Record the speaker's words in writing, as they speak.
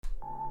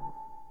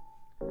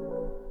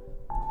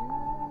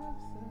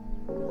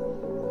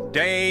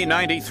Day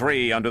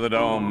 93 under the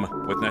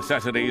dome. With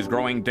necessities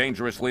growing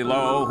dangerously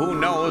low, who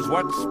knows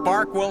what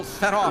spark will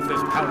set off this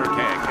powder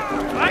keg?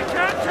 I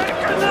can't take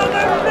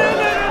another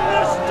minute in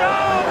the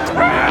stone!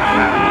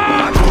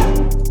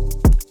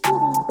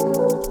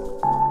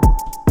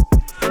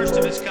 First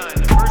of its kind,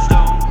 the first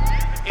dome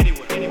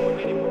anywhere.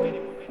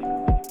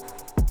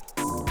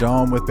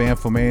 Dome with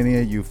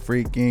Bamfomania, you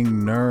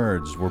freaking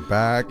nerds. We're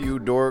back. You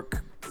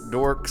dorks.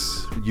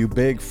 You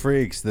big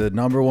freaks. The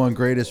 #1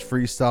 greatest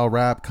freestyle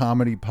rap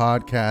comedy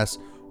podcast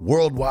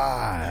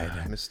worldwide.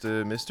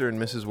 Mr.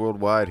 and Mrs.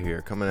 Worldwide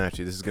here, coming at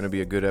you. This is going to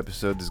be a good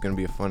episode. This is going to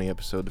be a funny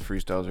episode. The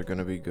freestyles are going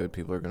to be good.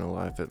 People are going to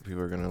laugh at it.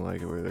 People are going to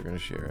like it. Where they're going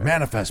to share it.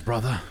 Manifest,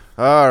 brother.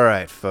 All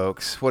right,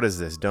 folks. What is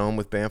this? Dome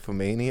with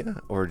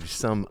Bamfomania or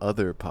some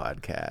other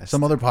podcast?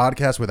 Some other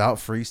podcast without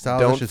freestyle?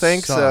 Don't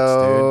think sucks,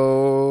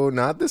 so. Dude.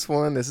 Not this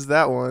one. This is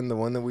that one. The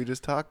one that we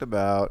just talked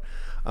about.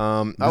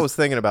 I was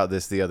thinking about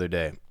this the other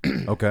day.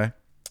 Okay.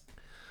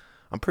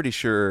 I'm pretty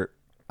sure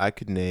I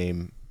could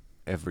name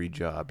every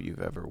job you've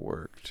ever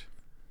worked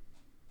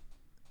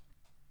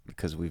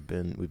because we've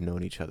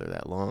known each other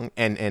that long.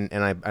 And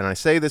I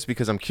say this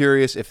because I'm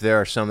curious if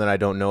there are some that I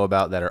don't know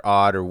about that are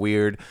odd or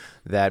weird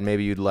that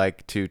maybe you'd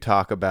like to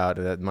talk about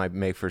that might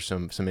make for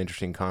some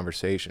interesting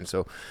conversation.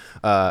 So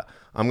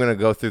I'm going to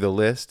go through the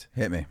list.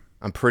 Hit me.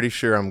 I'm pretty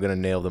sure I'm going to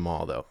nail them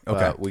all, though.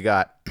 Okay. We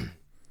got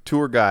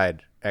tour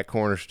guide at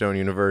Cornerstone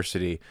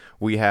University.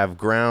 We have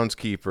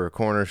groundskeeper,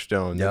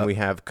 Cornerstone. Yep. Then we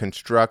have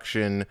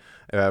construction,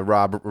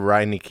 Rob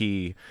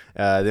Reinecke.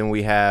 Then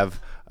we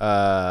have,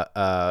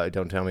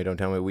 don't tell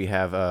me. We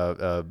have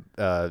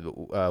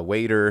a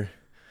waiter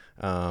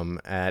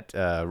at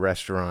a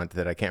restaurant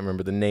that I can't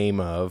remember the name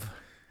of.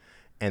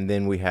 And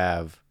then we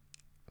have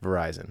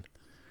Verizon.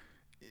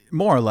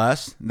 More or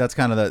less. That's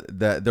kind of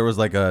there was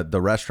like the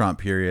restaurant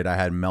period. I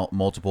had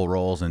multiple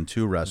roles in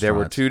two restaurants. There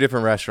were two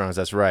different restaurants.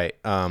 That's right.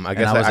 I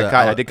guess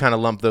I did kind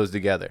of lump those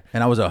together.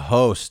 And I was a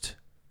host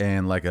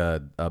and like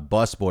a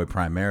busboy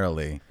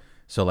primarily.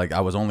 So like I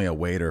was only a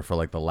waiter for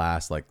like the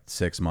last like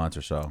 6 months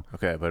or so.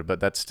 Okay,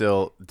 but that's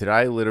still. Did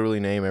I literally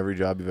name every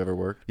job you've ever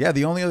worked? Yeah,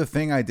 the only other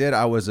thing I did,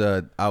 I was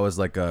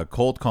like a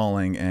cold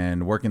calling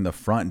and working the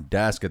front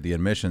desk at the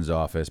admissions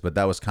office, but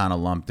that was kind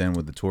of lumped in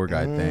with the tour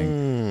guide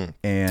thing.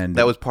 And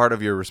that was part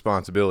of your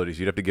responsibilities.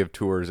 You'd have to give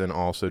tours and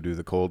also do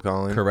the cold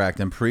calling.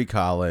 Correct. In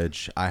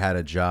pre-college, I had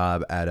a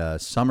job at a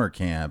summer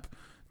camp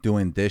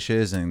doing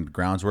dishes and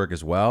grounds work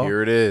as well.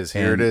 Here it is.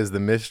 The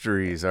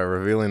mysteries are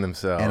revealing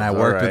themselves. And I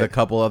worked with a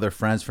couple other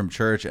friends from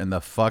church, and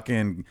the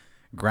fucking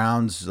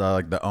grounds,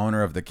 like the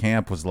owner of the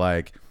camp was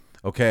like,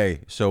 okay,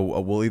 so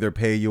we'll either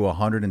pay you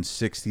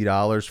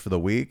 $160 for the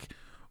week,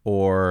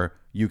 or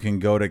you can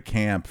go to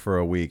camp for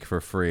a week for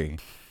free.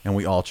 And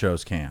we all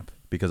chose camp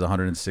because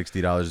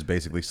 $160 is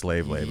basically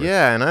slave labor.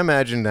 Yeah, and I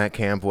imagine that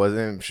camp was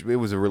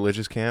a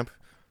religious camp.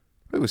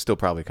 It was still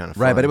probably kind of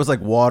fun. Right, but it was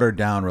like watered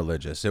down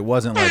religious. It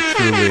wasn't like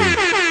truly.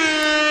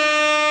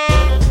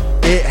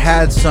 It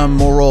had some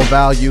moral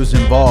values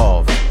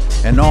involved,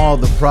 and all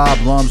the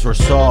problems were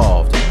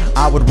solved.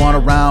 I would run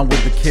around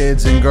with the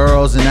kids and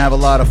girls and have a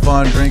lot of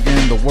fun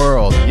drinking the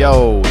world.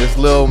 Yo, this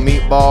little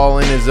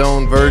meatball in his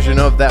own version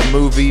of that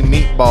movie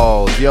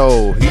Meatballs.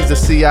 Yo, he's a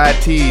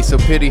CIT, so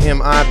pity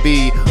him I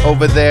be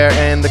over there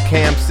in the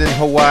camps in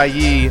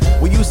Hawaii.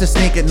 We used to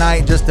sneak at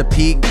night just to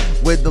peek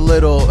with the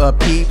little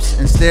peeps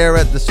and stare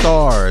at the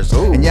stars.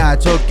 Ooh. And yeah, I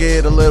took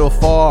it a little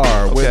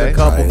far with a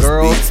couple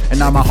girls, and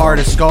now my heart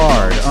is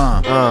scarred.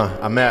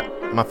 I met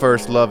my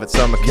first love at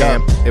summer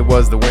camp. It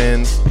was the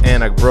winds,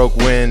 and I broke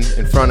wind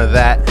in front of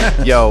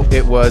that. Yo,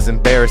 it was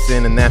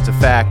embarrassing, and that's a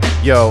fact.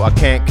 Yo, I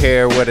can't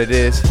care what it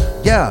is.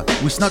 Yeah,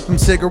 we snuck them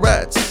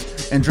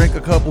cigarettes and drink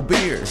a couple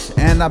beers,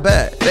 and I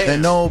bet that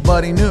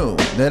nobody knew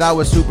that I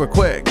was super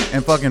quick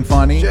and fucking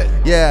funny. Shit.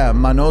 Yeah,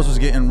 my nose was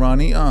getting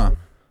runny.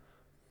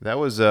 That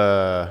was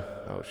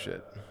oh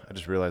shit. I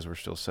just realized we're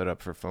still set up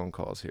for phone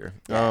calls here.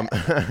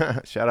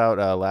 Shout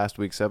out last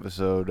week's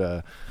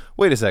episode.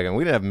 Wait a second,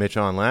 we didn't have Mitch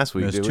on last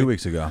week. It was 2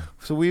 weeks ago.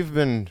 So we've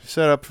been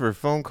set up for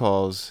phone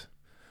calls.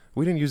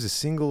 We didn't use a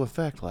single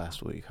effect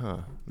last week, huh?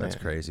 That's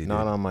Man, crazy,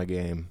 Not dude. on my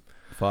game.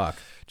 Fuck.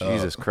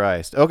 Jesus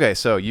Christ. Okay,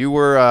 so you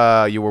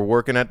were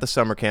working at the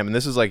summer camp, and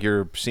this is like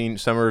your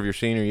summer of your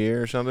senior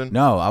year or something?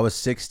 No, I was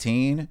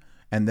 16,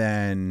 and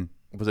then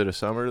Was it a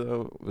summer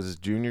though? Was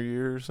it junior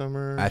year or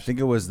summer? I think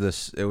it was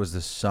this. It was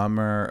the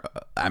summer.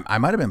 I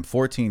might have been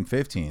 14,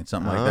 15,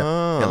 something like that.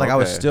 Oh, Yeah, like I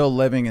was okay. still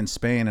living in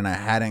Spain, and I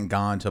hadn't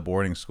gone to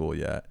boarding school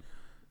yet.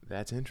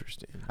 That's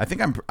interesting. I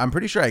think I'm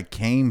pretty sure I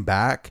came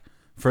back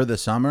for the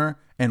summer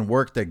and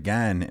worked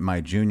again in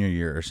my junior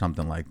year or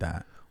something like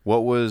that.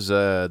 What was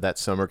that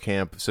summer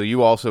camp? So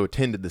you also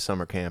attended the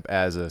summer camp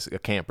as a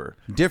camper.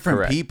 Different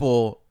Correct.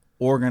 people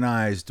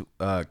organized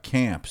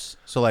camps.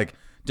 So like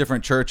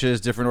different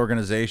churches, different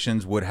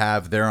organizations would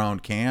have their own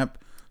camp.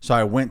 So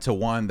I went to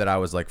one that I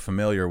was like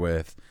familiar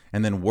with,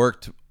 and then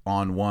worked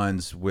on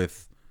ones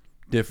with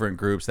different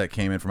groups that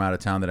came in from out of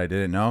town that I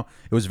didn't know.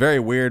 It was very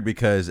weird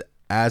because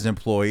as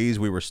employees,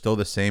 we were still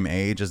the same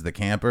age as the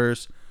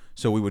campers.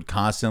 So we would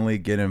constantly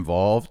get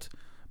involved,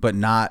 but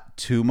not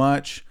too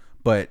much.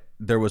 but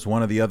there was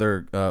one of the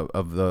other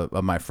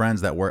of my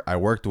friends that I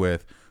worked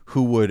with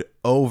who would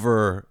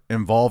over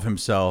involve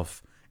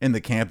himself in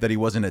the camp that he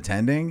wasn't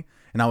attending.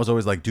 And I was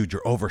always like, dude,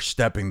 you're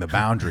overstepping the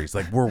boundaries.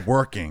 Like, we're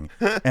working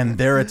and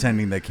they're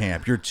attending the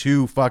camp. You're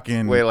too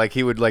fucking... Wait, like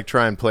he would like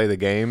try and play the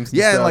games? And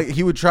yeah, stuff? like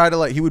he would try to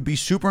like, he would be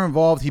super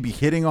involved. He'd be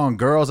hitting on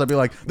girls. I'd be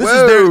like,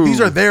 Whoa.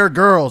 these are their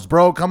girls,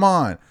 bro. Come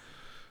on.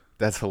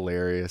 That's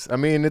hilarious. I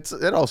mean, it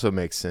also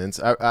makes sense.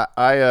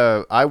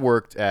 I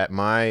worked at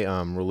my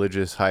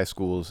religious high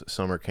school's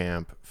summer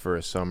camp for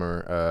a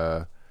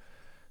summer,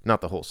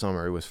 not the whole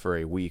summer. It was for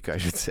a week, I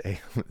should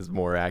say. Is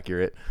more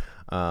accurate.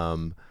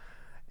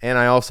 And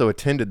I also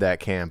attended that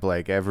camp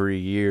like every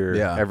year,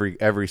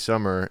 every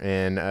summer.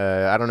 And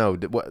I don't know,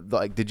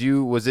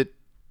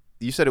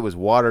 you said it was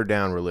watered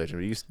down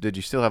religion. Did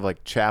you still have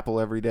like chapel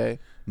every day?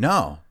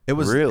 No, it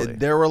was really.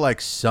 There were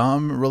like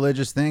some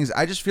religious things.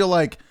 I just feel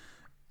like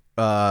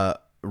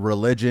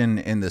religion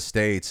in the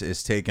States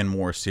is taken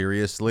more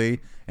seriously,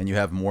 and you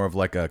have more of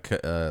like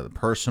a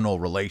personal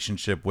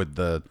relationship with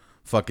the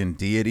fucking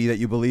deity that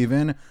you believe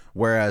in.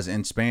 Whereas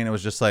in Spain, it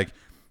was just like,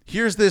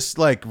 here's this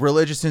like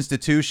religious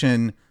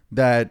institution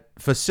that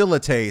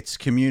facilitates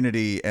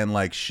community and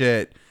like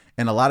shit.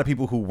 And a lot of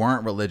people who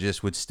weren't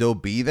religious would still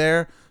be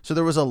there. So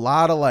there was a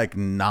lot of like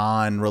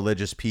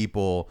non-religious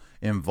people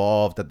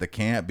involved at the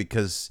camp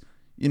because,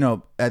 you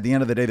know, at the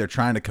end of the day, they're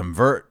trying to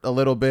convert a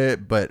little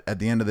bit. But at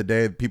the end of the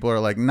day, people are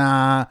like,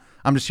 nah,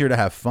 I'm just here to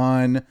have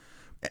fun.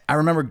 I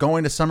remember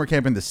going to summer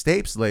camp in the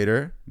States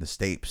later. The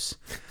States.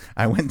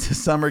 I went to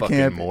summer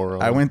camp.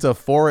 Moron. I went to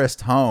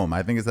Forest Home.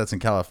 I think that's in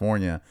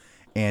California.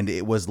 And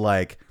it was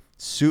like,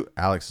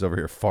 Alex is over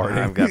here farting.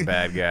 I've got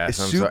bad gas.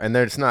 I'm sorry. And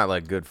it's not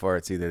like good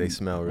farts either. They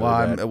smell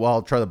really bad.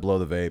 I'll try to blow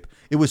the vape.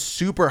 It was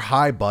super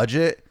high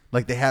budget.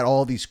 Like they had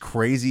all these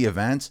crazy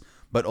events,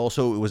 but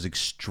also it was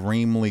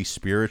extremely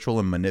spiritual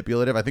and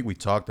manipulative. I think we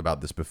talked about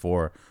this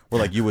before,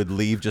 where like you would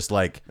leave just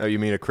like... Oh, you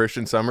mean a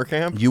Christian summer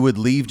camp? You would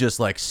leave just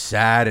like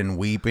sad and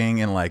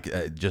weeping and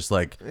like just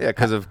like... Yeah,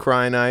 because of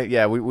cry night.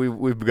 Yeah,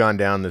 we've gone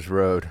down this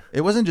road.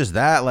 It wasn't just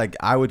that. Like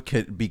I would...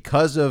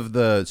 Because of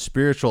the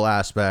spiritual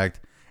aspect...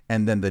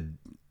 And then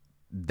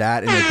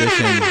that in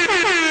addition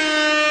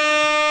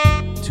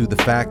to the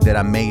fact that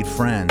I made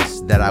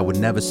friends that I would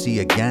never see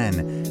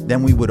again,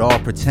 then we would all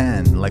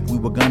pretend like we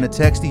were gonna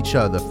text each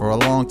other for a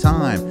long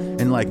time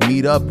and like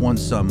meet up one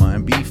summer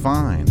and be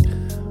fine.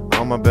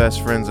 All my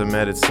best friends I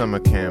met at summer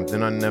camp,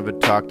 then I never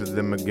talked to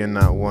them again,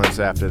 not once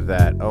after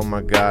that. Oh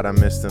my God, I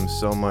miss them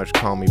so much.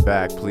 Call me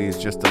back, please,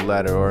 just a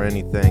letter or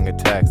anything, a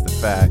text, the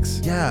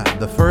facts. Yeah,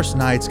 the first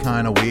night's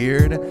kind of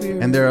weird,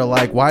 and they're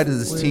like, why does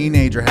this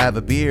teenager have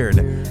a beard?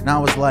 And I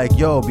was like,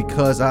 yo,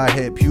 because I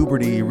hit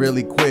puberty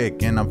really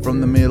quick, and I'm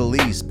from the Middle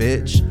East,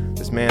 bitch.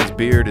 This man's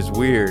beard is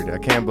weird. I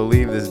can't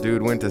believe this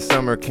dude went to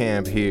summer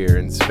camp here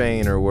in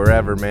Spain or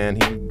wherever, man.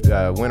 He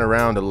went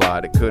around a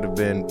lot. It could have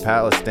been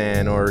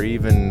Palestine or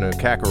even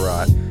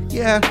Kakarot.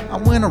 Yeah, I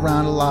went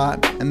around a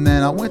lot, and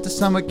then I went to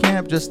summer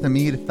camp just to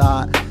meet a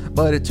thought.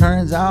 But it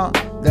turns out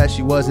that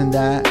she wasn't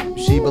that.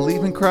 She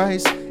believed in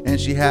Christ, and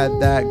she had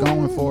that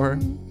going for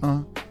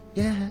her.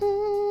 Yeah.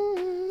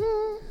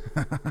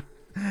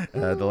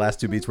 The last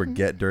two beats were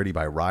Get Dirty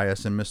by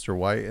Rias and Mr.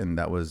 White, and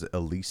that was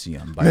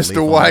Elysium by Mr.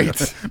 Lethal White.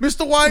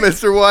 Mr. White.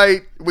 Mr.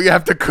 White, we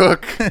have to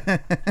cook.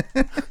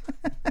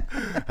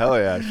 Hell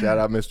yeah. Shout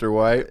out Mr.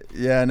 White.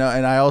 Yeah, no,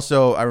 and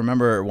I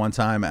remember one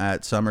time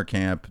at summer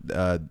camp,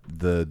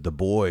 the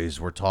boys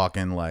were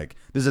talking like,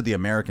 this is at the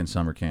American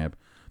summer camp.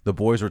 The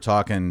boys were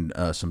talking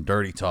some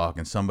dirty talk,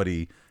 and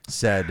somebody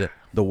said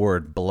the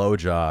word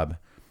blowjob.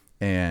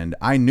 And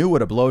I knew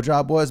what a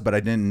blowjob was, but I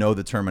didn't know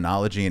the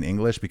terminology in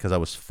English because I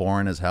was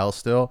foreign as hell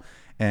still.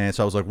 And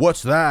so I was like,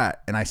 what's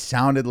that? And I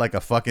sounded like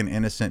a fucking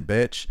innocent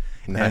bitch.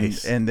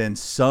 Nice. And then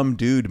some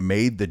dude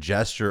made the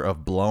gesture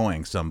of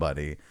blowing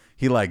somebody.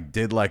 He like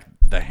did like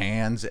the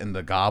hands and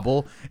the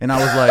gobble. And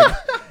I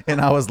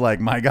was like,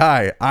 my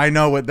guy, I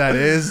know what that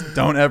is.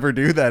 Don't ever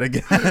do that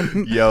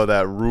again. Yo,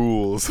 that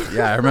rules.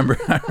 Yeah, I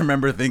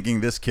remember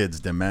thinking this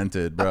kid's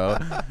demented, bro.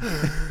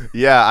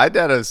 Yeah, I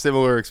had a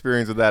similar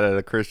experience with that at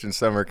a Christian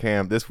summer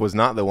camp. This was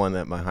not the one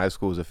that my high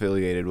school was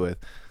affiliated with.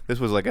 This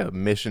was like a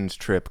missions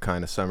trip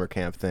kind of summer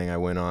camp thing I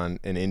went on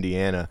in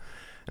Indiana.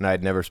 And I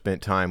had never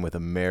spent time with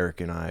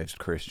Americanized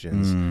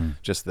Christians,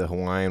 just the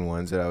Hawaiian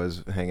ones that I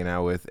was hanging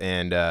out with.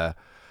 And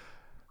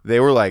they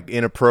were like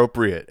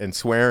inappropriate and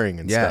swearing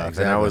and stuff.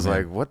 Exactly, and I was man.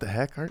 like, what the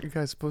heck? Aren't you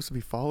guys supposed to be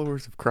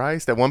followers of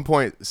Christ? At one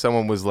point,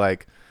 someone was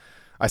like,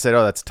 I said,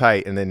 oh, that's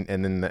tight. And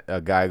then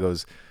a guy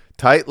goes,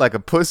 tight like a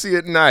pussy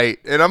at night.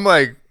 And I'm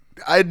like,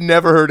 I'd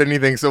never heard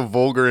anything so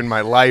vulgar in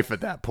my life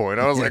at that point.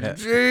 I was like,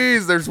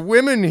 geez, there's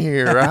women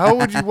here.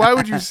 Why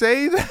would you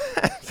say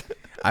that?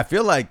 I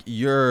feel like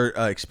your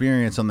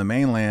experience on the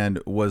mainland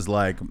was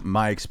like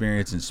my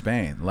experience in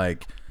Spain.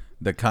 Like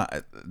the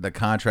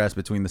contrast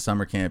between the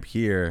summer camp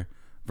here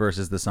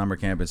versus the summer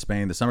camp in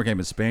Spain. The summer camp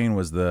in Spain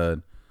was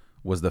the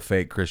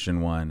fake Christian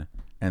one,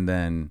 and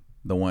then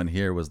the one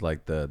here was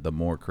like the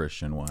more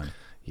Christian one.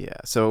 Yeah.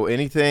 So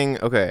anything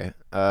okay?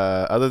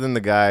 Other than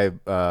the guy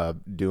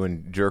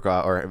doing jerk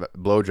off or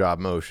blowjob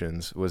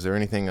motions, was there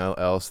anything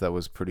else that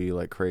was pretty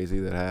like crazy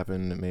that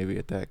happened maybe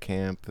at that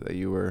camp that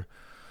you were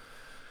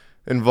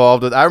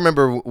involved with? I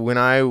remember when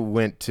I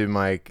went to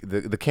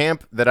the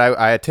camp that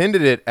I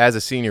attended it as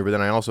a senior, but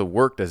then I also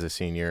worked as a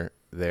senior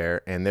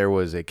there, and there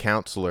was a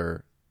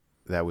counselor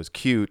that was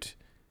cute,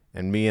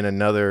 and me and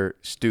another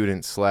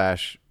student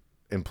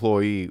 /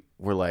 employee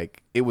were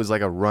like, it was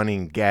like a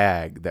running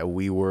gag that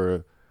we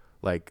were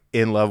like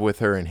in love with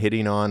her and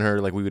hitting on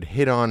her. Like we would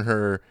hit on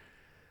her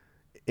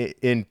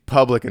in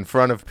public in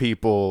front of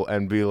people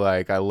and be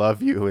like, I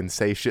love you, and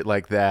say shit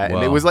like that. Whoa.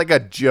 And it was like a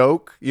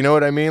joke. You know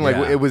what I mean? Like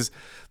Yeah. it was,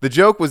 the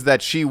joke was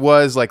that she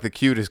was like the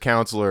cutest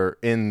counselor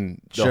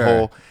in the Sure.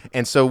 whole.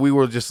 And so we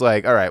were just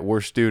like, all right,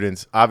 we're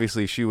students.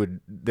 Obviously it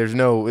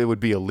would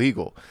be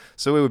illegal.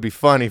 So it would be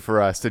funny for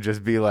us to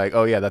just be like,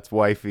 oh yeah, that's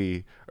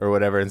wifey or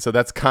whatever. And so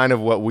that's kind of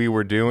what we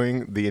were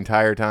doing the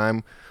entire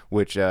time,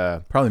 which,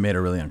 Probably made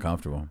her really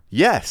uncomfortable.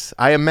 yes,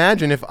 I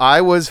imagine if I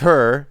was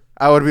her,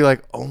 I would be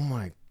like, oh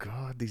my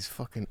God, these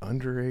fucking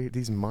underage,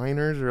 these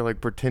minors are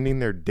like pretending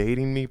they're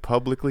dating me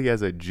publicly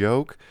as a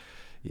joke.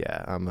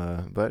 Yeah,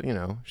 but you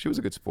know, she was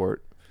a good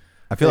sport.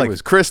 I feel It like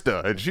was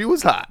Krista, and she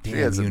was hot. She damn,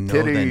 had you some know the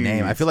titties.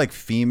 name. I feel like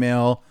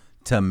female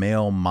to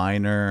male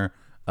minor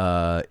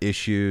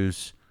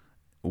issues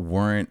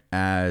weren't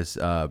as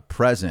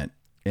present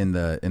in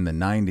the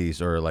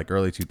 90s or like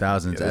early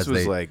 2000s this as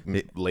was they like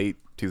late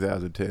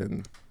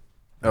 2010.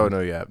 Oh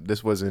no, yeah,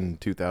 this was in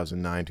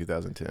 2009,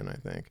 2010, I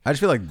think. I just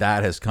feel like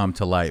that has come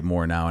to light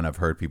more now, and I've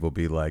heard people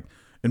be like,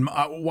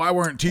 why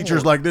weren't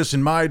teachers like this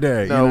in my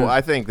day? No, You know? I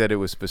think that it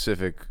was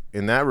specific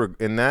in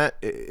that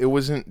it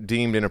wasn't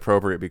deemed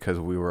inappropriate because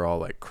we were all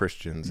like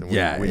Christians and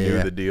we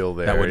knew the deal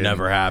there. That would And-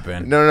 never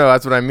happen. No,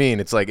 that's what I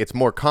mean. It's like it's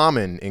more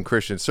common in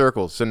Christian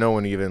circles, so no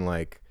one even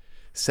like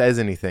says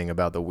anything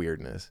about the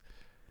weirdness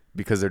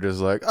because they're just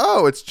like,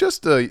 oh, it's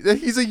just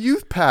he's a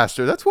youth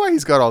pastor. That's why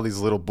he's got all these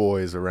little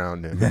boys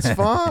around him. It's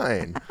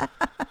fine.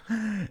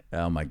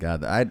 Oh my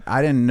God, I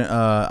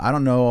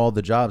don't know all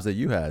the jobs that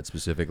you had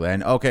specifically.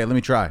 And okay, let me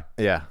try.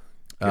 Yeah,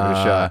 give it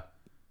a shot.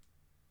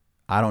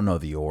 I don't know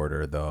the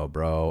order though,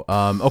 bro.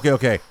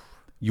 Okay.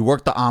 You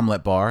worked the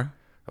omelet bar,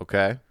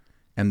 Okay.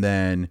 and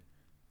then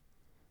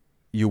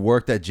you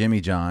worked at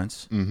Jimmy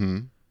John's.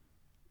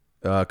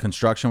 Mm-hmm.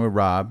 Construction with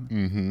Rob.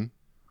 Mm-hmm.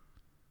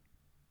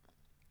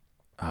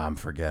 I'm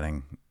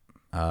forgetting.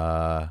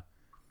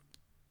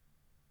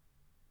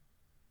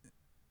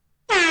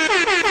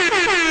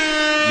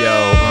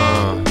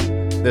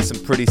 There's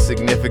some pretty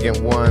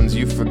significant ones.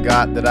 You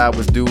forgot that I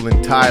was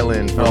dueling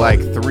Thailand for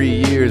like 3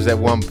 years at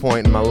one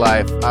point in my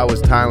life. I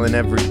was tiling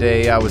every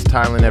day. I was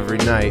tiling every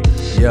night.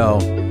 Yo,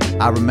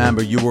 I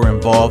remember you were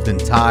involved in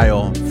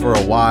tile for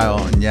a while,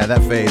 and yeah,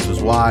 that phase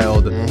was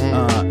wild.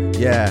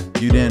 Yeah,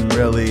 you didn't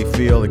really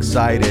feel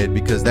excited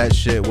because that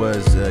shit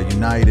was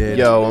United.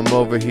 Yo, I'm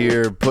over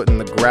here putting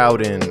the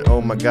grout in.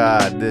 Oh my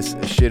God, this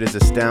shit is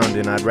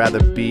astounding. I'd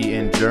rather be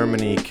in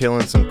Germany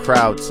killing some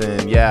krauts.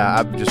 And yeah,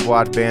 I just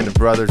watched Band of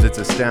Brothers. It's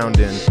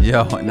astounding.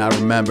 Yo, and I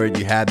remember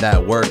you had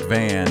that work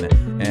van,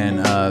 and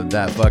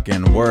that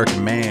fucking work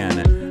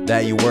man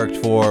that you worked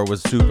for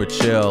was super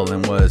chill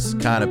and was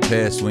kind of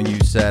pissed when you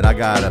said, I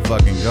gotta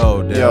fucking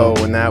go, dude. Yo,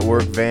 in that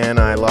work van,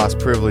 I lost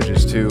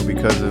privileges too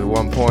because at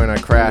one point I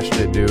crashed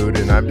it, dude.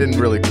 And I didn't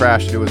really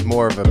crash it. It was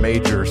more of a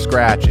major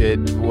scratch. It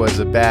was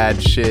a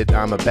bad shit.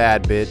 I'm a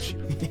bad bitch.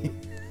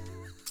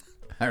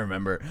 I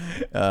remember.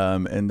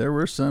 And there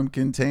were some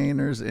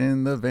containers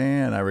in the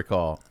van, I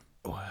recall.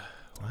 What?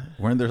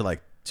 Weren't there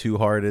like two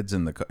hearteds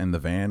in the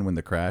van when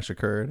the crash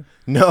occurred?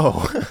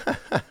 No.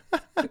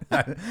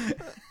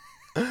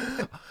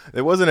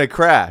 It wasn't a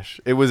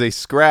crash. It was a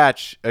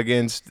scratch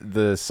against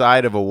the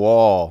side of a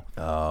wall.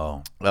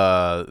 Oh.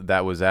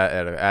 That was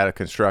at a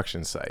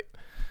construction site.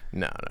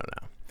 No.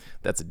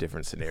 That's a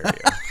different scenario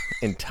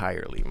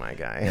entirely, my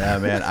guy. Yeah,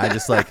 man. I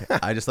just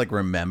like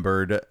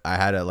remembered. I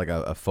had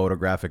a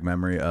photographic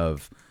memory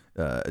of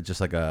just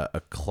like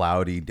a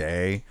cloudy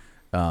day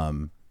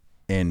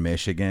in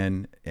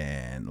Michigan,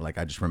 and like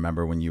I just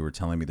remember when you were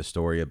telling me the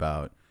story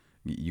about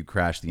you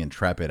crashed the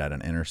Intrepid at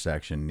an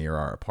intersection near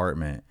our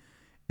apartment,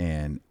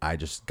 and I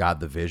just got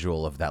the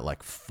visual of that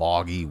like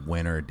foggy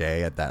winter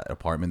day at that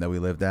apartment that we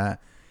lived at,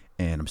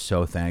 and I'm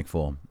so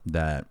thankful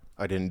that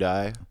I didn't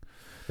die.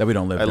 we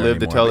don't live I there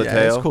lived to anymore. tell But the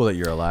yeah, tale. It's cool that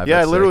you're alive. Yeah, I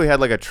That's literally sick. had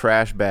like a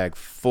trash bag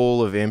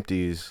full of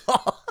empties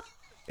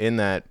in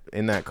that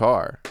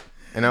car.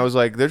 And I was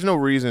like, there's no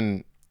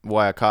reason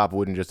why a cop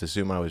wouldn't just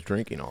assume I was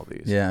drinking all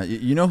these. Yeah,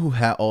 you know who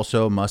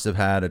also must have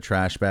had a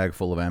trash bag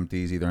full of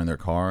empties either in their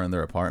car or in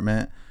their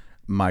apartment?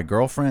 My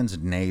girlfriend's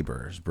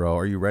neighbors, bro.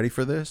 Are you ready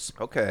for this?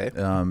 Okay.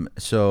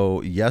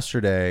 So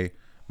yesterday,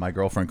 my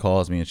girlfriend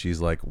calls me and she's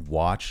like,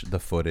 watch the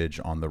footage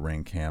on the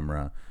Ring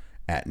camera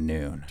at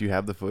noon. Do you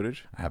have the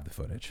footage? I have the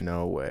footage.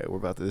 No way.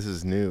 This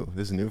is new.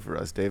 This is new for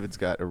us. David's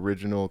got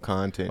original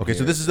content. Okay, so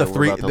here, this is we're a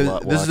three.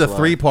 about to This is a watch live.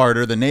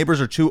 three-parter. The neighbors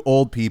are two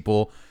old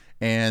people,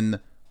 and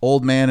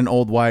old man and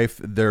old wife.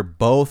 They're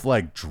both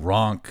like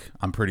drunk.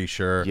 I'm pretty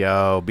sure.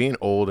 Yo, being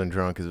old and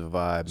drunk is a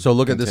vibe. So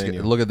look Continue. at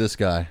this. Look at this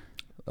guy.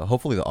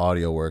 Hopefully the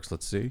audio works.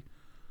 Let's see.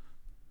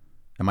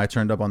 Am I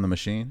turned up on the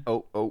machine?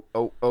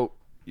 Oh.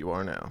 You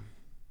are now.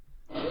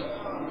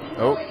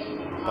 Oh,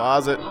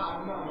 pause it.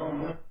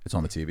 It's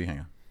on the TV. Hang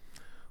on.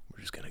 We're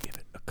just going to give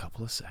it a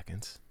couple of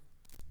seconds.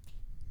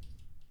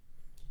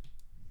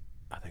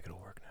 I think it'll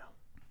work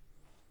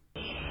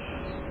now.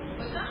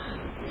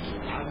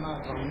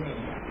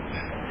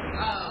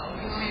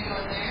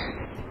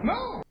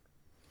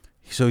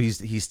 So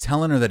he's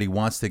telling her that he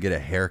wants to get a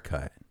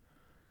haircut.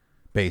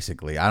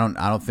 Basically, I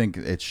don't think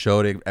it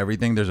showed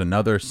everything. There's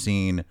another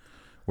scene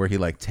where he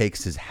like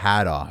takes his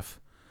hat off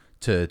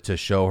to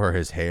show her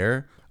his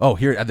hair. Oh,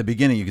 here at the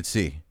beginning you could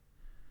see.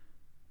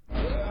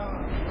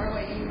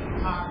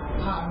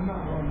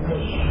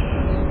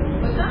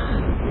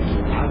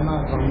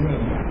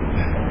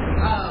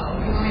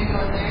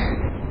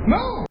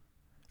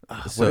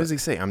 What does he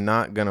say? I'm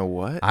not gonna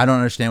what? I don't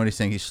understand what he's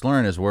saying. He's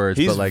slurring his words.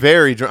 He's but like,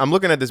 very drunk. I'm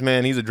looking at this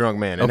man. He's a drunk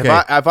man. And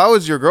Okay. if I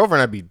was your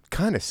girlfriend, I'd be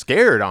kind of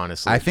scared,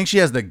 honestly. I think she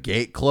has the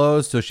gate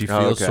closed, so she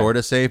feels okay. sort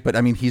of safe. But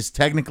I mean, he's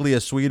technically a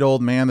sweet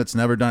old man that's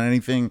never done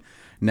anything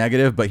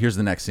negative. But here's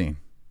the next scene.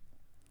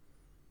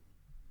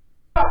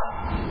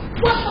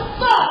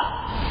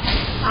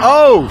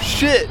 Oh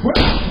shit! What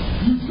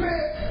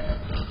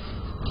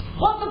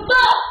the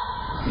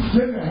fuck?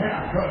 Getting a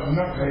haircut,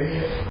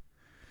 knucklehead.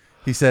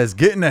 He says,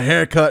 "Getting a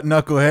haircut,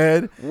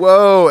 knucklehead."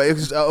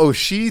 Whoa!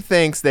 She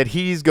thinks that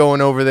he's going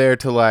over there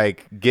to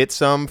like get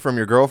some from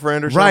your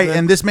girlfriend or something. Right,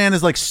 and this man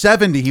is like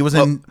 70. He was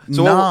in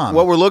So Nam.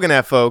 what we're looking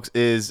at, folks,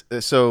 is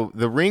so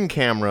the Ring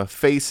camera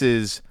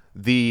faces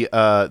the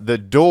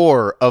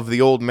door of the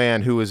old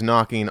man who is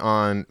knocking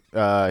on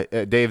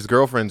Dave's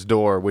girlfriend's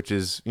door, which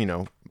is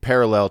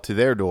parallel to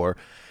their door,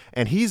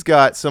 and he's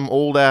got some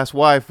old ass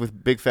wife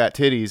with big fat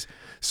titties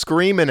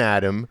screaming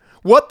at him.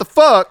 What the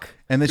fuck?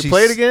 And then you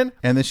play it again.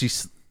 And then She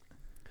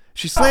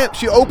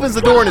opens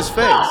the door in his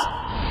face.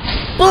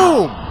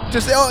 Boom!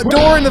 Just a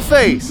door in the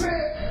face.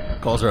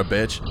 calls her a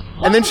bitch.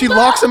 And then she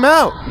locks him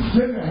out.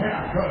 Getting a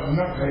haircut,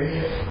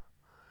 knucklehead.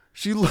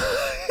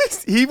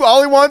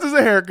 All he wants is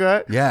a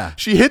haircut. Yeah.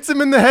 She hits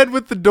him in the head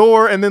with the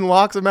door and then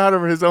locks him out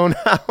of his own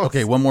house.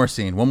 Okay, one more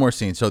scene.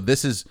 So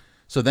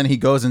then he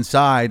goes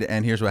inside,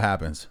 and here's what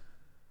happens.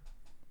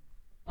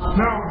 No,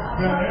 the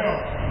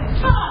hell.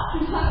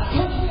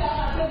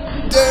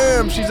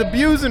 Damn, she's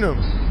abusing him.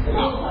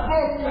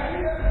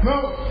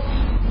 No.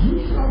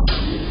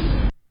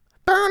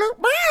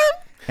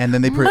 And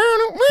then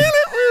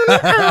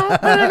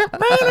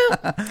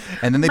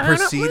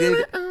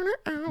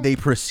they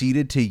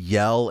proceeded to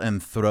yell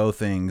and throw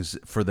things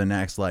for the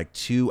next like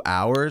 2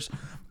 hours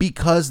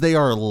because they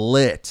are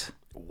lit.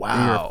 Wow.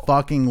 They are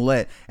fucking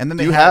lit. And then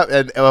they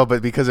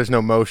but because there's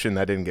no motion,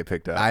 that didn't get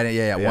picked up.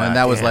 yeah. Well, and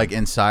that was damn. like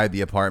inside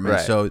the apartment.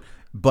 Right. So,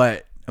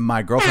 but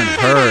my girlfriend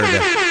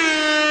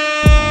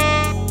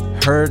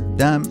heard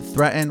them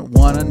threaten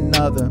one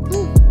another.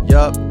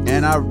 Yup,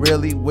 and I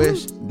really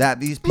wish that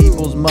these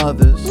people's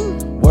mothers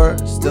were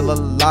still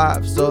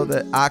alive so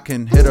that I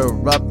can hit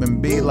her up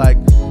and be like,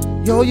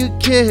 yo, you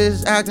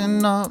kids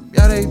acting up,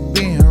 yeah, they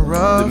being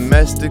rough.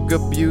 Domestic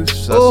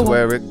abuse, I Oh.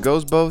 swear it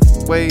goes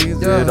both ways.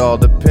 Yeah. It all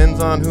depends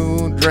on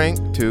who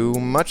drank too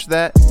much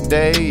that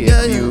day.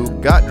 Yeah, If you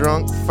got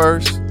drunk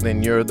first,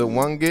 then you're the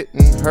one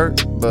getting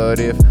hurt. But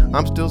if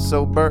I'm still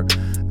sober,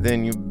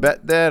 then you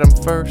bet that I'm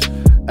first.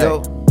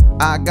 Yo,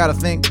 I gotta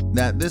think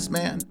that this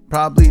man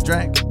probably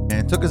drank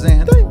and took his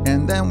hand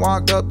and then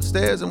walked up the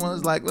stairs and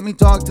was like, let me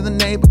talk to the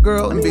neighbor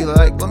girl and be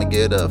like, let me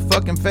get a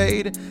fucking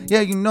fade.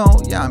 Yeah,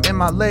 I'm in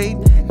my late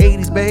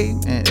 80s, babe,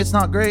 and it's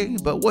not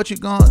great, but what you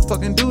gonna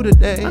fucking do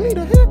today? I need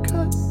a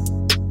haircut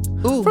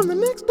Ooh. from the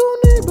next door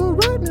neighbor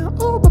right now.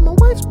 Oh, but my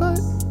wife's butt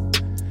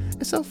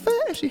is so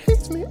fat and she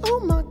hates me. Oh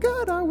my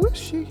God, I wish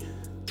she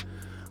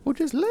would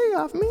just lay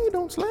off me.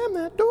 Don't slam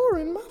that door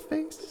in my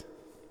face.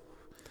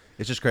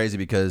 It's just crazy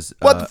because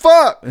What the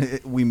fuck?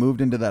 we moved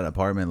into that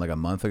apartment like a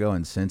month ago,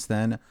 and since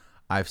then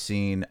I've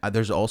seen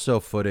there's also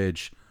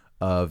footage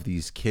of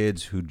these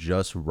kids who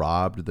just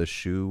robbed the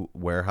shoe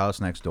warehouse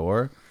next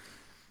door,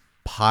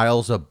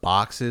 piles of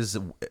boxes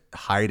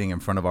hiding in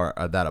front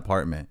of that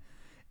apartment,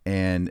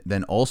 and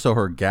then also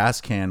her gas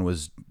can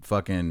was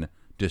fucking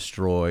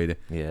destroyed.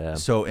 Yeah.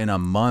 So in a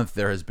month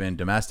there has been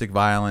domestic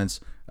violence,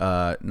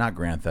 not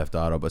Grand Theft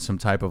Auto, but some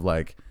type of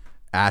like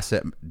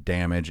asset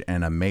damage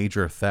and a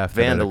major theft,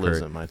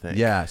 Vandalism, that occurred. I think.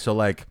 Yeah, so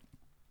like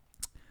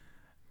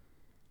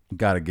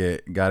gotta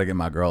get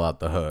my girl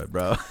out the hood,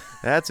 bro.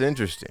 That's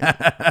interesting.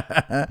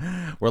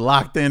 We're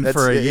locked in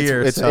for a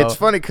year. It's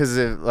funny because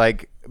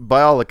like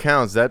by all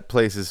accounts, that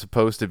place is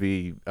supposed to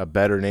be a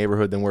better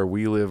neighborhood than where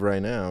we live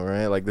right now,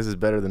 right? Like this is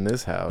better than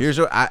this house.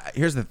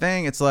 Here's the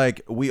thing. It's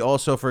like we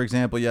also, for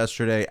example,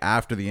 yesterday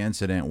after the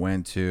incident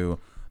went to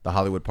the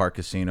Hollywood Park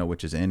Casino,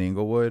 which is in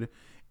Inglewood,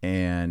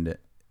 and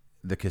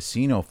the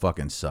casino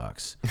fucking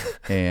sucks.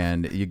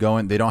 and you go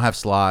in. They don't have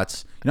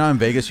slots. You know how in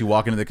Vegas you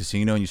walk into the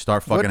casino and you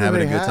start fucking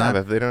having a good time.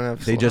 If they don't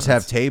have, They just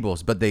slots? have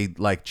tables, but they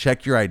like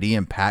check your ID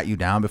and pat you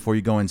down before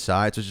you go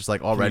inside. So it's just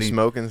like Can already you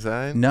smoke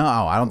inside? No,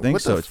 I don't think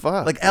What so. the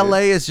fuck, like dude? LA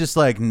is just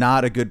like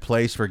not a good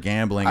place for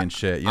gambling and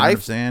shit. You know what I'm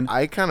saying?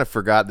 I kind of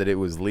forgot that it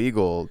was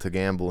legal to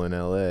gamble in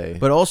LA.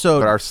 But also,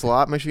 But are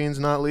slot machines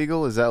not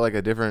legal? Is that like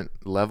a different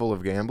level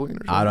of gambling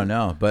or something? I don't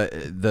know. But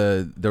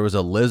there was a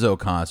Lizzo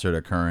concert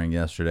occurring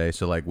yesterday.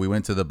 So like we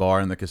went to the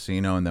bar in the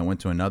casino and then went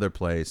to another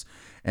place.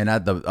 And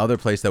at the other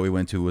place that we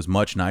went to was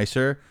much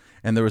nicer.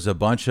 And there was a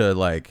bunch of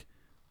like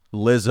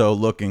Lizzo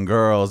looking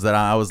girls that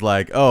I was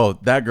like, oh,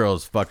 that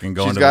girl's fucking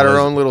going She's to got the her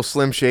Lizzo. own little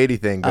Slim Shady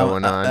thing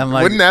going on. I'm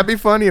like- Wouldn't that be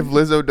funny if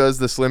Lizzo does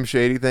the Slim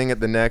Shady thing at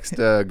the next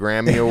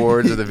Grammy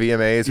Awards or the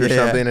VMAs or Yeah.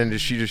 something,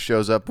 and she just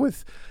shows up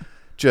with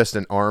just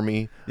an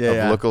army Yeah, of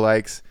yeah.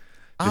 lookalikes?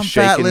 I'm Just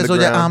fat shaking the Lizzo.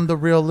 Yeah, ground? I'm the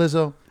real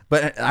Lizzo.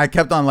 But I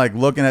kept on like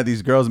looking at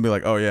these girls and be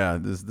like, oh yeah,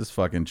 this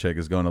fucking chick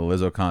is going to the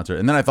Lizzo concert.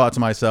 And then I thought to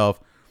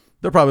myself,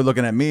 they're probably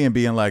looking at me and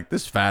being like,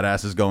 this fat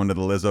ass is going to the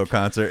Lizzo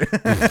concert.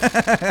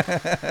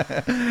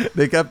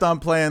 They kept on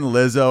playing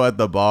Lizzo at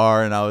the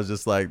bar, and I was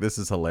just like, this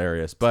is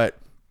hilarious. But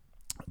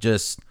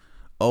just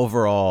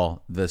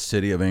overall, the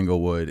city of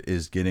Inglewood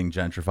is getting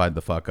gentrified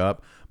the fuck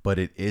up, but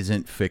it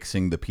isn't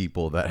fixing the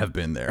people that have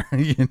been there.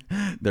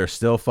 They're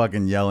still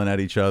fucking yelling at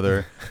each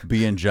other,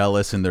 being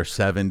jealous in their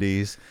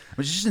 70s,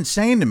 which is just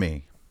insane to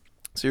me.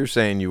 So you're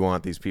saying you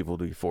want these people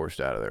to be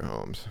forced out of their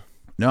homes?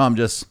 No,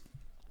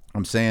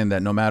 I'm saying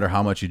that no matter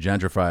how much you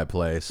gentrify a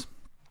place,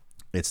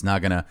 it's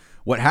not gonna.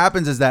 What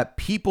happens is that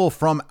people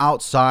from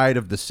outside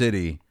of the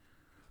city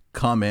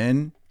come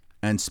in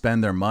and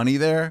spend their money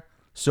there,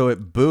 so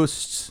it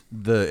boosts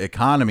the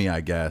economy,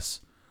 I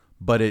guess.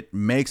 But it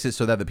makes it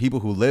so that the people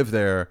who live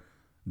there,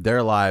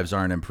 their lives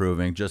aren't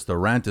improving. Just the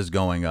rent is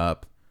going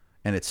up,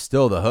 and it's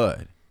still the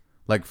hood.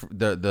 Like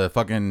the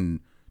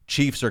fucking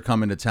Chiefs are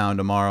coming to town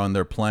tomorrow, and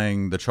they're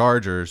playing the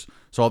Chargers.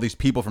 So all these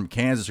people from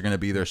Kansas are going to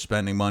be there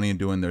spending money and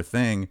doing their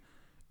thing.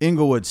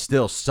 Inglewood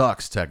still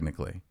sucks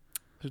technically.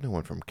 There's no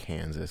one from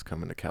Kansas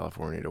coming to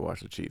California to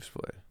watch the Chiefs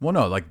play. Well,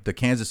 no, like the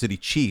Kansas City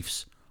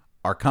Chiefs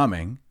are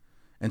coming,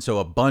 and so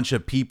a bunch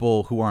of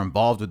people who are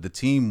involved with the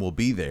team will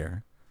be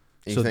there.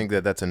 You So- think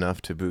that that's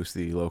enough to boost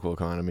the local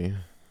economy?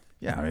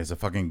 Yeah, I mean, it's a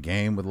fucking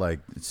game with like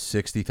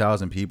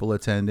 60,000 people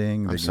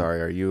attending. I'm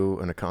sorry, are you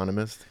an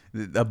economist?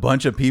 A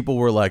bunch of people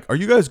were like, "Are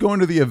you guys going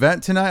to the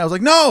event tonight?" I was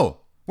like, "No,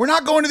 we're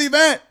not going to the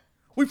event.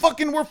 We're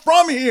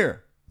from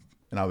here."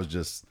 And I was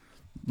just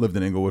lived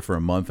in Inglewood for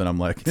a month, and I'm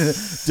like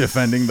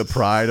defending the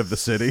pride of the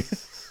city.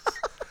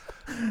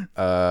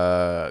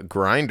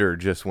 Grindr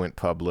just went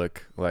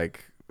public.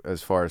 Like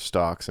as far as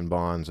stocks and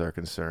bonds are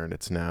concerned,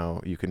 it's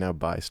now you can now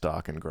buy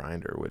stock in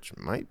Grindr, which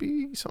might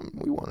be something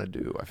we want to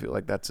do. I feel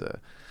like that's a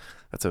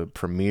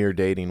premier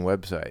dating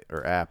website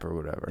or app or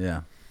whatever.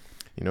 Yeah,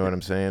 You know what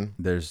I'm saying?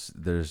 there's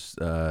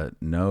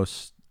no. I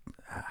was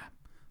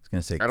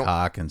gonna say I don't-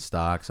 cock and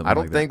stock. Something I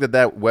don't like think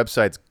that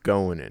website's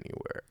going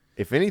anywhere.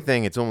 If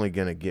anything, it's only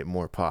going to get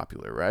more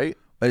popular, right?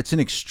 but it's an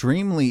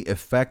extremely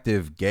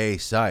effective gay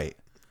site.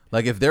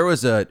 Like if there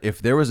was a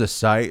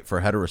site for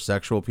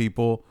heterosexual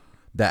people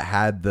that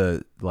had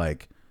the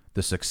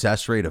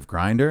success rate of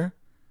Grindr,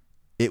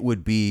 it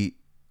would be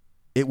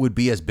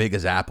as big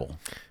as Apple.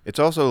 It's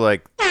also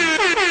like, yo,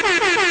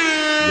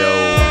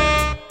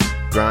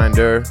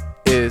 Grindr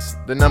is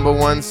the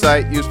 #1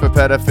 site used for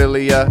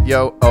pedophilia.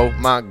 Yo, oh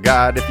my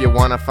God, if you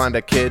wanna find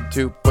a kid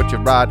to put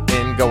your rod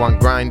in, go on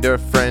Grindr,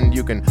 friend.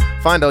 You can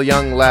find a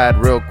young lad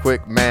real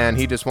quick, man.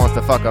 He just wants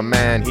to fuck a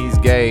man. He's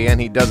gay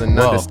and he doesn't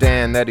Whoa.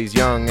 understand that he's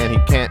young and he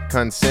can't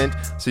consent.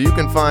 So you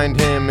can find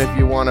him if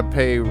you wanna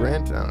pay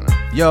rent. I don't know.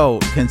 Yo,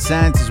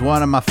 consent is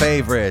one of my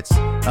favorites.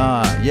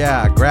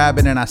 Yeah, I grab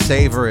it and I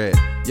savor it.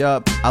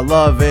 Yup, I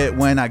love it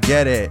when I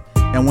get it.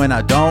 And when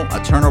I don't,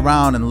 I turn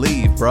around and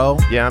leave, bro.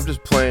 Yeah, I'm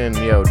just playing,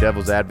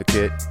 devil's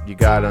advocate. You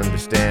gotta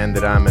understand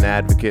that I'm an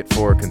advocate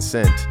for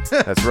consent.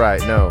 That's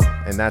right, no,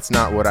 and that's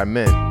not what I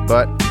meant.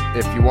 But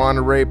if you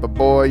wanna rape a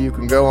boy, you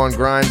can go on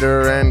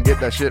Grindr and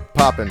get that shit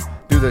poppin'.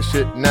 Do that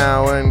shit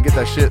now and get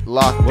that shit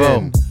locked Whoa.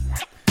 in.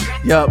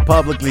 Yup,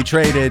 publicly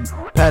traded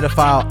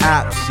pedophile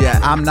apps. Yeah,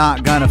 I'm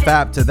not gonna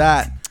fap to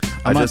that.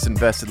 I just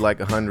invested like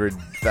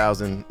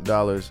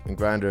 $100,000 in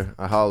Grindr.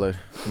 I hollered.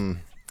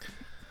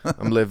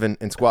 I'm living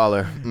in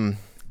squalor.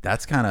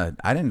 That's kind of,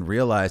 I didn't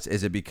realize,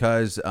 is it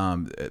because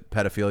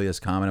pedophilia is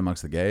common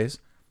amongst the gays?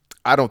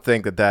 I don't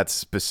think that that's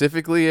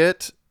specifically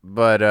it,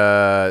 but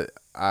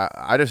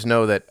I just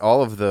know that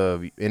all of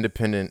the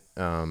independent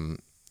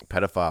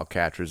pedophile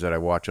catchers that I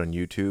watch on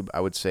YouTube,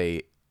 I would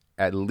say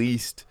at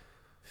least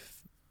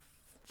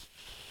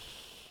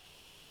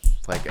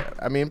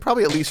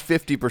probably at least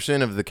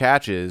 50% of the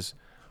catches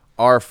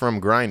are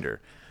from Grindr.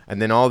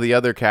 And then all the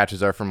other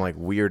catches are from like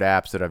weird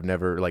apps that I've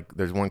never, like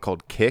there's one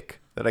called Kick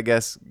that I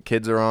guess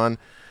kids are on.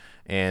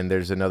 And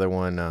there's another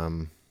one,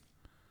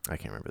 I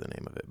can't remember the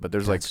name of it, but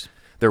there's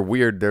they're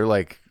weird.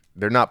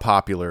 They're not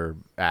popular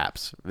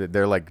apps.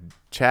 They're like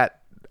chat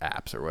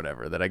apps or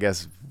whatever that I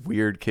guess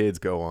weird kids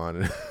go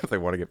on if they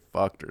want to get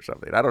fucked or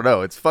something. I don't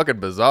know. It's fucking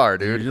bizarre,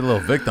 dude. You're a little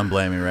victim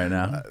blaming right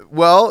now.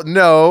 Well,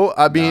 no,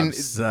 I mean,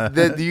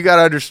 you got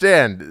to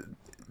understand.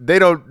 They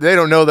don't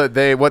know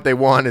that what they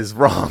want is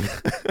wrong.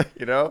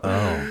 You know?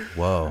 Oh,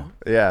 whoa.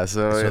 Yeah.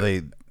 So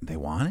they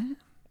want it?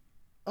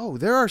 Oh,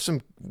 there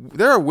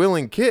are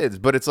willing kids,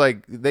 but it's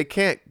like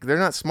they're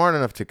not smart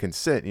enough to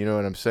consent. You know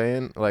what I'm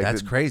saying? Like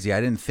That's crazy.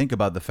 I didn't think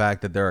about the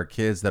fact that there are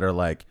kids that are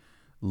like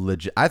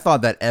legit. I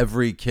thought that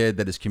every kid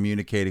that is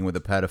communicating with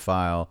a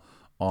pedophile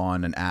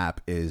on an app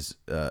is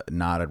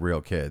not a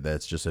real kid.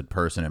 That's just a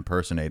person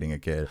impersonating a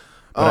kid.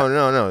 But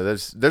no.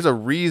 There's a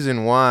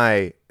reason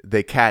why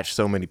they catch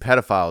so many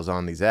pedophiles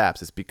on these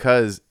apps. It's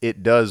because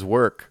it does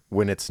work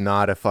when it's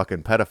not a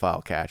fucking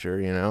pedophile catcher,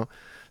 you know?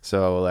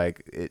 So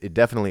like it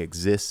definitely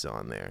exists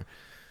on there.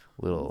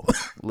 Little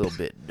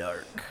bit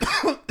dark.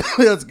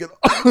 let's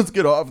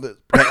get off this.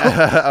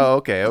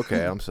 Oh,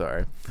 okay. I'm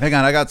sorry. Hang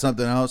on, I got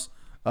something else.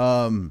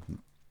 So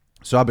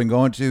I've been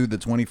going to the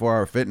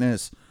 24-hour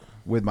fitness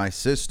with my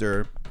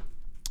sister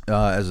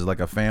as like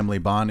a family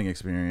bonding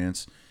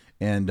experience.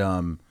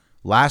 And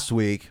last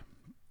week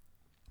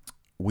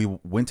we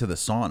went to the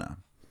sauna.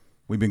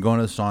 We've been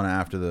going to the sauna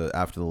after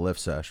the lift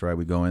sesh, right?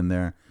 We go in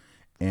there,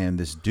 and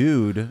this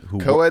dude who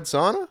co-ed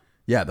sauna?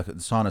 Yeah, the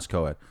sauna's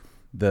co-ed.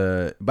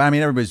 But I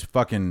mean, everybody's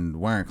fucking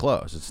wearing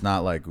clothes. It's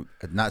not like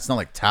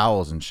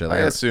towels and shit. I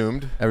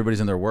assumed everybody's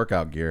in their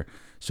workout gear.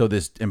 So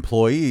this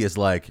employee is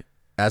like,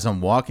 as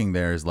I'm walking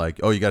there, is like,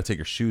 "Oh, you got to take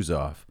your shoes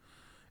off,"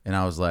 and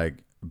I was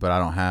like, "But I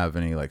don't have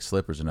any like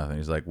slippers or nothing."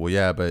 He's like, "Well,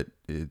 yeah, but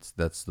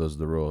those are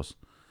the rules."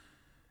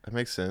 That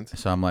makes sense.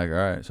 So I'm like, "All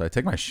right." So I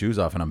take my shoes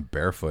off and I'm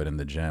barefoot in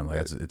the gym. Like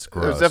it's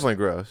gross. It's definitely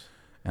gross.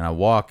 And I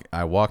walk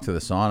to the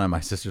sauna. And my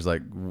sister's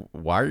like,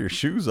 "Why are your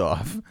shoes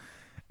off?"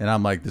 And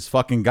I'm like, "This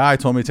fucking guy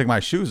told me to take my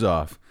shoes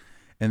off."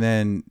 And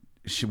then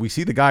we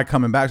see the guy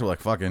coming back. So we're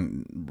like,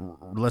 "Fucking,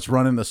 let's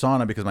run in the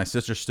sauna," because my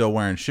sister's still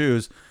wearing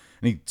shoes.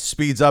 And he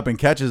speeds up and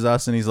catches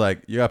us. And he's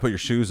like, "You gotta put your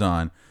shoes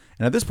on."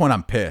 And at this point,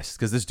 I'm pissed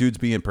because this dude's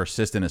being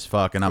persistent as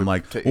fuck. And I'm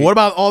like, well, what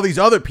about all these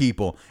other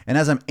people? And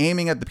as I'm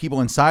aiming at the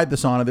people inside the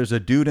sauna, there's a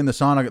dude in the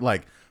sauna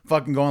like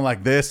fucking going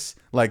like this,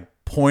 like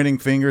pointing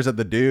fingers at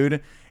the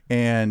dude.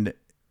 And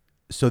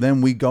so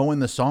then we go in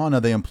the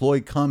sauna. The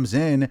employee comes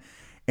in,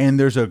 and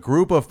there's a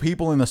group of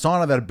people in the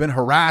sauna that have been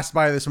harassed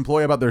by this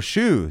employee about their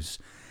shoes.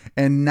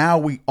 And now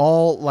we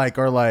all like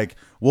are like,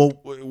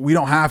 well, we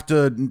don't have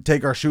to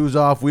take our shoes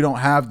off. We don't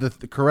have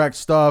the correct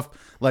stuff.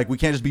 Like, we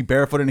can't just be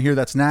barefoot in here.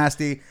 That's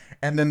nasty.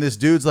 And then this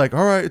dude's like,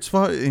 all right, it's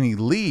fine. And he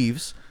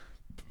leaves.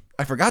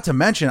 I forgot to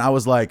mention, I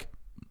was like,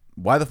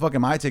 why the fuck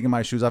am I taking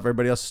my shoes off?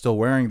 Everybody else is still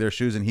wearing their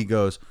shoes. And he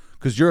goes,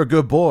 because you're a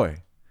good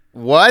boy.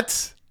 What?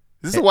 Is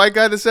this a white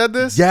guy that said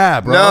this? Yeah,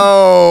 bro.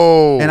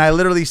 No. And I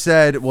literally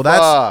said, well,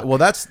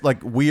 that's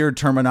like weird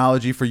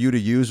terminology for you to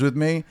use with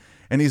me.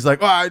 And he's like,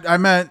 oh, I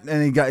meant,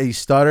 and he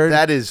stuttered.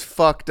 That is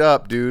fucked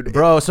up, dude.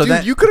 Bro, so dude,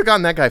 that you could have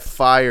gotten that guy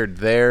fired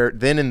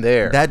then and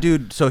there. That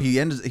dude, so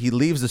he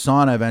leaves the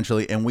sauna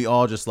eventually, and we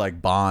all just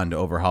like bond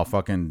over how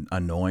fucking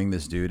annoying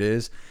this dude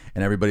is.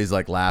 And everybody's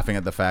like laughing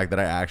at the fact that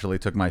I actually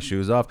took my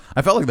shoes off.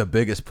 I felt like the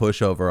biggest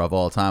pushover of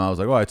all time. I was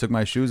like, oh, I took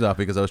my shoes off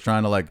because I was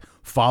trying to like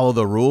follow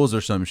the rules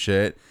or some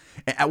shit.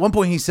 And at one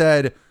point he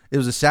said it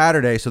was a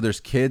Saturday, so there's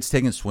kids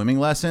taking swimming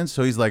lessons.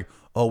 So he's like,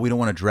 oh, we don't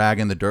want to drag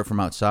in the dirt from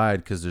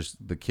outside because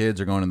the kids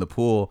are going in the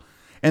pool.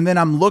 And then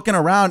I'm looking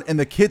around, and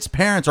the kids'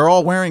 parents are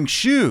all wearing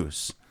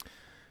shoes.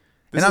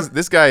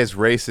 This guy is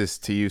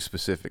racist to you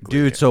specifically,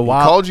 dude. So he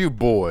while called you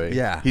boy,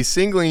 yeah, he's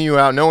singling you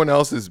out. No one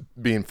else is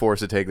being forced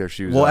to take their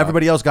shoes off. Well,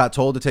 everybody else got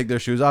told to take their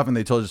shoes off, and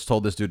they just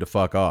told this dude to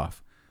fuck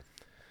off.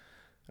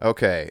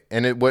 Okay,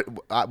 and what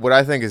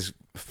I think is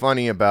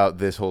funny about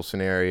this whole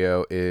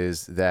scenario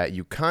is that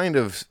you kind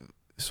of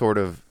sort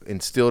of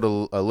instilled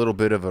a little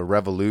bit of a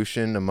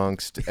revolution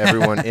amongst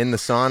everyone in the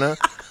sauna,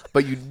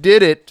 but you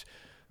did it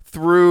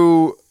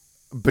through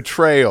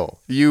betrayal.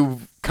 You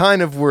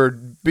kind of were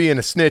being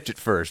a snitch at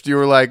first. You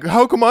were like,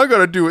 how come I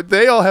gotta do it?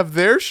 They all have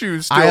their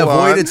shoes still on.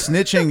 I avoided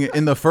snitching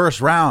in the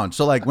first round.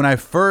 So like when I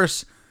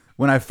first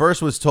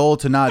was told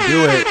to not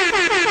do it,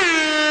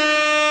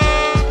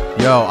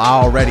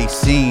 I already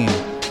seen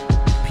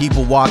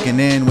people walking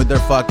in with their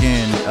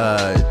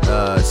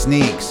fucking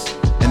sneaks.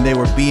 And they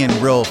were being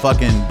real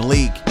fucking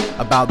bleak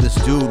about this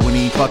dude when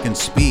he fucking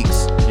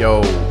speaks.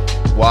 Yo,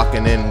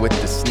 walking in with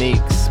the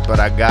sneaks, but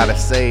I gotta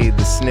say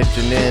the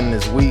snitching in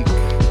is weak.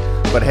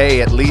 But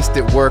hey, at least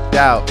it worked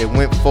out. It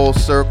went full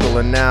circle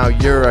and now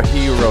you're a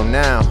hero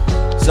now.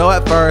 So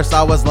at first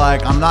I was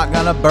like, I'm not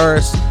gonna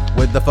burst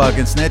with the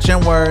fucking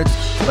snitching words.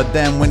 But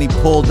then when he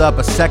pulled up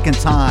a second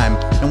time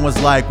and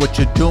was like, what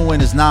you're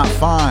doing is not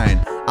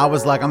fine, I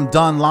was like, I'm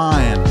done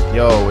lying.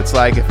 Yo, it's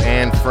like if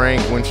Anne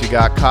Frank, when she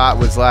got caught,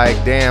 was like,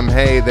 damn,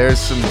 hey, there's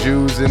some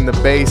Jews in the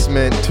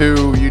basement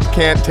too. You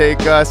can't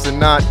take us and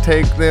not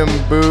take them,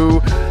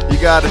 boo.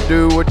 You gotta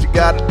do what you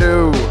gotta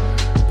do.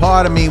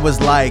 Part of me was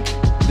like,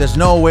 there's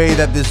no way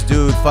that this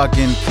dude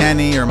fucking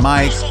Kenny or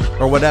Mike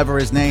or whatever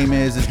his name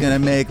is gonna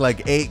make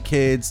like 8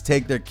 kids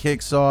take their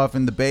kicks off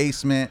in the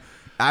basement.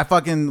 I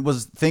fucking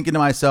was thinking to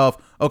myself,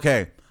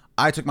 okay,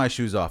 I took my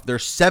shoes off.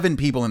 There's 7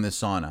 people in this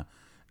sauna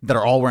that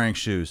are all wearing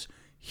shoes.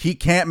 He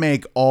can't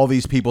make all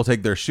these people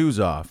take their shoes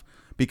off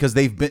because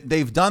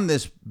they've done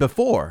this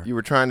before. You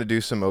were trying to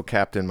do some "Oh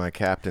Captain, My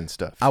Captain"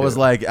 stuff. I was too.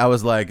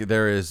 like,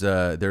 there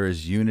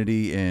is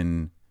unity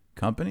in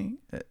company.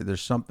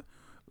 There's something.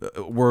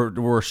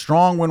 We're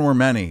strong when we're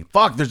many.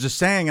 Fuck, there's a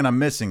saying and I'm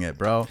missing it,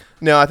 bro.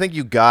 No, I think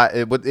you got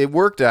it. But it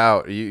worked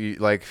out. You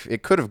like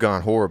it could have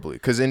gone horribly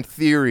because in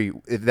theory,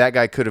 if that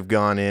guy could have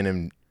gone in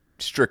and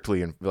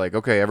strictly and like,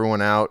 okay,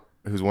 everyone out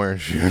who's wearing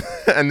shoes,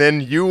 and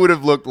then you would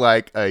have looked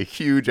like a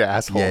huge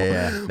asshole.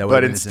 Yeah. That would've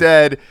But been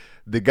instead,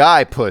 the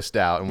guy pussed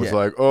out and was Yeah.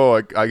 like,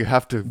 oh, I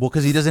have to. Well,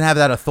 because he doesn't have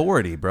that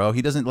authority, bro.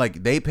 He doesn't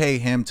they pay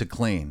him to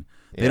clean.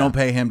 They don't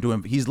pay him to.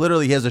 He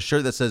has a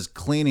shirt that says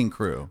 "cleaning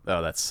crew."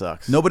 Oh, that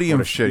sucks. Nobody.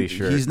 What a shitty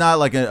shirt. He's not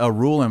like a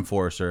rule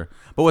enforcer.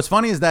 But what's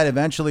funny is that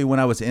eventually, when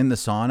I was in the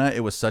sauna,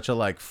 it was such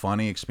a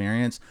funny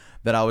experience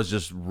that I was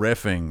just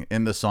riffing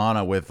in the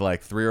sauna with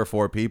 3 or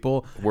 4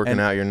 people Working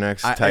And out your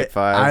next I- type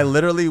 5. I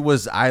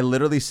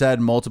literally said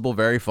multiple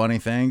very funny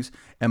things,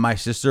 and my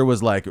sister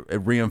was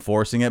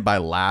reinforcing it by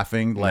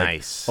laughing.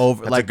 Nice.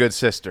 Over That's a good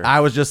sister. I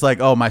was just like,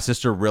 oh, my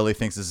sister really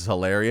thinks this is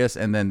hilarious.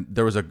 And then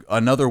there was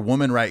another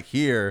woman right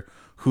here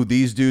who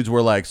these dudes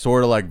were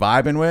sort of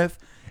vibing with.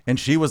 And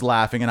she was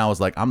laughing, and I was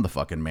like, I'm the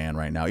fucking man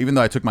right now. Even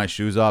though I took my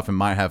shoes off and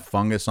might have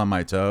fungus on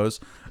my toes,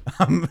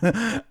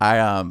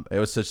 it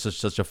was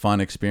such a fun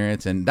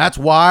experience. And that's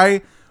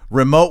why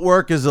remote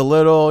work is a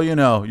little,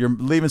 you're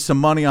leaving some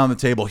money on the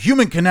table.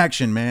 Human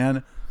connection,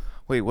 man.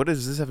 Wait, what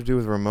does this have to do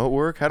with remote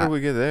work? How did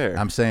we get there?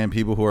 I'm saying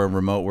people who are in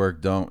remote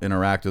work don't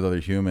interact with other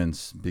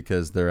humans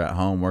because they're at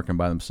home working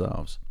by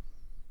themselves.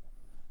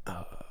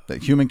 The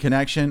human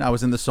connection. I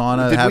was in the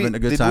sauna having a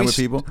good time with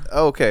people.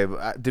 Okay,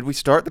 did we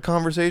start the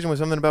conversation with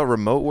something about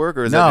remote work,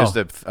 or is No. that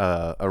just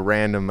a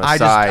random I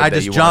aside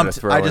just that you wanted to jumped.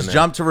 throw I in just there?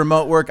 jumped to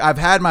remote work. I've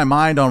had my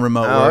mind on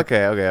remote Oh, work.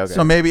 okay.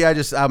 So maybe I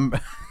just all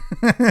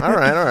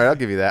right, I'll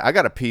give you that. I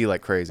got to pee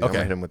like crazy. I'm Okay.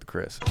 gonna hit him with the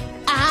Chris.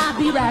 I'll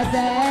be right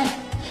back.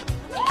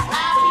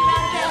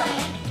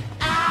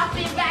 I'll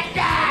be right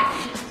back.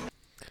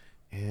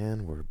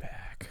 And we're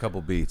back. a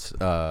couple beats.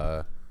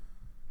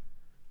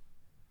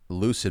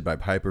 Lucid by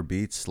Piper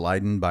Beats,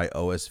 Slidin' by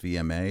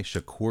OSVMA,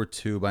 Shakur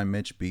 2 by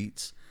Mitch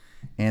Beats,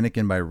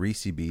 Anakin by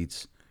Reese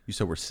Beats. You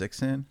said we're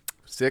 6 in?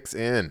 6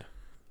 in.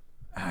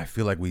 I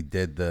feel like we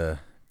did the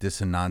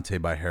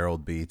Dissonante by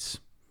Harold Beats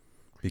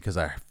because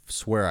I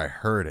swear I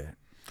heard it.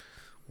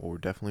 Well, we're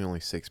definitely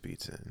only 6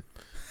 beats in.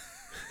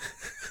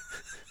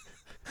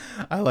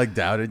 I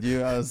doubted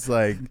you. I was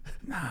like,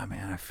 nah,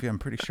 man, I'm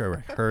pretty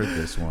sure I heard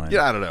this one.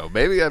 Yeah, I don't know.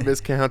 Maybe I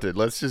miscounted.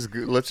 Let's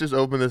just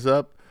open this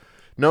up.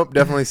 Nope,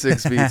 definitely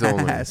 6 beats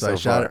only. so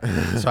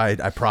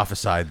I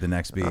prophesied the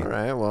next beat. All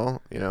right.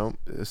 Well,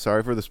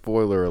 sorry for the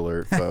spoiler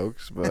alert,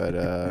 folks, but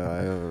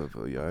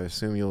I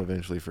assume you'll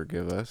eventually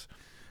forgive us.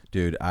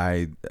 Dude,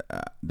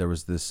 there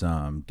was this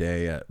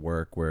day at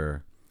work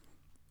where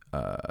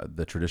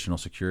the traditional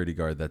security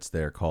guard that's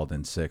there called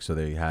in sick, so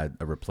they had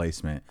a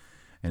replacement,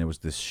 and it was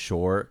this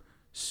short,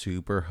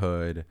 super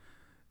hood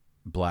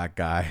black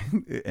guy,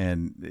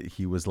 and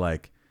he was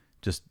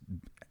just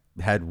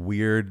had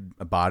weird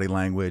body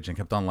language and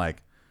kept on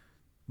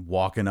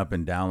walking up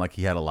and down like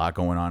he had a lot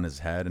going on in his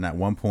head. And at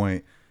one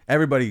point,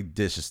 everybody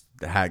just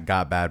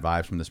got bad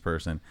vibes from this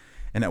person.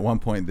 And at one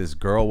point, this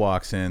girl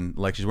walks in,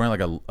 she's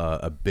wearing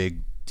a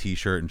big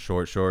t-shirt and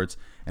short shorts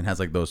and has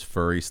those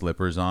furry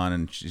slippers on,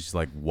 and she's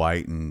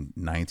white and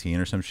 19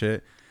 or some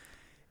shit.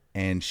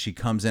 And she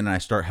comes in and I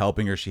start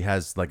helping her. She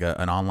has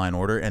an online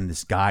order, and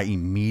this guy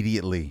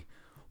immediately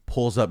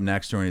pulls up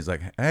next to her and he's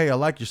like, "Hey, I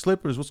like your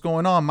slippers. What's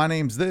going on? My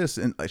name's this."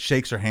 And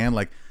shakes her hand,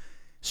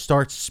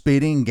 starts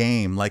spitting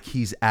game like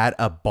he's at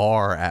a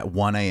bar at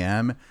 1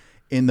 a.m.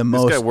 in the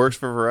most. This guy works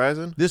for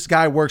Verizon? This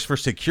guy works for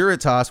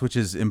Securitas, which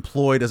is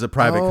employed as a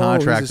private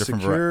contractor he's a from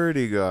Verizon.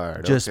 security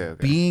guard. Just Okay.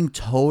 being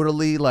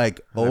totally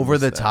over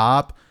the missed that.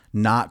 top,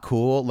 not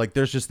cool.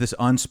 There's just this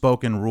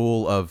unspoken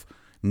rule of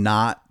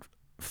not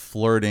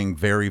flirting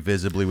very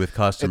visibly with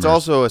customers. It's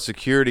also a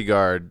security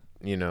guard.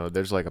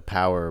 There's a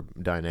power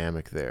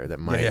dynamic there that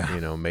might,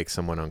 Yeah. make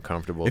someone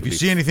uncomfortable. if to you be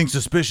see anything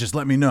suspicious,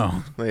 let me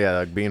know.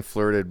 Yeah, being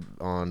flirted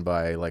on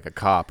by a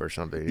cop or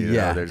something.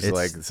 Yeah, there's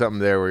it's- something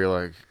there where you're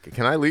like,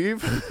 can I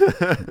leave?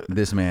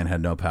 This man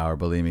had no power,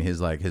 believe me.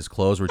 His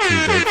clothes were too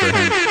big for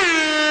him.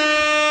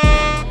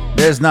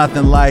 There's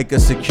nothing like a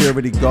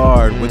security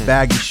guard with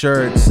baggy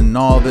shirts and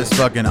all this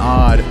fucking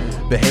odd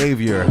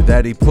behavior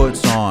that he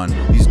puts on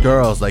these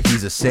girls like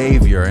he's a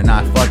savior, and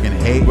I fucking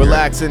hate her.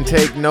 Relax and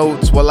take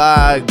notes while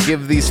I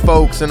give these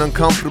folks an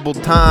uncomfortable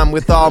time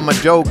with all my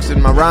jokes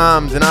and my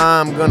rhymes, and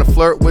I'm gonna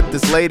flirt with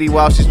this lady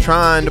while she's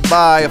trying to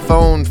buy a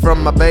phone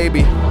from my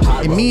baby.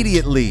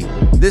 Immediately,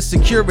 this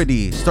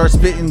security starts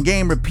spitting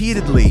game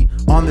repeatedly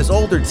on this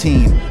older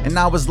teen, and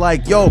I was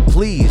like, yo,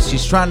 please,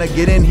 she's trying to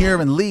get in here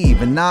and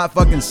leave and not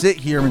fucking sit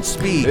here and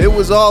speak. It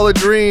was all a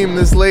dream.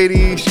 This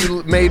lady, she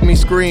made me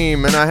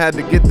scream, and I had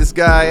to get this guy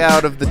guy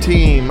out of the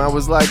team. I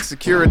was like,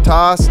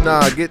 Securitas?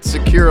 Nah, get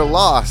Secure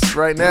lost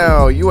right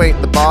now. You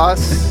ain't the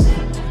boss.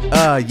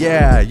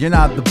 Yeah, you're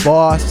not the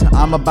boss.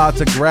 I'm about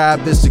to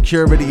grab this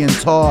security and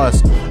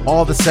toss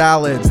all the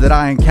salads that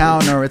I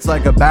encounter. It's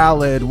like a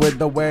ballad with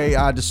the way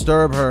I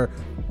disturb her.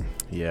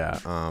 Yeah,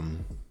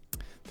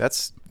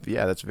 that's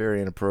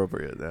very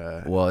inappropriate.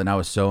 Well, and I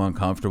was so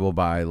uncomfortable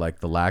by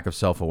like the lack of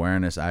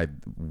self-awareness. I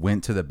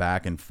went to the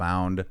back and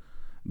found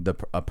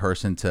a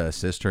person to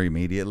assist her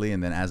immediately,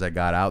 and then as I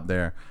got out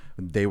there,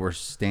 they were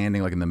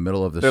standing like in the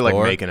middle of the They're store.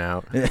 like making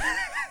out.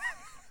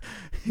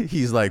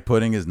 He's like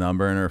putting his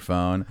number in her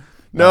phone.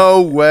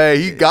 No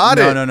way, he got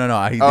it.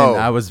 No. He didn't. Oh.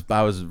 I was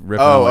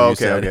ripping on what you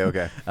said.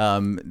 Okay.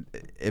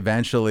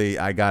 Eventually,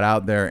 I got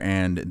out there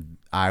and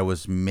I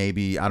was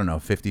maybe, I don't know,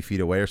 50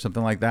 feet away or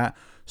something like that.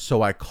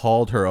 So I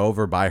called her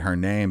over by her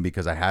name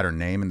because I had her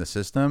name in the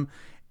system,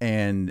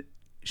 and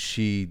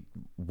she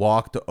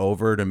walked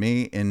over to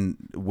me and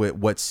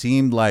what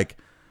seemed like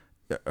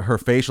her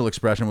facial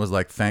expression was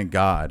like, thank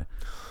God.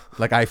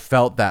 Like I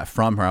felt that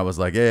from her. I was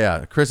like,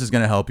 yeah, Chris is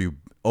going to help you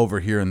over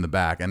here in the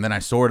back. And then I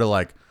sort of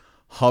like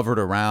hovered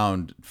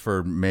around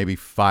for maybe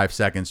 5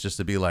 seconds just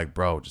to be like,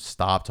 bro, just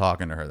stop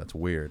talking to her. That's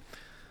weird.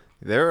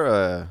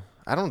 I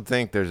don't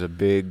think there's a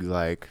big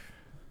like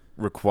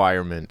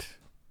requirement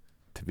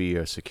to be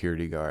a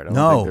security guard. I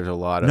don't think there's a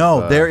lot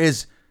of there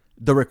is.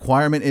 The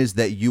requirement is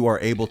that you are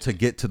able to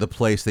get to the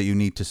place that you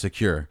need to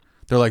secure.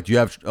 They're like, do you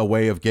have a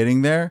way of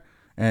getting there?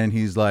 And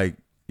he's like,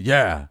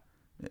 yeah.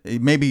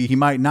 Maybe he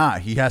might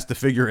not. He has to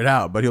figure it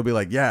out, but he'll be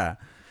like, yeah.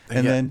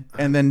 And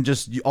then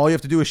just all you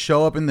have to do is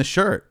show up in the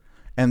shirt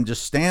and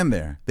just stand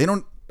there. They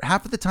don't,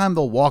 half of the time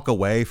they'll walk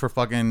away for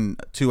fucking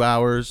 2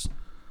 hours.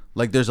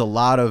 Like there's a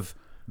lot of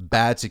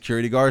bad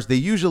security guards. They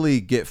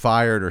usually get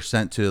fired or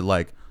sent to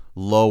like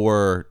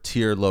lower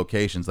tier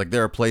locations. Like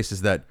there are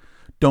places that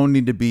don't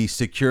need to be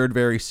secured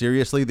very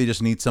seriously. They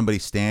just need somebody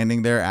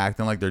standing there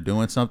acting like they're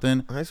doing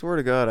something. I swear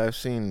to God, I've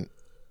seen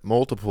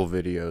multiple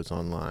videos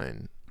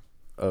online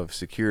of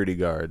security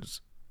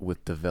guards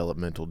with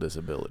developmental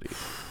disabilities.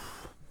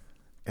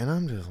 And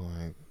I'm just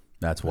like,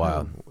 That's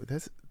wild.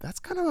 That's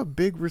kind of a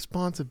big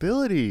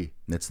responsibility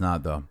It's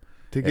not though.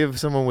 to give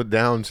someone with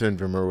Down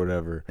syndrome or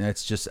whatever. And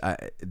it's just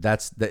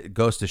that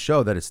goes to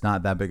show that it's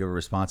not that big of a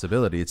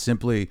responsibility. It's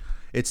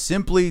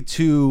simply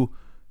to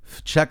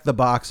check the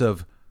box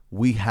of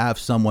we have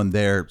someone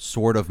there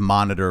sort of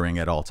monitoring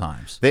at all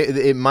times.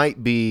 It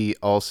might be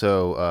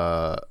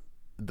also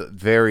the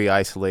very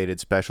isolated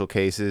special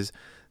cases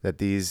that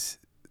these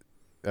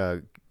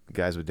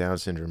guys with Down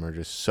syndrome are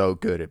just so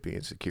good at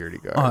being security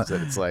guards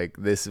that it's like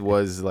this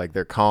was like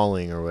their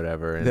calling or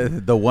whatever.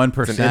 And The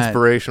 1%. it's an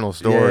inspirational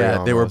story.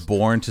 Yeah, they were almost.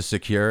 born to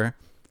secure.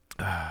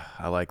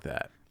 I like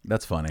that.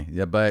 That's funny.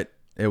 Yeah, but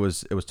it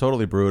was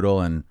totally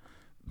brutal, and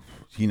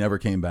he never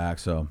came back.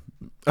 So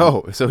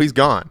Oh, so he's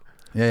gone.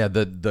 yeah.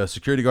 The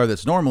security guard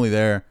that's normally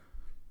there.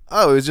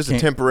 Oh, it was just a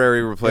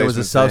temporary replacement. It was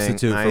a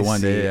substitute thing. for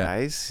one day. Yeah.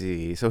 I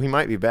see. So he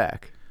might be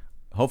back.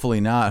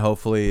 Hopefully not.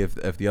 Hopefully,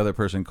 if the other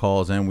person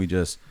calls in, we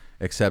just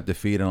accept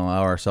defeat and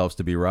allow ourselves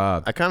to be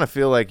robbed. I kind of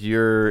feel like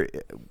you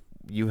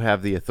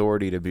have the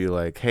authority to be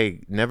like,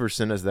 hey, never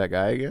send us that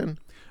guy again.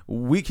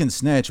 We can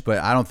snitch, but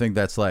I don't think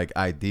that's like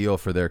ideal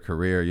for their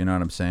career. You know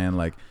what I'm saying?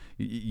 Like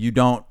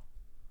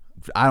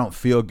I don't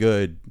feel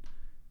good,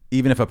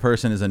 even if a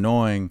person is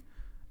annoying,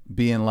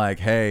 being like,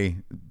 hey,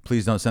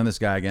 please don't send this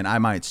guy again. I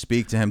might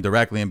speak to him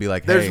directly and be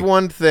like, hey. There's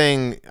one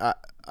thing,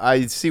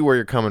 I see where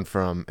you're coming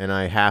from, and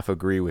I half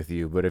agree with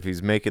you, but if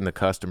he's making the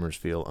customers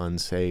feel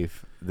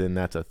unsafe, then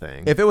that's a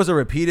thing. If it was a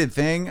repeated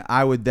thing,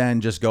 I would then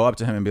just go up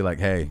to him and be like,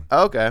 hey,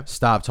 Okay.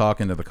 stop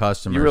talking to the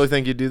customers. You really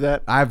think you'd do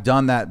that? I've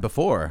done that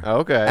before.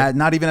 Okay.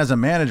 Not even as a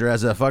manager,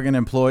 as a fucking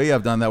employee,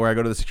 I've done that where I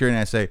go to the security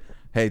and I say,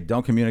 hey,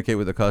 don't communicate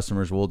with the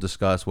customers. We'll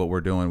discuss what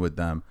we're doing with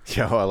them.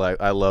 Yo,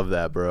 I love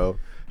that, bro.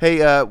 Hey,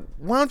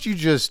 why don't you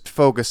just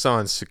focus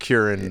on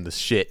securing the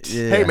shit?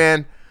 Yeah. Hey,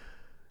 man,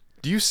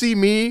 do you see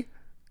me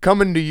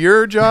coming to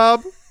your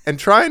job and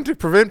trying to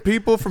prevent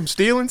people from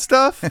stealing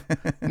stuff?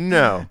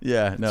 No.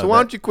 Yeah, no. So why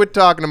don't you quit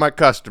talking to my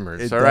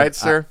customers, all right,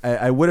 sir?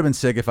 I would have been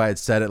sick if I had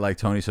said it like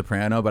Tony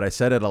Soprano, but I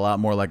said it a lot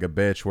more like a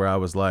bitch where I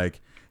was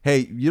like,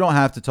 hey, you don't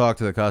have to talk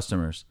to the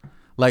customers.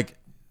 Like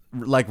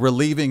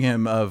relieving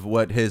him of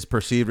what his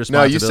perceived No,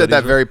 responsibilities you said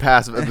that were. very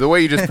passive. The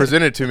way you just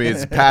presented it to me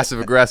is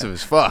passive-aggressive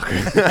as fuck.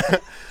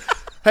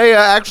 Hey,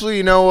 actually,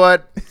 you know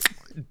what?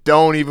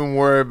 Don't even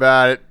worry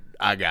about it.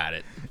 I got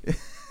it.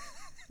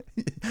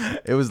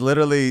 It was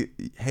literally,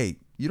 hey,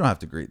 you don't have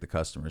to greet the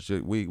customers.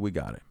 We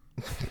got it.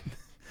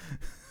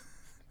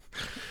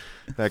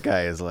 That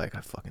guy is like,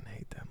 I fucking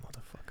hate that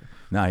motherfucker.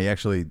 No, he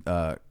actually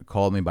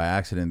called me by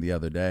accident the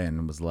other day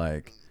and was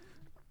like,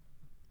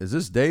 is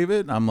this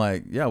David? I'm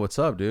like, yeah, what's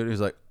up, dude? He's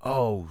like,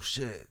 oh,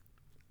 shit.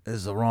 This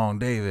is the wrong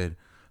David.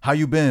 How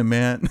you been,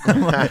 man?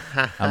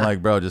 I'm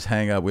like, bro, just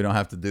hang up. We don't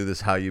have to do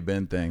this how you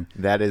been thing.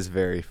 That is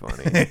very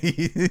funny.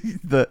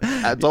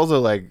 It's also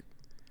like,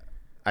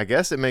 I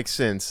guess it makes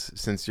sense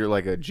since you're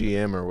like a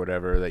GM or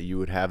whatever that you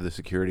would have the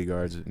security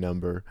guard's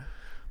number.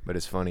 But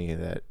it's funny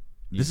that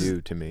you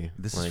do to me.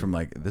 This Like- is from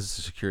like this is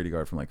a security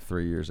guard from like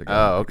 3 years ago.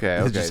 Oh, okay,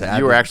 It okay. just You were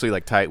happened. actually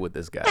like tight with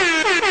this guy.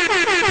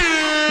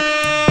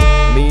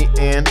 Me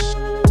and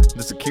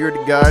the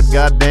security guard,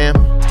 goddamn.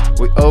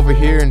 We over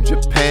here in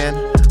Japan.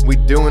 We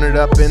doing it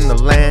up in the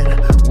land.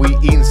 We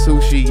eating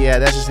sushi, yeah,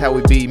 that's just how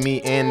we be.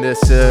 Me and the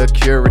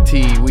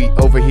security. We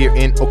over here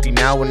in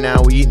Okinawa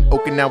now. We eating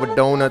Okinawa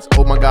donuts.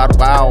 Oh my god,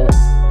 wow.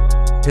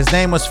 His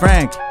name was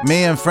Frank.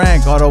 Me and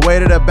Frank all the way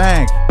to the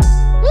bank.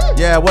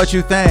 Yeah, what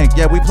you think?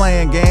 Yeah, we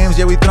playing games.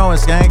 Yeah, we throwing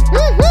skank.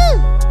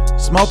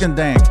 Smoking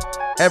dank.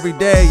 Every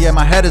day, yeah,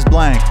 my head is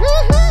blank.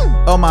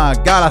 Oh my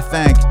god, I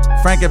thank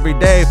Frank every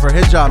day for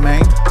his job,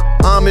 man.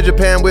 I'm in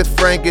Japan with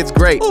Frank, it's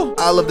great.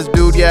 I love this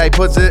dude, yeah, he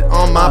puts it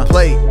on my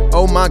plate.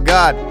 Oh my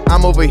god,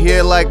 I'm over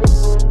here like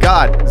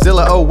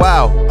Godzilla, oh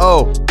wow,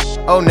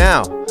 oh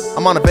now.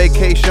 I'm on a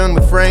vacation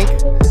with Frank.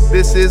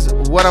 This is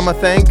what I'ma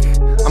thank.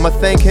 I'ma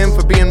thank him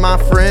for being my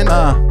friend.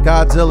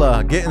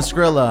 Godzilla, getting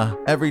Skrilla.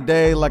 Every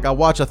day like I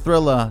watch a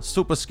thriller.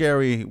 Super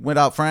scary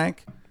without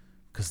Frank.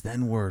 Cause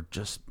then we're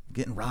just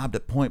getting robbed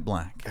at point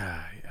blank.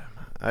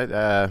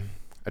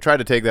 I tried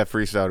to take that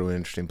freestyle to an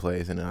interesting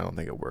place, and I don't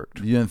think it worked.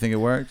 You didn't think it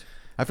worked?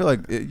 I feel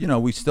like,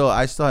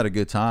 I still had a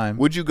good time.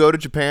 Would you go to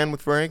Japan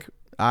with Frank?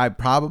 I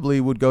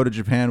probably would go to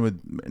Japan with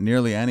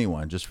nearly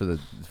anyone just for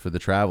the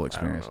travel I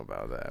experience. don't know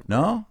about that.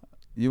 No?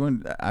 You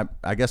wouldn't?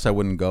 I guess I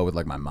wouldn't go with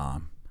like my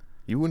mom.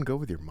 You wouldn't go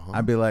with your mom?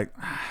 I'd be like,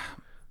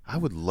 I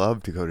would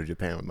love to go to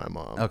Japan with my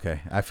mom. okay,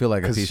 I feel like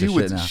a Because piece she of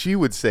would, shit now. she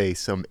would say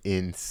some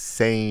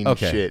insane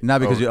Okay, shit. not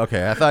because over-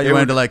 I thought you It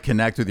wanted would- to like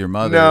connect with your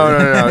mother.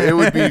 No. It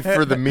would be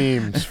for the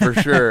memes for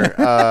sure.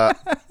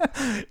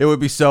 It would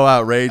be so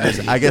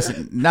outrageous. I guess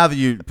now that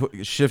you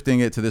shifting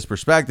it to this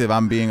perspective,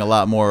 I'm being a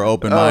lot more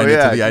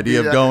open-minded to the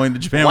idea of going to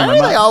Japan Why with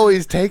are my they mom.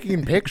 always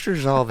taking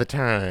pictures all the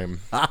time?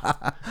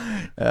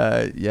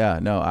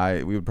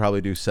 We would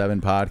probably do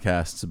 7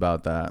 podcasts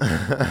about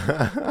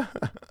that.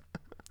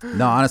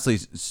 No, honestly,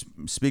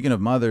 speaking of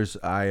mothers,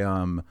 I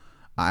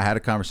had a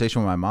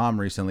conversation with my mom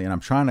recently, and I'm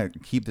trying to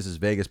keep this as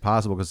vague as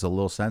possible because it's a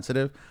little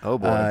sensitive. Oh,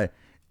 boy.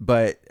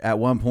 But at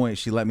one point,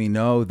 she let me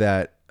know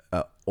that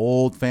an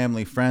old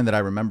family friend that I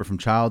remember from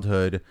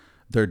childhood,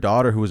 their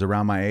daughter, who was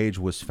around my age,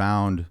 was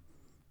found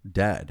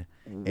dead.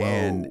 Whoa.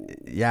 And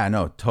yeah,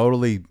 no,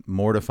 totally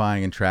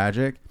mortifying and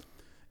tragic.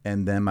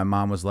 And then my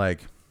mom was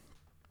like,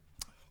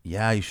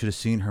 yeah, you should have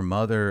seen her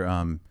mother.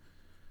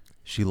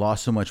 She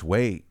lost so much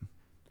weight.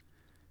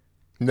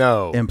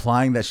 No.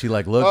 Implying that she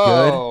like looked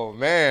good. Oh,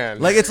 man.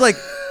 Like it's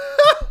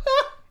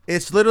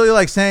literally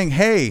like saying,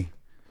 hey,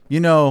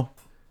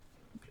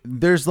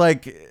 there's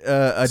like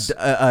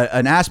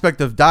an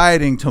aspect of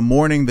dieting to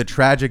mourning the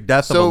tragic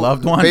death of a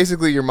loved one.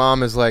 Basically, your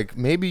mom is like,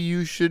 maybe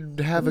you should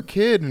have a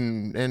kid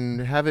and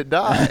have it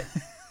die.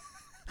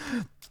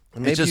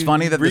 It's just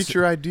funny that reach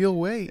your ideal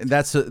weight.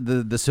 That's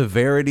the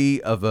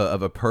severity of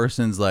a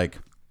person's like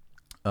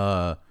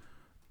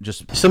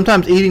just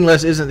Sometimes eating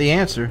less isn't the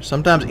answer.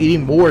 Sometimes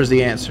eating more is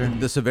the answer.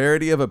 the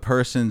severity of a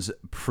person's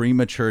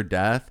premature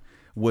death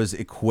was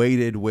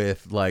equated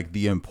with like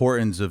the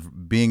importance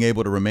of being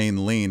able to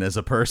remain lean as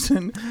a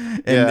person,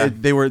 and Yeah.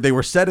 they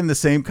were said in the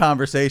same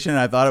conversation. And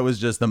I thought it was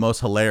just the most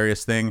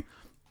hilarious thing.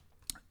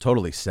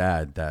 Totally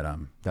sad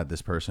that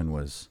this person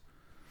was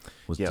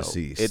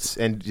deceased.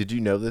 And did you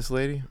know this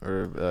lady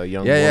or a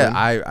young yeah.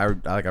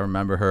 woman? I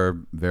remember her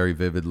very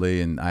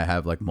vividly, and I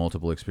have like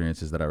multiple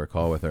experiences that I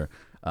recall with her.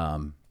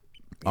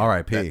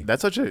 R.I.P.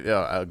 That's such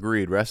a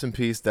agreed. Rest in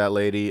peace, that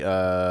lady.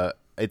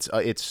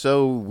 It's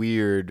so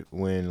weird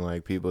when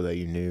like people that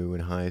you knew in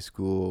high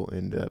school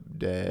end up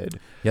dead.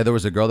 Yeah, there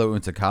was a girl that we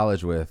went to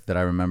college with that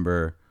I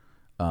remember.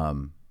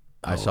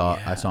 I saw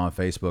on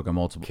Facebook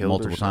multiple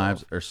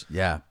herself. times.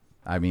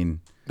 I mean,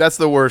 That's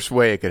the worst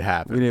way it could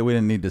happen. we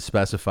didn't need to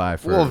specify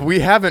for. Well, we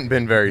haven't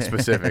been very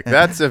specific.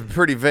 That's a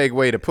pretty vague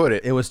way to put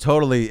it. It was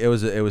totally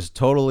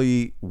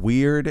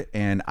weird,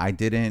 and I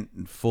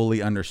didn't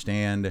fully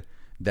understand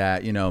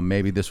that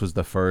maybe this was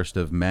the first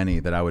of many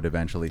that I would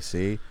eventually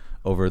see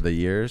over the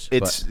years.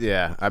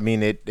 I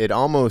mean, it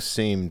almost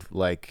seemed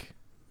like,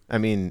 I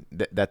mean,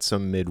 that's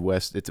some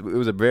Midwest. It's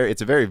a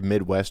very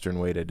Midwestern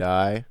way to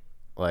die,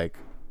 like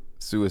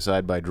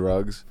suicide by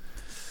drugs.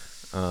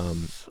 Not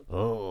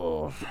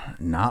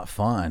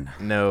fun.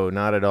 No,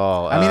 not at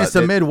all. I mean, it's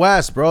the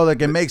Midwest, bro.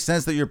 Like, it makes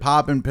sense that you're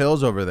popping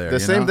pills over there. The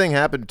same thing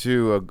happened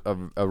to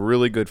a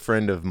really good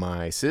friend of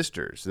my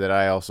sister's that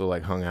I also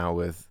like hung out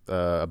with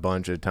a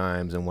bunch of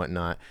times and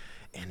whatnot.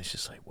 And it's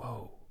just like,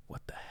 whoa,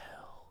 what the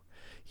hell,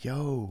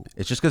 yo?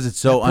 It's just because it's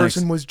so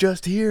Person was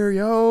just here,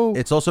 yo.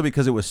 It's also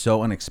because it was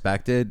so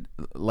unexpected.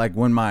 Like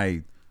when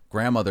my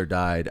grandmother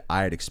died,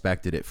 I had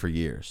expected it for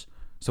years.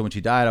 So when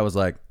she died, I was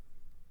like,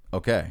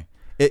 okay.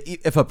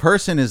 If a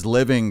person is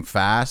living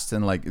fast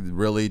and like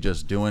really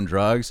just doing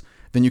drugs,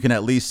 then you can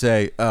at least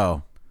say,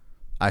 oh,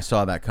 I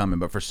saw that coming.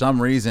 But for some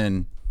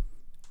reason,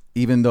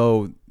 even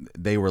though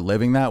they were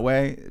living that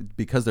way,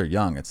 because they're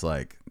young, it's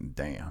like,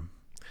 damn.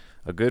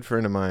 A good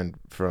friend of mine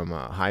from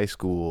high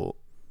school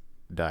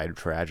died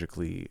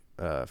tragically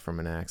from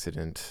an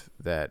accident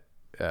that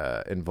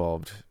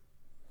involved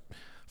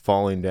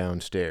falling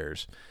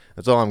downstairs.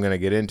 That's all I'm gonna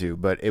get into.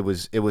 But it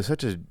was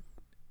such a,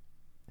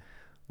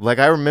 like,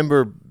 I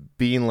remember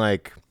being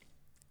like,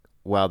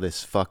 wow,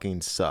 this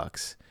fucking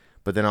sucks.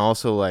 But then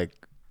also like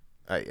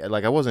I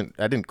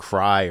didn't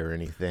cry or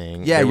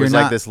anything. Yeah, there was you're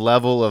like not- this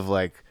level of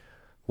like,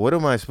 what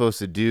am I supposed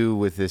to do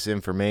with this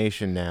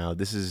information now?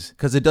 This is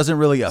Because it doesn't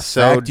really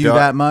so affect you dark.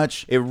 that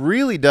much. It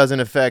really doesn't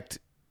affect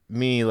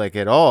me like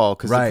at all,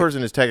 because Right. the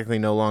person is technically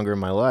no longer in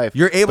my life.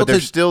 You're able but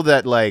there's to- still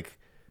that like,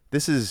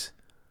 this is.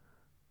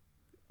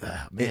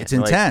 Man, It's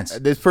like, intense.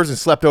 this person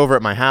slept over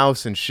at my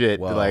house and shit,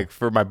 Whoa. like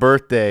for my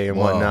birthday and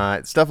Whoa.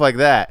 whatnot, stuff like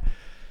that.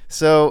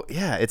 So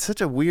yeah, it's such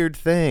a weird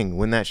thing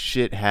when that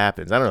shit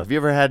happens. I don't know. Have you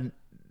ever had?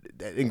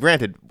 And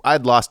granted,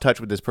 I'd lost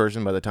touch with this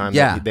person by the time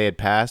Yeah. that they had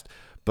passed.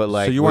 But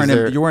like, So you was weren't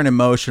there- you weren't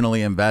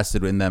emotionally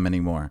invested in them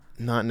anymore.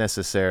 not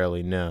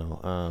necessarily.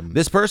 No.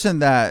 This person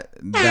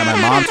that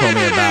my mom told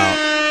me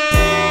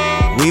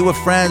about, we were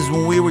friends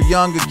when we were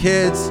younger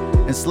kids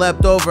and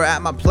slept over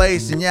at my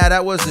place, and yeah,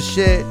 that was the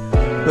shit.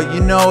 But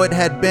you know, it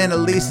had been at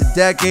least a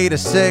decade or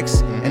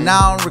 6, and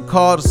I don't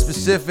recall the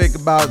specific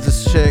about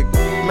this chick.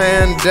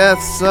 Man,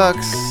 death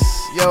sucks.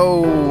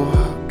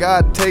 Yo,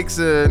 God takes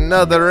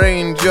another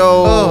angel.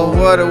 Oh.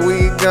 What are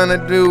we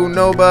gonna do?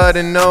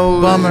 Nobody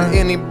knows. Bummer.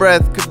 Any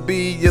breath could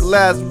be your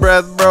last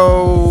breath,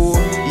 bro.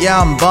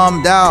 Yeah, I'm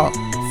bummed out.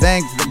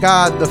 Thank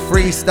God the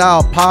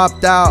freestyle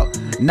popped out.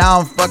 Now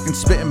I'm fucking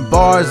spitting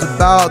bars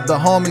about the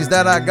homies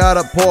that I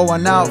gotta pour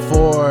one out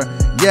for.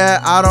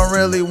 Yeah, I don't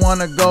really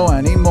wanna go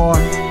anymore.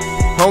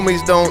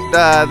 Homies don't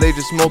die, they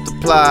just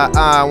multiply.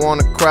 I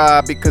wanna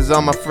cry because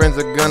all my friends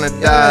are gonna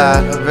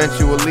die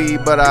eventually,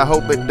 but I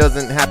hope it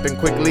doesn't happen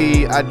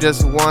quickly. I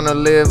just wanna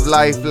live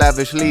life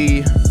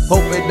lavishly.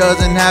 Hope it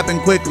doesn't happen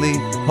quickly.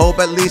 Hope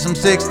at least I'm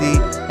 60.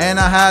 And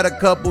I had a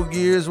couple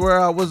years where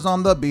I was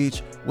on the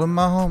beach with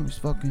my homies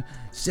fucking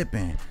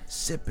sipping.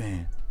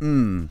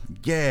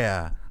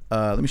 Yeah.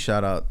 Let me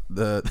shout out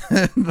the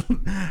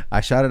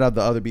I shouted out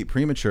the other beat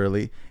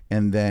prematurely,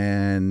 and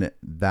then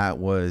that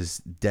was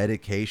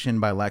Dedication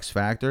by Lex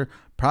Factor.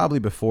 Probably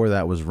before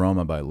that was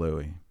Roma by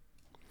Louis.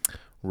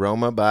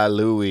 Roma by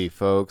Louis,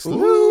 folks.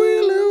 Louis.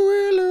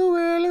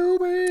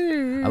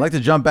 I'd like to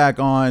jump back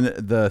on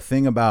the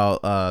thing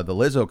about the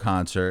Lizzo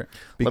concert.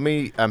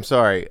 I'm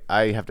sorry,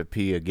 I have to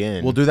pee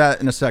again. We'll do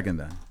that in a second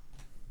then.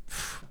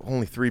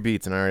 Only 3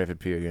 beats and I already have to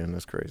pee again.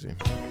 That's crazy.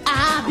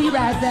 I'll be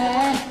right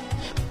back.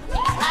 I'll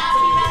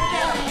be right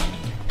back.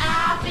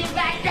 I'll be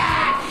right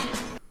back.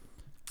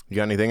 You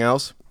got anything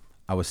else?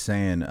 I was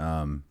saying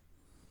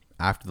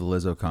after the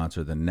Lizzo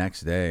concert, the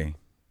next day,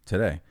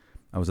 today,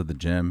 I was at the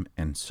gym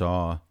and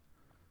saw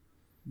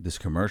this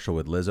commercial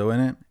with Lizzo in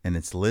it, and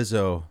it's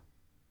Lizzo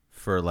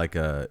for like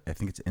I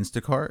think it's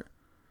Instacart.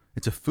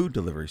 It's a food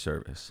delivery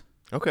service.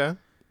 Okay.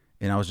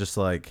 And I was just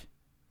like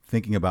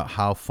thinking about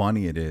how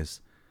funny it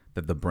is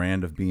that the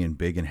brand of being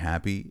big and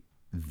happy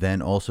then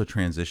also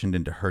transitioned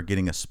into her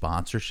getting a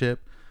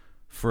sponsorship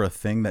for a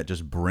thing that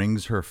just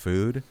brings her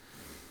food.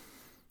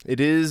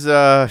 It is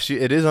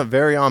it is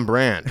very on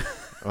brand.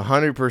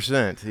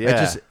 100%.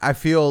 Yeah. I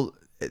feel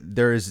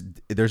there's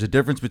a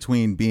difference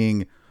between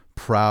being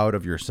proud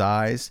of your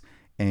size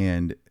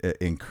and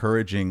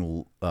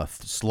encouraging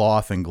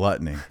sloth and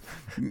gluttony.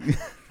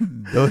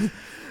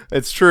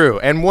 It's true.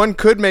 And one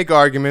could make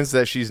arguments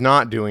that she's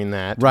not doing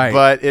that. Right.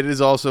 But it is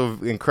also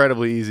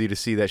incredibly easy to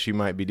see that she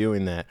might be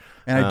doing that.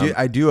 And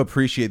I do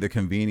appreciate the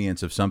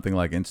convenience of something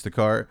like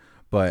Instacart,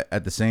 but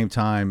at the same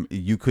time,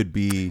 you could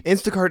be.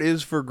 Instacart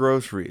is for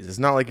groceries. It's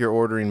not like you're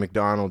ordering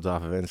McDonald's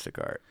off of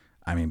Instacart.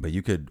 I mean, but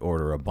you could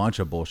order a bunch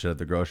of bullshit at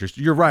the grocery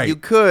store. You're right. You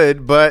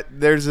could, but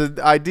there's an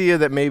idea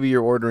that maybe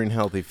you're ordering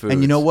healthy food.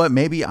 And you know what?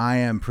 Maybe I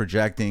am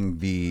projecting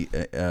the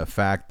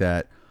fact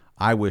that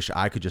I wish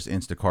I could just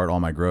Instacart all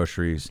my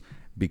groceries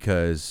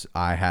because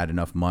I had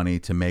enough money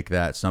to make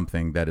that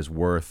something that is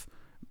worth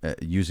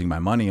using my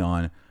money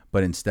on.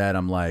 But instead,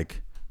 I'm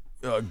like,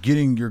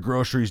 getting your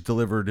groceries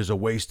delivered is a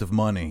waste of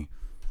money.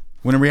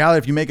 When in reality,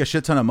 if you make a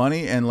shit ton of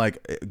money and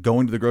like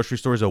going to the grocery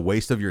store is a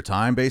waste of your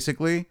time,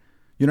 basically,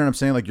 you know what I'm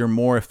saying? Like you're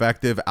more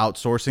effective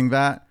outsourcing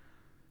that.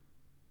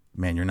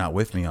 Man, you're not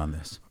with me on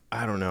this.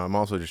 I don't know. I'm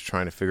also just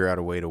trying to figure out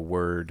a way to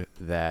word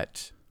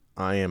that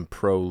I am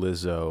pro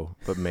Lizzo,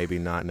 but maybe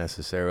not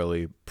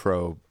necessarily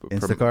pro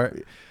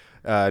Instacart?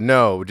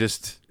 No,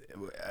 just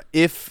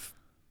if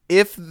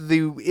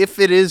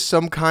it is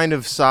some kind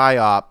of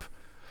psyop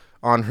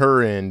on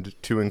her end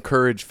to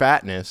encourage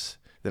fatness,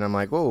 then I'm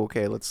like, oh,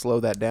 okay, let's slow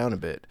that down a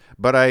bit.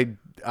 But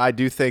I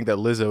do think that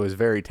Lizzo is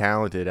very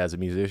talented as a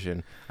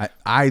musician.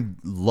 I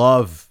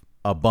love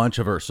a bunch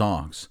of her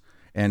songs,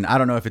 and I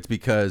don't know if it's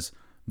because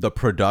the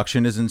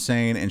production is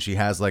insane and she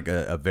has like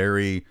a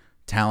very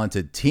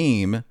talented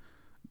team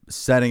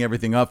setting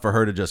everything up for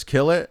her to just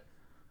kill it,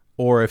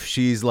 or if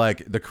she's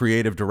like the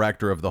creative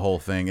director of the whole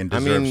thing and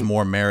deserves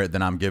more merit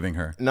than I'm giving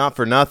her. Not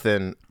for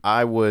nothing,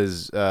 I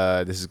was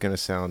this is gonna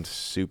sound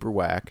super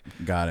whack.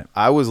 Got it.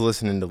 I was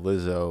listening to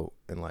Lizzo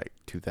in like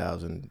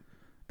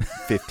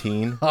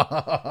 2015.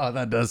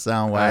 That does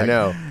sound whack. I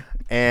know.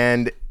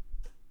 And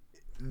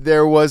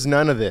there was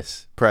none of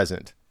this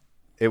present.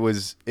 It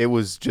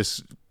was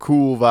just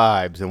cool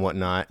vibes and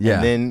whatnot. Yeah.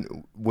 And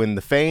then when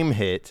the fame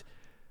hit,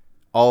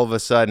 all of a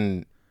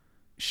sudden,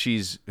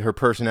 her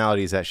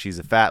personality is that she's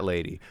a fat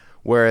lady.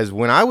 Whereas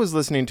when I was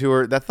listening to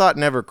her, that thought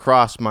never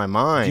crossed my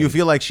mind. Do you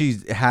feel like she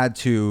had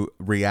to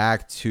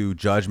react to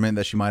judgment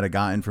that she might have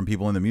gotten from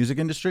people in the music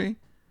industry?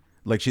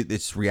 Like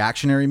it's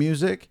reactionary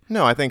music?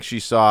 No, I think she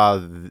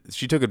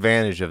took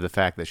advantage of the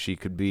fact that she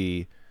could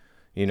be,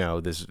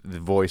 the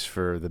voice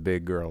for the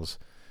big girls.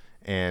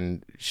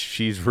 And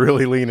she's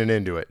really leaning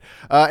into it.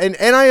 And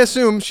I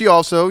assume she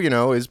also,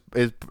 is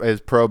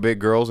pro big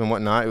girls and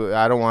whatnot.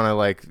 I don't want to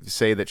like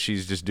say that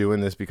she's just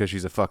doing this because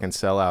she's a fucking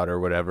sellout or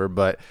whatever,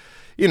 but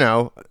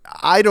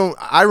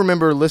I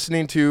remember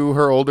listening to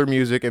her older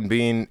music I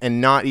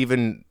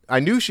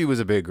knew she was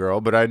a big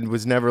girl, but I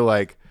was never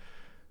like,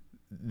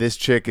 this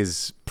chick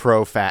is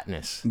pro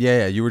fatness.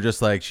 Yeah, you were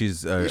just like,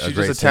 she's She's great just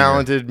a singer.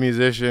 talented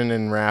musician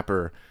and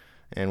rapper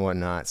and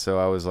whatnot. So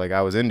I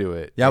was into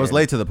it. Yeah, I was And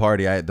late to the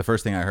party. The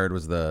first thing I heard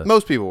was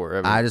most people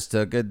were. I just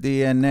took a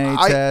DNA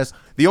test.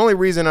 The only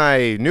reason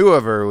I knew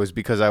of her was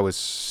because I was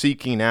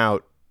seeking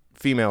out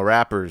female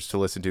rappers to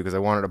listen to because I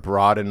wanted to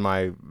broaden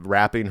my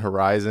rapping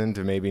horizon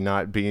to maybe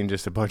not being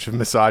just a bunch of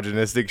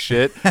misogynistic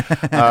shit.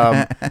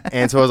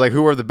 And so I was like,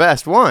 who are the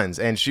best ones?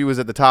 And she was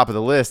at the top of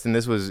the list. And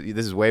this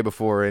is way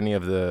before any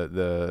of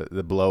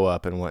the blow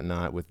up and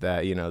whatnot with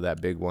that,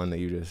 that big one that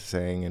you just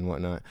sang and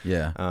whatnot.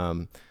 Yeah.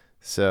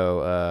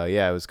 So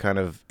it was kind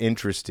of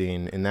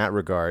interesting in that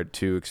regard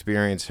to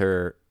experience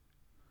her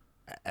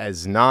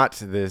as not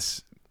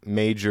this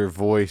major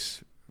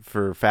voice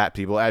for fat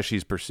people as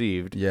she's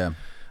perceived. Yeah.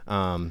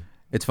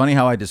 It's funny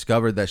how I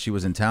discovered that she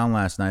was in town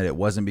last night. It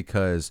wasn't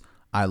because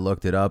I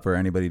looked it up or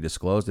anybody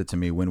disclosed it to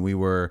me. When we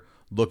were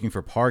looking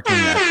for parking,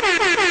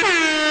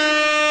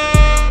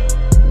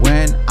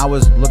 when I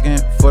was looking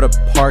for the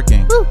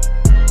parking,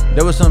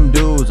 there was some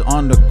dudes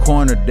on the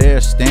corner there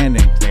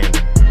standing.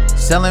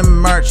 Selling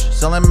merch.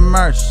 Getting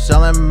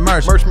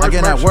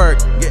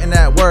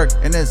that work,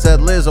 and it said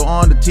Lizzo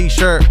on the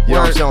t-shirt.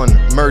 I'm selling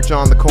merch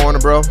on the corner,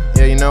 bro.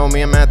 Yeah,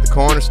 me, I'm at the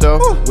corner store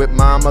with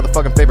my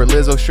motherfucking favorite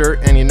Lizzo shirt,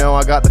 and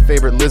I got the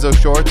favorite Lizzo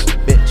shorts.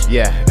 Bitch.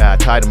 Yeah, I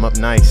tied them up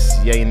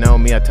nice. Yeah,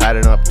 me, I tied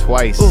it up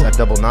twice. I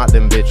double knot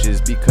them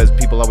bitches because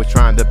people always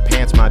trying to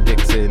pants my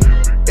dicks in.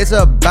 It's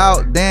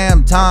about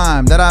damn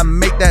time that I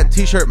make that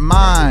t-shirt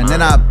mine.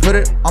 Then I put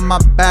it on my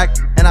back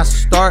and I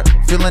start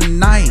feeling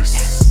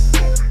nice.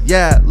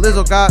 Yeah,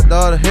 Lizzo got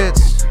all the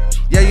hits.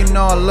 Yeah,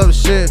 I love the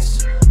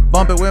shits.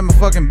 Bump it with my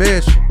fucking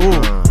bitch.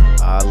 Ooh.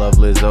 I love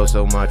Lizzo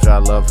so much. I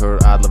love her.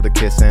 I'd love to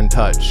kiss and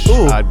touch.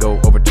 Ooh. I'd go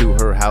over to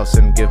her house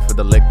and give her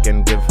the lick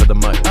and give her the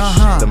munch.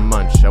 The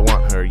munch. I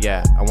want her.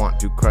 Yeah, I want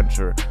to crunch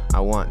her. I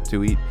want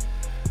to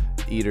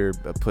eat her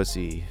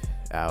pussy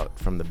out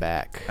from the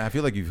back. I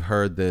feel like you've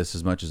heard this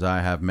as much as I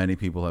have. Many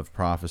people have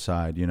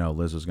prophesied,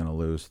 Lizzo's going to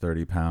lose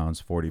 30 pounds,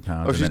 40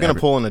 pounds. Oh, she's going to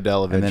pull an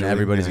Adele eventually. And then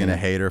everybody's going to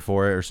hate her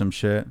for it or some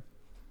shit.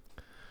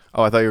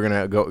 Oh, I thought you were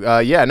going to go.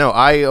 Yeah, no,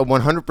 I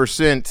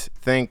 100%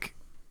 think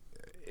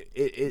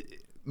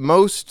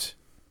most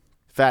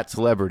fat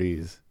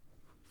celebrities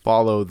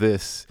follow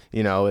this.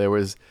 There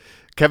was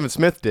Kevin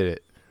Smith did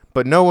it,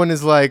 but no one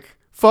is like,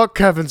 fuck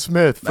Kevin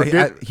Smith.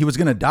 He was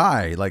going to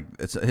die. Like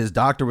his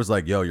doctor was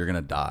like, yo, you're going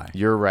to die.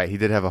 You're right. He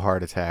did have a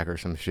heart attack or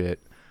some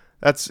shit.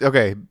 That's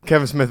okay.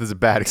 Kevin Smith is a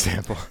bad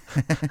example.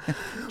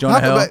 Jonah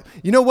Hill. But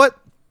you know what?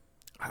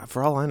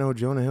 For all I know,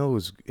 Jonah Hill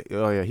was,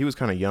 he was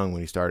kind of young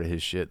when he started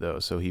his shit though,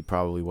 so he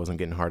probably wasn't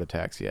getting heart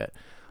attacks yet.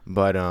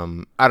 But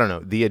I don't know.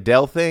 The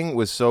Adele thing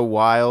was so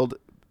wild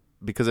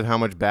because of how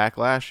much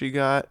backlash she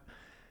got,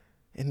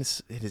 and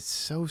it is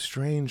so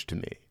strange to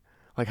me,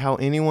 like how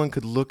anyone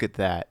could look at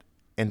that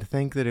and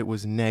think that it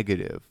was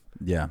negative.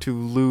 Yeah. To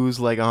lose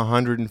like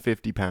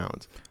 150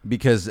 pounds.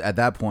 Because at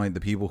that point,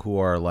 the people who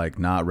are like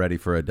not ready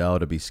for Adele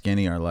to be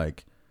skinny are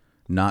like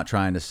not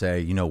trying to say,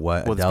 you know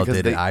what, Adele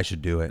did it, I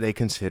should do it. They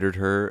considered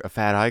her a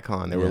fat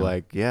icon. They were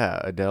like, yeah,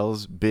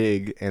 Adele's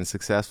big and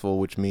successful,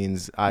 which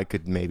means I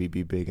could maybe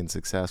be big and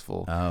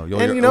successful. Oh,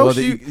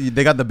 and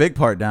they got the big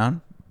part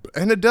down.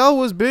 And Adele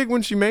was big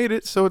when she made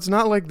it, so it's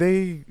not like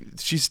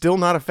she's still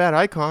not a fat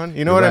icon.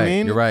 You know what I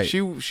mean? You're right.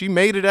 She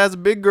made it as a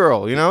big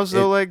girl,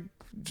 so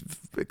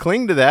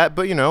cling to that,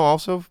 but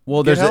also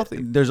get healthy.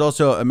 There's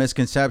also a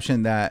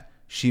misconception that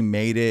she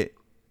made it.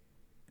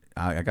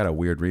 I got a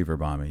weird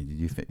reverb on me.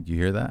 Did you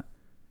hear that?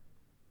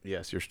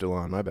 Yes, you're still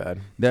on. My bad.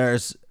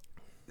 There's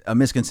a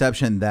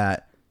misconception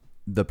that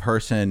the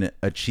person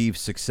achieved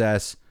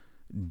success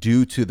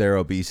due to their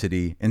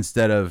obesity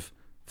instead of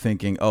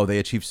thinking, oh, they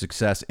achieved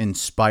success in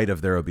spite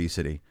of their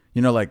obesity.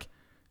 Like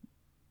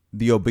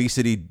the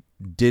obesity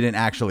didn't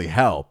actually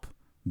help.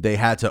 They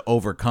had to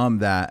overcome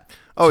that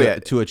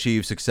to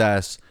achieve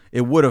success.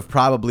 It would have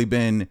probably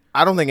been...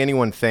 I don't think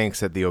anyone thinks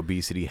that the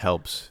obesity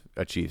helps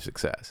achieve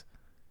success.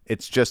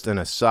 It's just an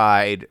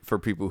aside for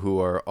people who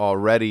are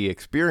already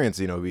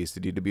experiencing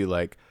obesity to be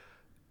like,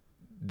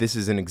 this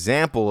is an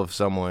example of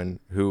someone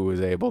who was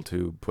able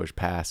to push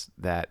past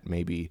that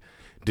maybe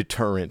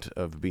deterrent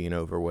of being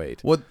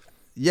overweight. Well,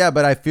 yeah,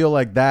 but I feel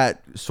like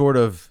that sort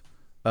of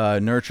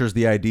nurtures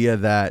the idea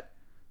that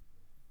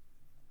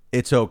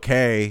it's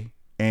okay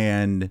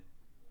and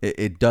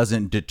it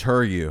doesn't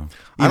deter you,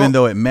 even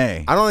though it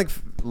may. I don't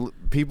think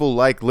people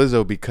like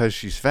Lizzo because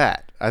she's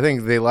fat. I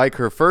think they like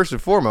her first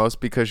and foremost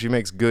because she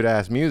makes good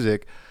ass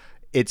music.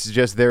 It's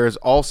just there is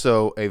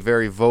also a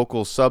very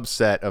vocal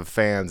subset of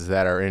fans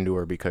that are into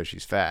her because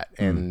she's fat,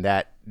 and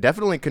that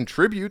definitely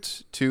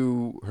contributes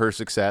to her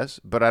success.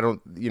 But I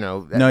don't,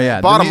 No,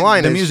 yeah. Bottom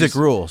line, the is music just-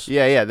 rules.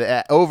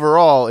 Yeah.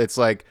 Overall, it's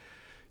like,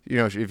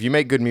 if you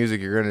make good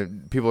music,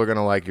 people are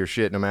gonna like your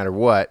shit no matter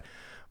what.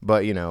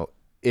 But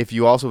if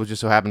you also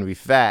just so happen to be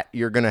fat,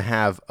 you're gonna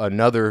have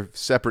another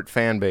separate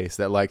fan base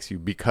that likes you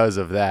because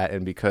of that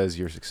and because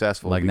you're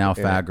successful. Like now, And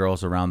fat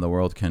girls around the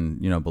world can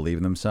believe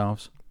in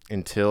themselves.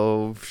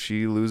 until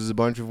she loses a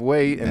bunch of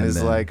weight and is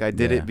then, like, I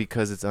did yeah. it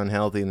because it's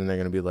unhealthy, and then they're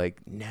gonna be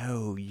like,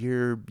 no,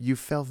 you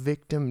fell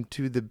victim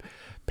to the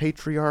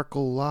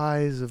patriarchal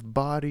lies of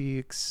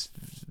body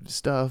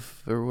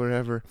stuff or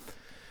whatever.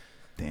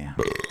 Damn.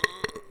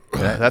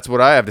 That's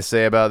what I have to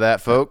say about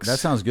that, folks. That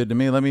sounds good to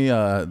me. Let me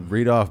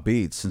read off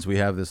beats since we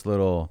have this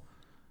little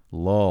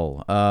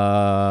lull.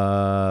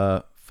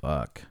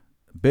 Fuck.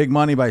 Big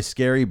Money by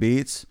Scary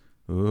Beats.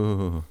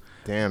 Ooh.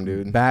 Damn,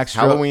 dude. Backstroke-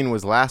 Halloween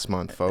was last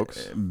month,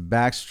 folks.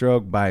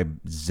 Backstroke by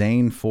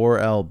Zane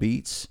 4L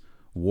Beats.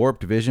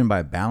 Warped Vision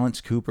by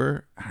Balance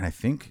Cooper. And I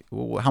think,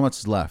 how much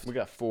is left? We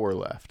got 4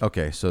 left.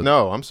 Okay, so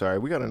No, I'm sorry.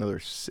 We got another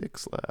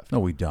 6 left. no,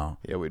 we don't.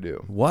 Yeah, we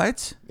do.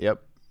 What?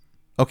 Yep.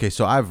 Okay,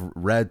 so I've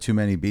read too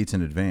many beats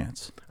in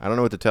advance. I don't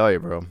know what to tell you,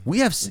 bro. We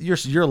have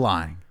you're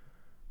lying.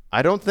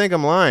 I don't think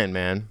I'm lying,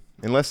 man.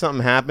 Unless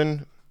something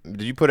happened.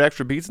 Did you put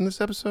extra beats in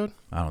this episode?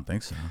 I don't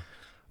think so.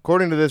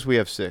 According to this, we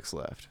have 6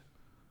 left.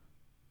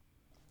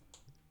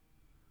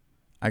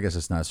 I guess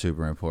it's not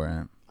super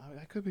important.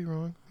 I could be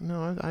wrong.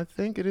 No, I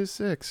think it is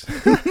 6.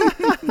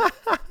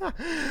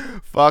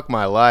 Fuck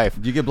my life.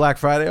 Did you get Black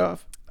Friday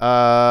off?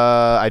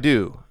 I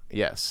do.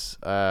 Yes.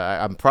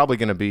 I'm probably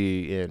going to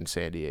be in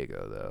San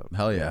Diego, though.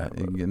 Hell yeah.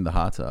 You can get in the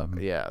hot tub.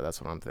 Yeah, that's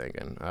what I'm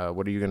thinking.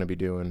 What are you going to be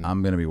doing?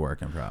 I'm going to be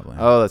working probably.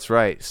 Oh, that's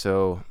right.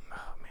 So,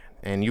 oh, man.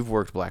 And you've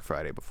worked Black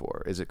Friday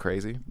before. Is it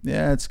crazy?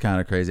 Yeah, it's kind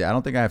of crazy. I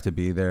don't think I have to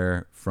be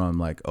there from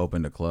like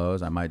open to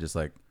close. I might just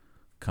like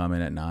come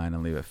in at 9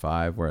 and leave at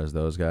 5, whereas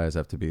those guys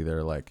have to be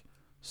there like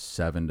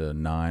 7 to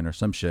 9 or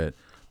some shit.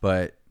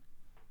 But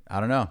I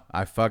don't know.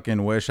 I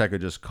fucking wish I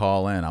could just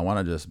call in. I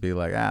want to just be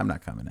like, I'm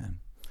not coming in.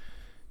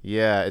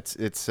 Yeah, it's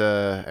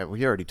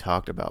we already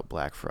talked about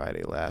Black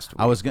Friday last week.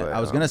 I was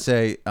gonna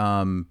say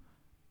I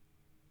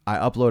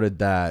uploaded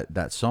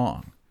that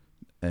song,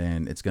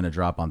 and it's gonna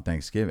drop on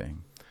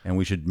Thanksgiving, and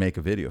we should make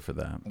a video for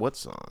that. What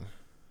song?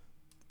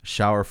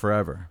 Shower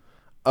Forever.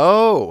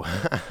 Oh.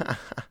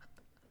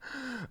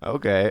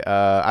 Okay.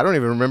 I don't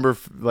even remember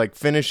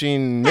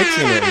finishing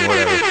mixing it and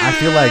whatever. I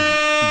feel like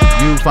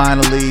you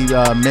finally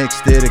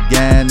mixed it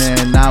again,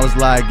 and I was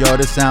like, yo,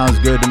 this sounds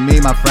good to me,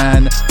 my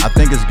friend. I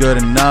think it's good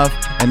enough,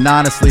 and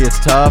honestly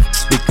it's tough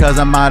because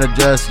I might have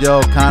just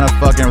kind of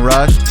fucking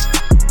rushed.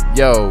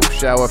 Yo,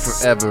 shower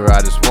forever,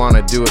 I just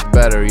wanna do it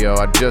better, yo.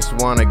 I just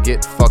wanna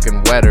get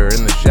fucking wetter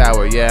in the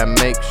shower, yeah.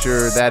 Make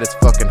sure that it's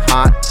fucking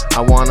hot.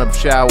 I wanna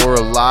shower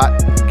a lot,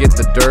 get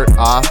the dirt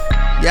off.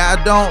 Yeah,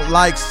 I don't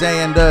like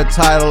saying the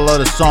title of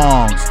the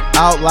songs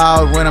out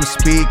loud when I'm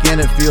speaking.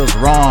 It feels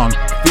wrong,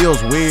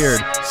 feels weird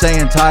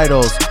saying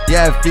titles.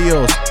 Yeah, it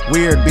feels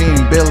weird being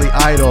Billy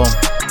Idol.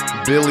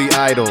 Billy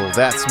Idol,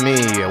 that's me,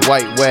 a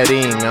white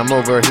wedding. I'm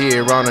over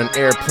here on an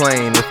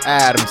airplane with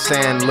Adam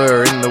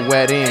Sandler in the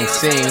wedding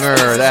singer.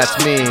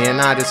 That's me, and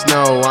I just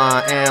know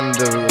I am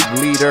the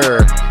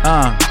leader.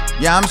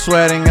 Yeah, I'm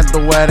sweating at the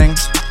wedding.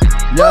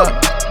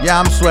 Yeah,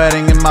 I'm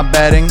sweating in my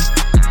bedding.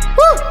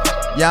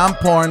 Yeah, I'm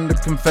pouring the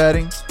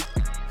confetti.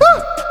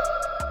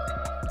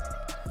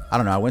 I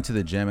don't know. I went to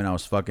the gym and I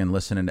was fucking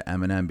listening to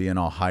Eminem being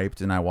all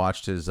hyped, and I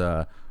watched his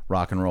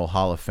Rock and Roll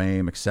Hall of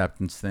Fame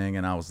acceptance thing,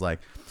 and I was like,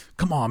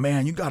 come on,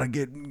 man, you gotta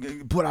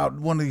put out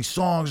one of these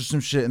songs or some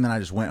shit. And then I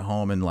just went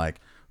home and like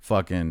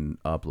fucking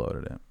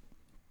uploaded it.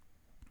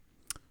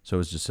 So it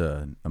was just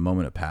a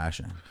moment of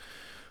passion.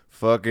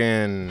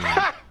 Fucking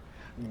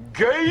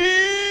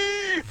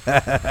Gay!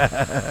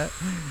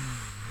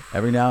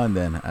 Every now and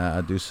then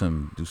I do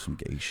some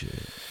gay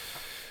shit.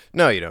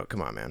 No, you don't.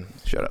 Come on, man.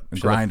 Shut up.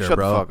 Grindr, shut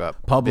bro. the fuck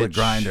up. Public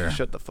Bitch, Grindr.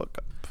 Shut the fuck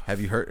up. Have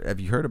you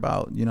heard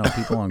about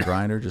people on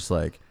Grindr just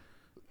like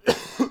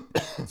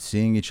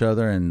seeing each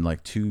other and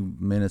like 2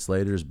 minutes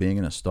later just being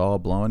in a stall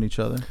blowing each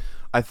other?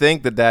 I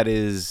think that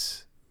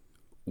is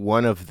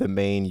one of the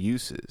main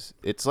uses.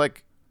 It's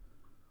like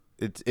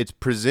it's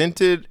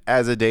presented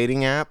as a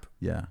dating app,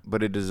 Yeah.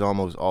 but it is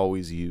almost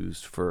always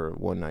used for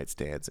one night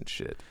stands and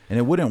shit. And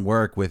it wouldn't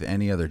work with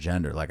any other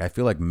gender. Like I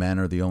feel like men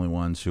are the only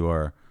ones who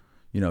are,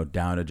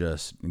 down to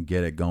just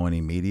get it going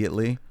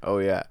immediately. Oh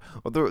yeah.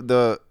 Well,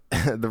 the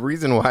the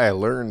reason why I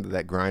learned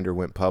that Grindr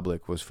went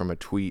public was from a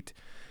tweet,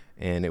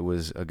 and it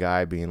was a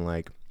guy being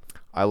like,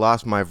 I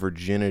lost my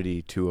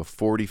virginity to a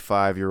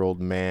 45-year-old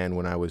man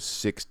when I was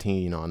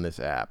 16 on this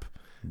app.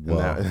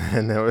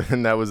 And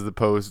that was the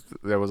post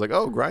that was like,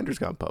 oh, Grindr's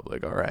gone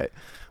public. All right,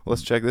 well,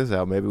 let's check this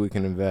out. Maybe we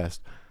can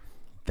invest.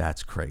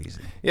 That's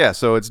crazy. Yeah,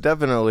 so it's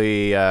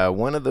definitely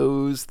one of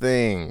those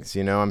things.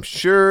 You know, I'm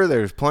sure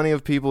there's plenty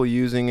of people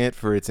using it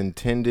for its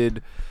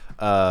intended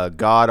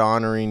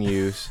God-honoring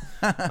use,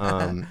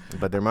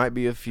 but there might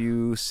be a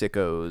few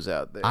sickos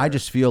out there. I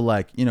just feel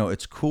like, you know,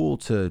 it's cool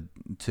to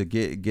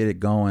get it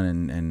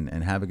going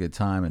and have a good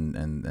time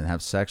and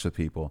have sex with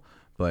people,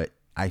 but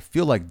I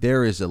feel like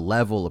there is a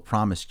level of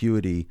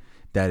promiscuity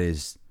that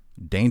is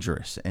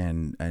dangerous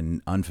and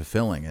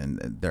unfulfilling,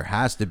 and there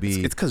has to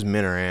be. It's because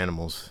men are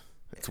animals.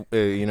 It's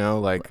you know,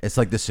 like it's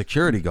like the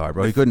security guard,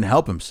 bro. He couldn't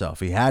help himself.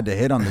 He had to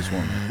hit on this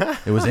woman.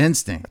 It was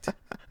instinct.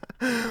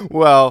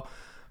 Well,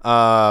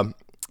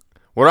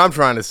 what I'm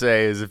trying to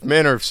say is, if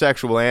men are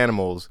sexual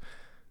animals,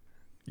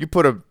 you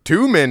put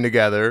two men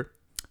together.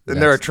 And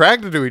they're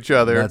attracted to each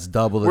other. That's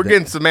double. We're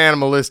getting some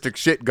animalistic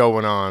shit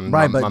going on,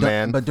 right? my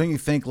man. But don't you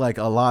think like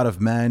a lot of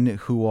men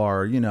who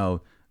are, you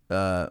know,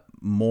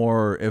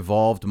 more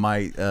evolved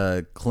might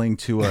cling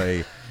to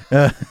a?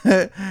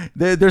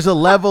 There's a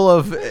level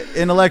of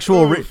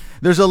intellectual.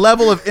 There's a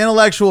level of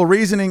intellectual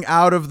reasoning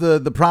out of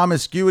the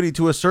promiscuity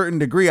to a certain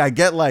degree. I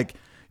get like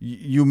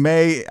you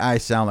may. I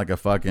sound like a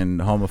fucking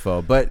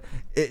homophobe, but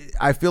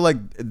I feel like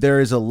there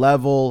is a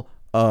level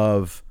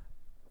of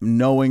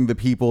knowing the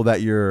people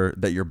that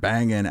you're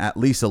banging at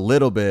least a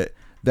little bit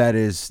that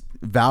is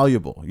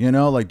valuable, you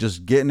know, like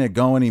just getting it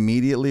going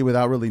immediately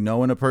without really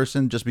knowing a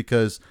person just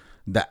because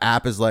the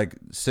app is like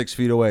 6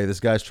 feet away. This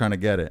guy's trying to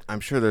get it.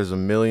 I'm sure there's a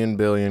million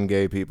billion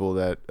gay people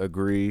that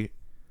agree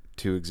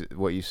to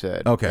what you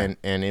said. Okay.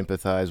 And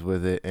empathize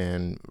with it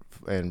and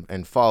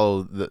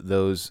follow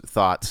those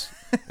thoughts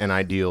and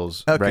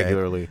ideals Okay.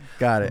 regularly.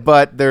 Got it.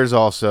 But there's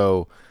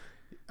also,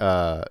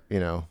 you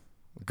know,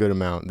 a good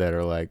amount that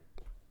are like,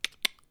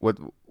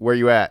 where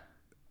you at?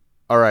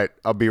 All right,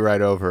 I'll be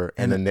right over.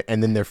 And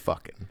then they're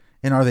fucking.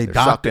 And are they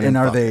doctors? And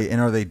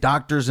are they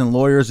doctors and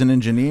lawyers and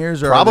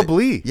engineers? Or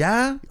Probably.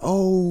 Yeah.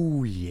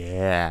 Oh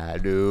yeah,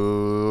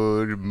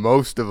 dude.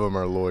 Most of them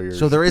are lawyers.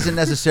 So there isn't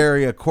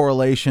necessarily a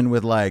correlation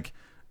with like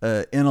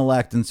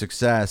intellect and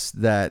success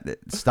that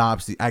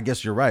stops the. I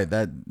guess you're right.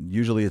 That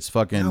usually it's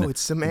fucking no,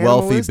 it's some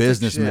wealthy animalistic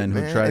businessmen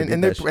shit, who try to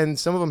get that shit. And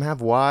some of them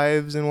have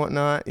wives and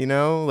whatnot. You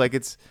know, like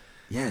it's.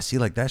 Yeah. See,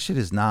 like that shit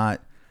is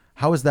not.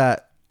 How is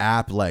that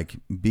app like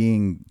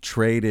being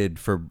traded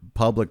for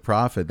public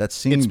profit? That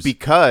seems. It's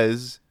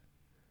because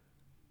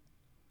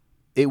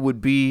it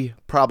would be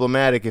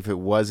problematic if it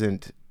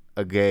wasn't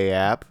a gay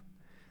app.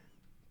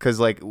 Because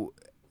like.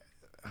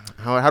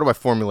 How do I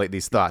formulate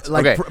these thoughts?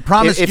 Like okay,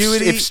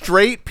 promiscuity. If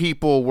straight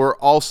people were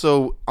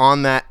also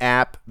on that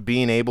app,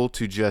 being able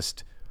to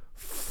just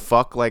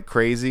fuck like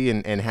crazy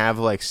and have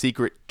like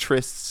secret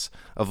trysts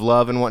of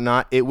love and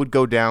whatnot, it would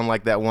go down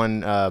like that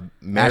one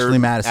Ashley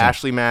Madison.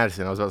 Ashley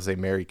Madison. I was about to say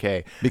Mary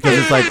Kay. Because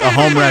it's like a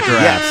home wrecker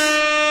app.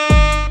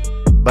 Yes,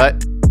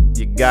 but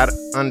you gotta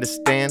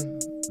understand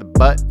the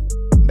butt.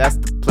 That's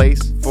the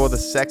place for the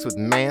sex with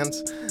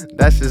mans.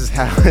 That's just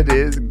how it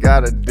is.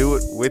 Gotta do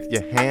it with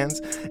your hands.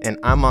 And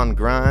I'm on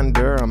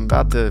Grindr. I'm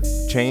about to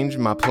change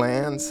my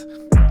plans.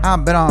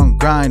 I've been on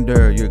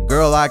Grindr. Your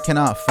girl, I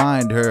cannot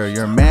find her.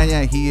 Your man,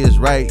 yeah, he is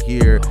right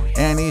here.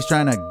 And he's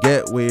trying to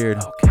get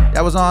weird.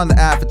 I was on the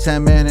app for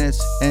 10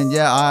 minutes. And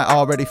yeah, I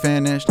already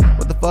finished.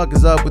 What the fuck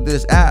is up with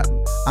this app?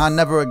 I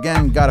never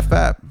again got a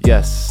fap.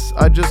 Yes,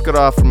 I just got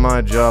off from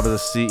my job as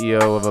a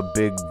CEO of a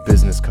big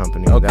business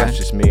company. Okay. That's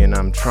just me, and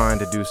I'm trying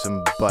to do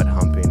some butt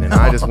humping. And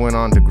I just went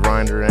on to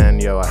Grindr,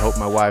 and I hope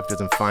my wife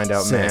doesn't find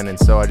out, Sick. man. And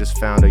so I just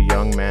found a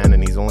young man,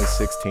 and he's only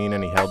 16,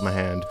 and he held my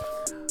hand.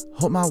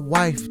 Hope my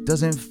wife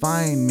doesn't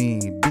find me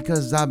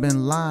because I've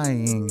been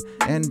lying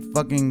and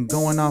fucking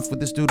going off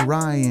with this dude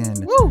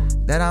Ryan. Woo!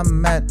 That I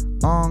met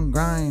on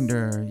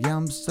Grindr. Yeah,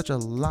 I'm such a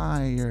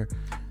liar.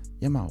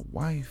 Yeah, my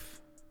wife.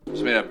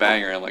 Just made a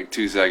banger in like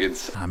 2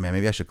 seconds. Ah, man,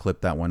 maybe I should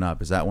clip that one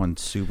up. Is that one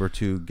super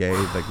too gay?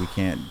 Like we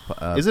can't.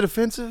 Is it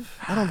offensive?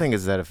 I don't think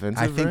it's that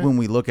offensive. I think right? when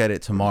we look at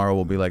it tomorrow,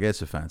 we'll be like,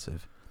 it's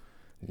offensive.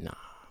 Nah.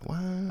 What?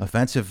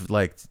 Offensive,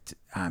 like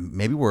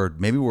maybe we're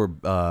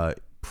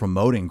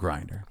promoting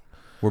Grindr.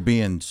 We're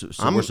being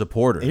we're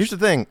supporters. Here's the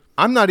thing.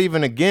 I'm not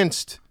even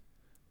against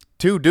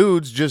two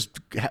dudes just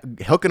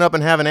hooking up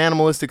and having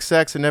animalistic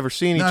sex and never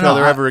seeing each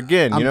other ever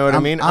again. You know what I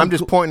mean? I'm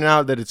just pointing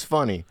out that it's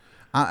funny.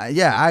 I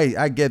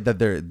get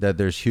that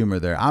there's humor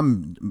there.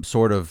 I'm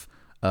sort of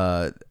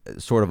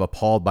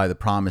appalled by the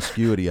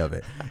promiscuity of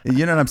it.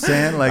 You know what I'm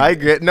saying? Like I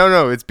get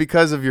no. It's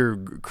because of your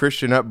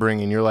Christian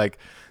upbringing. You're like,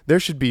 there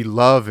should be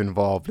love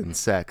involved in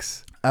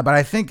sex. But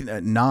I think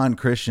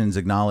non-Christians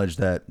acknowledge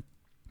that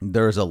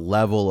there is a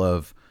level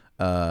of.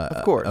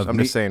 Of course, I'm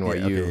just saying what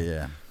you. Okay,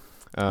 yeah.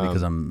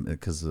 Because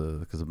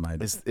of my.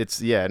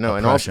 It's yeah no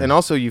and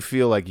also you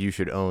feel like you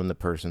should own the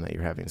person that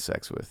you're having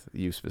sex with,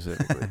 you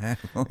specifically,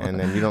 and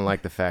then you don't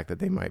like the fact that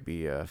they might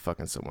be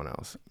fucking someone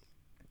else.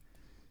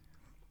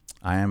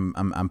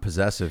 I'm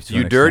possessive. To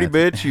You an dirty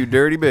extent. bitch. You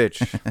dirty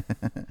bitch.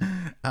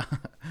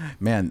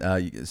 Man,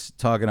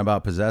 talking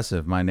about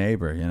possessive, my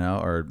neighbor,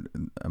 or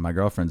my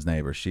girlfriend's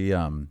neighbor, she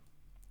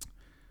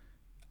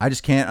I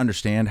just can't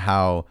understand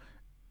how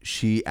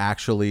she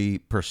actually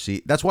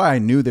perceived. That's why I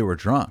knew they were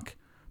drunk,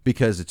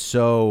 because it's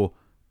so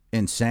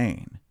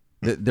insane.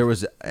 There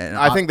was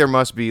I think there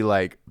must be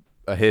like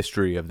a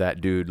history of that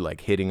dude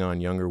like hitting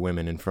on younger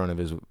women in front of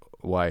his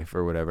wife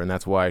or whatever, and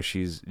that's why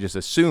she's just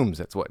assumes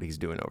that's what he's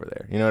doing over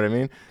there. You know what I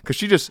mean? Because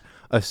she just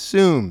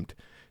assumed.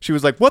 She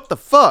was like, "What the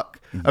fuck?"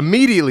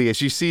 Immediately as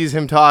she sees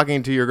him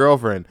talking to your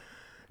girlfriend,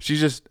 she's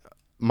just,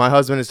 "My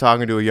husband is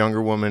talking to a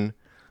younger woman.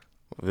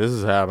 This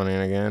is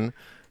happening again."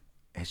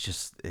 It's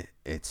just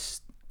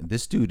it's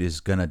this dude is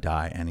gonna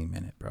die any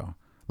minute, bro.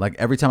 Like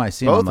every time I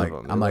see him, Both of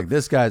them, I'm like,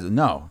 this guy's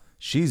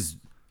she's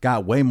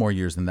got way more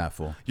years than that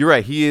fool. You're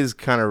right. He is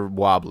kind of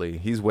wobbly.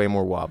 He's way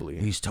more wobbly.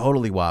 He's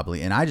totally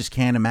wobbly, and I just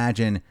can't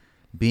imagine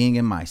being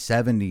in my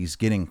 70s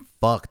getting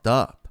fucked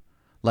up.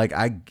 Like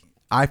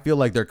I feel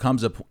like there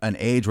comes an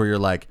age where you're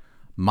like,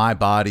 my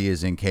body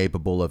is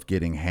incapable of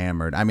getting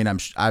hammered. I mean,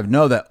 I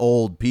know that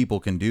old people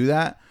can do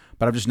that,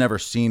 but I've just never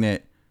seen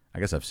it. I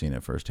guess I've seen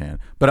it firsthand,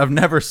 but I've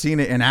never seen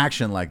it in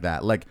action like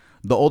that. Like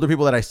the older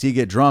people that I see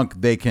get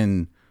drunk, they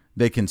can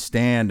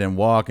stand and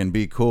walk and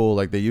be cool.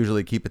 Like they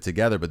usually keep it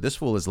together, but this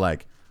fool is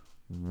like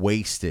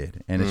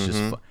wasted, and it's just,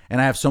 and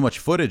I have so much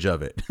footage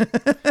of it.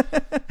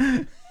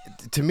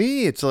 To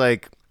me, it's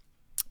like,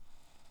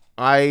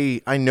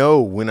 I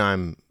know when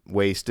I'm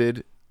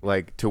wasted,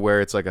 like to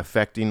where it's like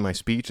affecting my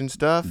speech and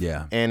stuff.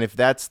 Yeah. And if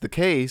that's the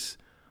case,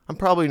 I'm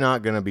probably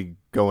not going to be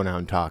going out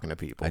and talking to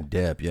people. I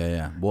dip,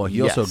 yeah. Well, he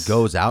Yes. also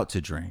goes out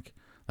to drink.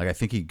 Like I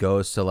think he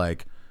goes to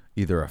like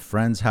either a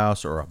friend's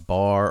house or a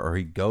bar, or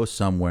he goes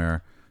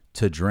somewhere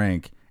to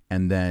drink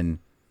and then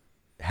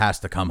has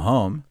to come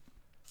home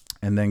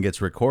and then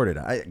gets recorded.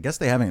 I guess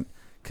they haven't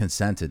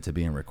consented to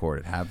being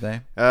recorded, have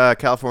they?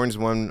 California's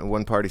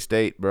one party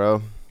state,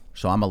 bro.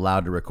 So I'm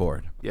allowed to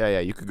record. Yeah.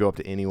 You could go up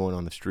to anyone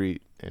on the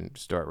street and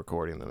start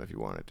recording them if you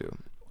wanted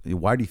to.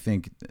 Why do you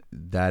think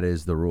that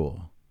is the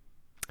rule?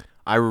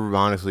 I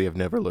honestly have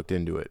never looked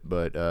into it,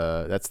 but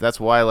that's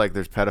why like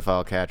there's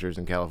pedophile catchers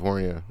in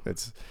California.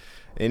 It's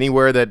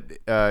anywhere that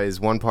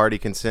is one party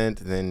consent,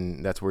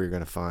 then that's where you're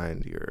gonna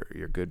find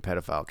your good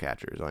pedophile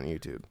catchers on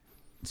YouTube.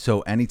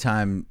 So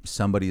anytime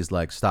somebody is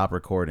like, stop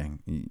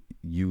recording,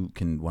 you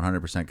can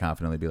 100%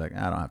 confidently be like,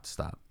 I don't have to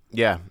stop.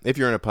 Yeah, if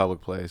you're in a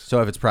public place.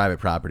 So if it's private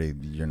property,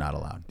 you're not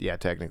allowed. Yeah,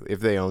 technically,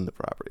 if they own the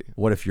property.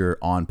 What if you're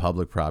on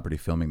public property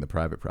filming the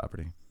private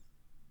property?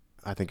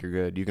 I think you're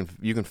good.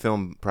 You can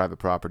film private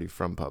property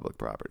from public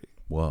property.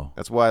 Whoa.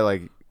 That's why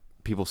like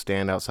people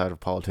stand outside of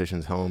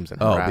politicians' homes and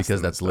harass because them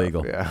and that's stuff.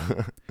 legal.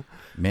 Yeah.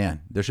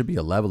 Man, there should be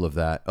a level of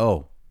that.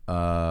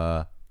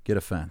 Get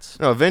a fence.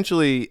 No,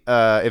 eventually,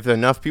 if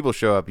enough people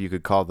show up, you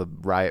could call the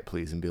riot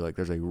police and be like,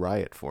 "There's a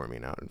riot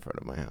forming out in front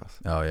of my house."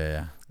 Oh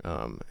yeah.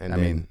 And I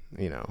then,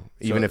 mean,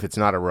 even if it's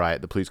not a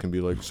riot, the police can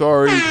be like,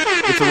 "Sorry,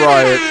 it's a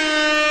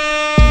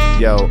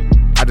riot." Yo,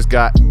 I just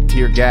got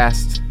tear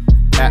gassed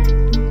at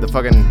the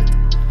fucking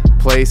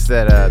place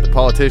that the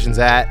politician's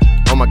at.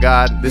 Oh my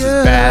God, this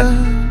is bad.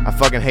 I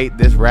fucking hate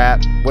this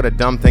rap. What a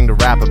dumb thing to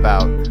rap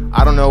about.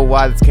 I don't know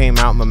why this came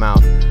out my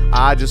mouth.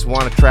 I just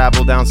want to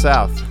travel down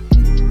south.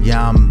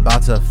 Yeah, I'm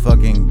about to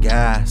fucking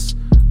gas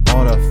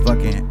all the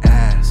fucking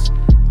ass.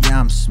 Yeah,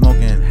 I'm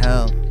smoking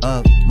hell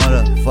up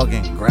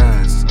motherfucking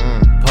grass.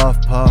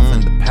 Puff puff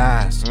in the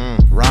past.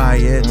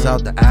 Riots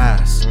out the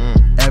ass.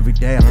 Every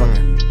day I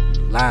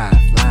fucking laugh,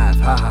 ha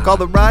ha. Call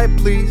the riot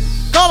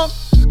please. Call them.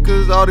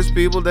 Cause all these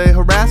people, they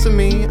harassing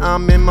me.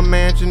 I'm in my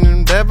mansion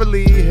in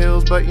Beverly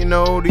Hills, but you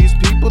know these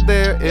people,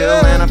 they're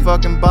ill. And I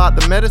fucking bought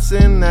the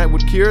medicine that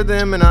would cure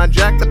them, and I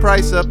jacked the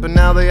price up, and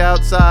now they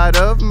outside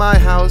of my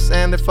house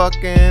and they're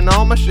fucking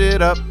all my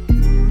shit up.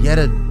 Yeah,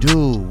 to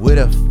do with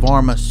the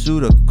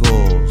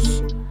pharmaceuticals.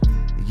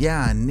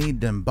 Yeah, I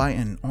need them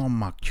biting on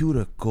my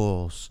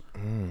cuticles.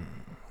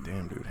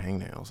 Damn, dude,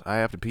 hangnails. I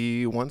have to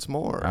pee once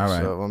more. All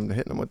right. So I'm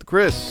hitting them with the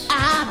Chris.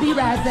 I'll be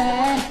right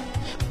there.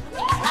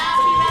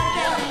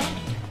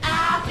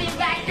 I'll be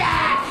right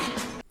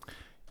there.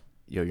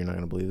 Yo, you're not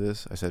gonna believe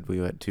this. I said we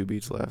had 2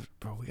 beats left.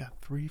 Bro, we got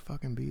 3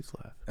 fucking beats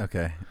left.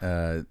 Okay.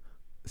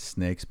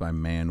 Snakes by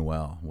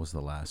Manuel was the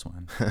last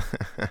one.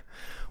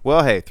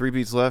 Well, hey, 3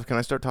 beats left. Can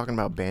I start talking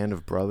about Band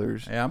of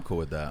Brothers? Yeah, I'm cool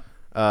with that.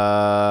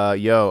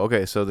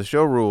 Okay, so the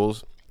show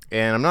rules,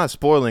 and I'm not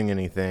spoiling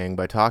anything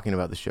by talking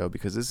about the show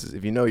because this is,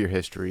 if you know your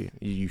history,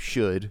 you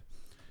should.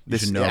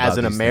 should know as about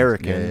an these things.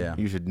 American, Yeah.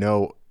 you should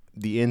know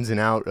the ins and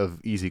out of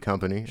Easy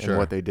Company Sure. and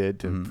what they did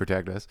to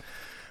protect us.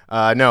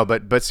 No,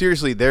 but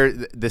seriously,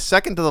 the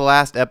second to the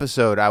last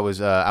episode, I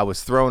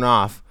was thrown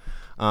off.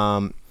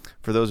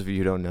 For those of you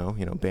who don't know,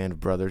 Band of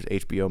Brothers,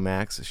 HBO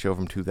Max, a show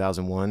from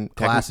 2001.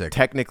 Classic.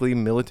 Technically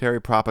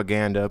military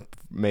propaganda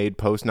made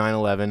post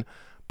 9/11,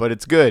 but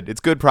it's good.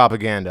 It's good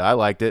propaganda. I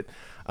liked it.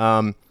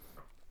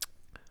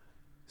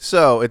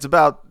 So it's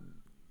about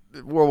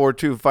World War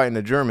II fighting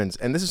the Germans,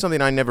 and this is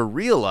something I never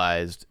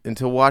realized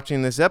until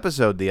watching this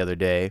episode the other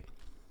day.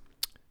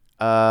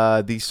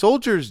 the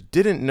soldiers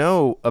didn't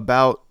know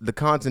about the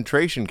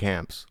concentration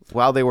camps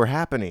while they were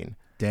happening.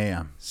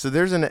 Damn. So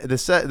there's the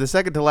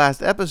second to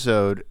last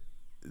episode,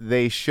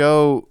 they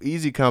show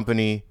Easy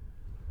Company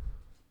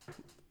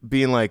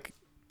being like,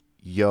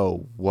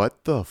 "Yo,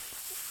 what the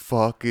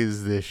fuck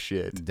is this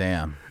shit?"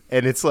 Damn.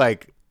 And it's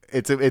like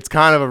it's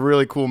kind of a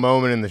really cool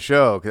moment in the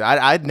show because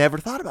I'd never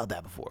thought about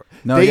that before.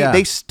 No,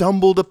 they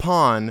stumbled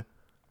upon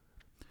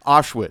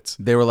Auschwitz,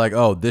 They were like,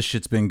 "Oh, this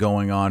shit's been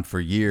going on for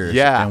years,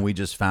 Yeah. and we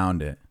just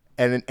found it."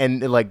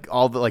 and like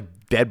all the like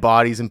dead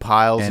bodies and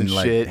piles and,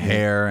 like shit,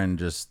 hair, and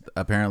just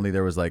apparently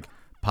there was like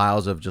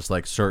piles of just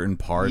like certain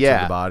parts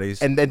yeah, of the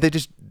bodies. and then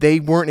they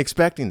weren't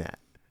expecting that,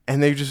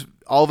 and they just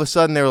all of a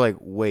sudden they were like,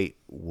 "Wait,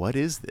 what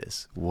is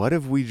this? What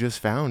have we just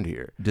found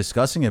here?"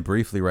 Discussing it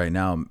briefly right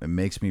now, it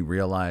makes me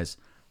realize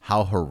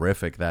how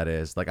horrific that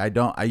is. Like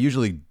I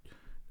usually,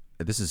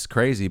 this is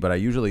crazy, but I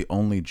usually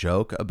only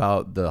joke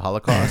about the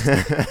Holocaust,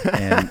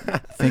 and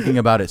thinking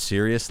about it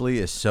seriously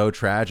is so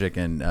tragic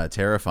and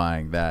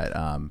terrifying that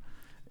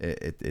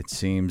it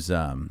seems.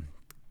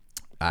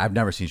 I've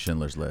never seen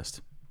Schindler's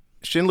List.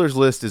 Schindler's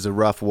List is a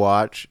rough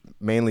watch,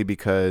 mainly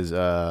because,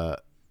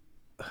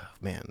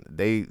 man,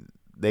 they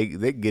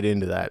get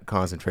into that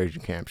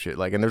concentration camp shit.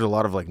 Like, and there's a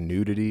lot of like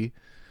nudity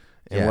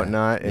and Yeah.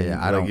 whatnot. And Yeah,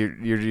 I like,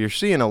 don't- you're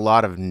seeing a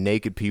lot of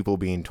naked people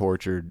being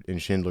tortured in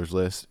Schindler's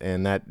List,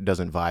 and that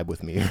doesn't vibe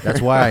with me. That's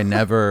why I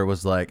never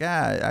was like,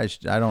 I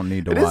don't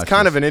need to It watch. is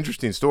kind this. of an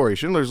interesting story.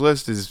 Schindler's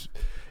List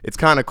it's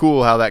kind of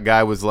cool how that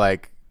guy was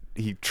like,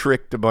 he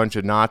tricked a bunch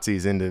of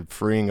Nazis into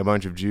freeing a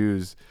bunch of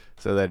Jews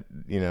so that,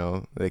 you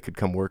know, they could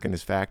come work in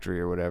his factory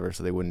or whatever,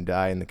 so they wouldn't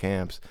die in the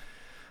camps.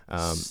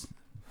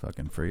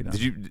 Fucking freedom.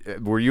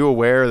 Were you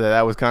aware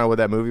that was kind of what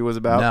that movie was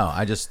about? No,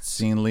 I just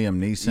seen Liam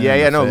Neeson. Yeah,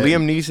 in the no. fit.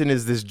 Liam Neeson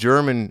is this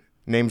German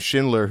named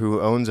Schindler who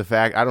owns a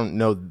I don't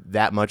know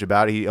that much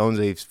about it. He owns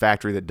a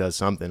factory that does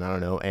something. I don't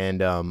know.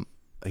 And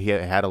he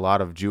had a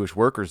lot of Jewish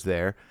workers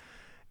there.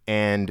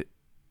 And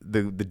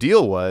the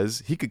deal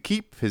was he could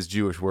keep his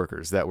Jewish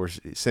workers that were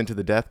sent to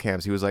the death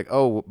camps. He was like,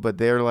 "Oh, but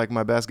they're like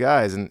my best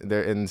guys."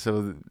 And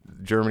so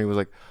Germany was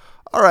like,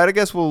 "All right, I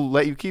guess we'll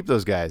let you keep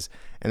those guys."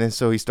 And then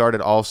so he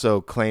started also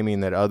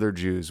claiming that other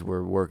Jews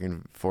were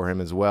working for him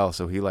as well.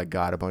 So he like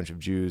got a bunch of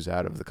Jews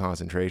out of the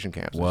concentration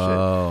camps. And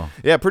Whoa.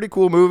 shit. Yeah, pretty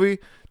cool movie.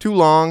 Too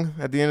long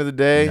at the end of the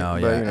day. No,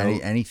 but, yeah. you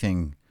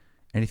know,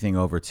 Anything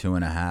over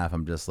 2.5,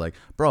 I'm just like,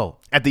 bro.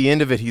 at the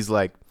end of it, he's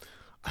like,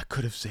 "I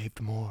could have saved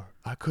more.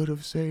 I could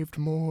have saved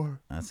more."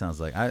 That sounds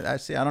like I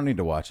see. I don't need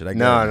to watch it. I get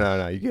No, it.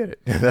 no, you get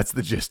it. That's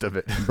the gist of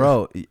it.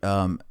 Bro.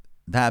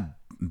 That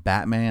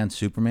Batman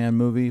Superman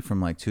movie from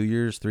like 3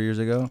 years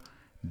ago.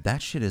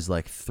 That shit is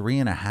like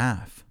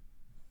 3.5.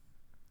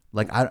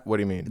 Like What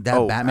do you mean?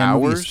 That Batman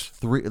movie is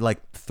hours?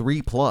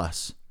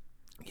 3+.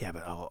 Yeah,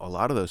 but a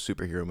lot of those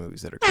superhero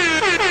movies that are coming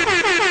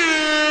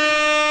out.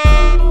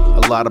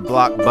 A lot of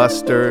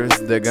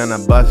blockbusters, they're gonna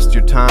bust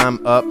your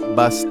time up,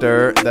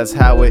 Buster. That's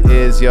how it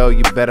is, yo.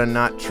 You better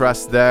not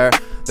trust there.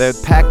 They're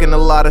packing a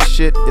lot of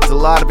shit. It's a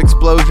lot of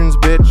explosions,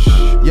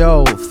 bitch.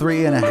 Yo,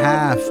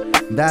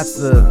 3.5. That's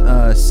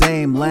the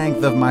same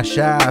length of my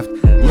shaft.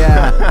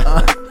 Yeah,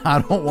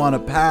 I don't want to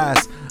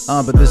pass,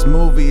 but this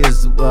movie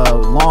is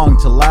long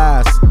to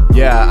last.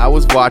 Yeah, I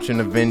was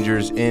watching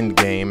Avengers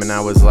Endgame and I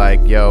was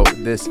like, yo,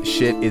 this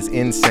shit is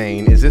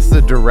insane. Is this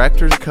the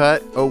director's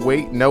cut? Oh,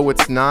 wait, no,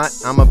 it's not.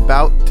 I'm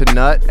about to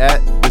nut at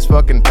this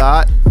fucking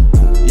thought.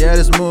 Yeah,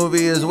 this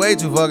movie is way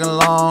too fucking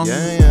long.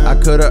 Yeah.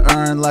 I could have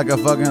earned like a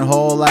fucking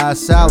whole ass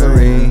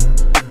salary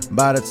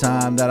by the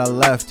time that I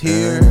left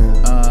here.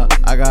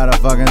 I gotta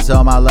fucking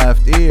sell my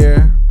left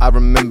ear. I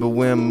remember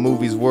when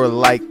movies were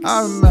like,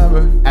 I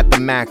remember. at the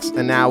max,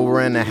 an hour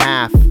and a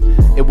half.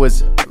 It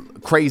was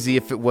crazy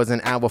if it was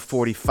an hour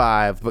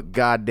 45, but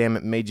goddamn,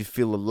 it made you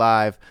feel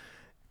alive.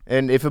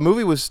 And if a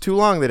movie was too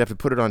long, they'd have to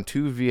put it on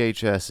 2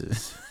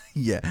 VHSs.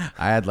 Yeah,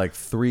 I had like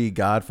 3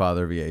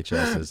 Godfather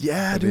VHSs.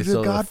 Yeah, Like, dude, they the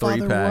sold a Godfather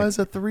 3-pack. was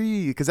a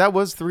 3, because that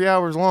was 3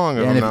 hours long.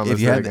 Yeah, if and I'm not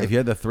if you mistaken.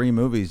 had the 3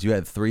 movies, you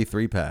had 3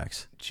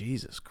 3-packs.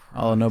 Jesus Christ.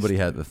 Although nobody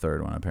had the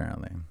third one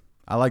apparently.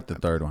 I like the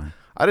third one.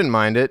 I didn't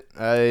mind it.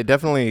 It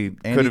definitely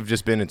Andy- could have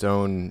just been its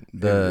own.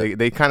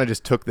 They kind of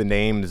just took the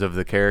names of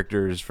the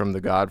characters from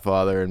The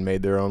Godfather and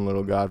made their own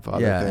little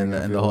Godfather Yeah, thing. and I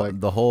the feel whole, like.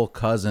 the whole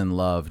cousin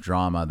love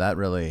drama that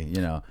really,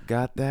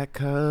 Got that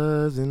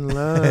cousin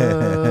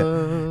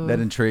love. that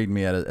intrigued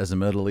me as a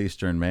Middle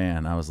Eastern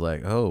man. I was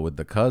like, oh, with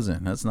the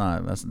cousin,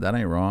 that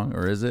ain't wrong,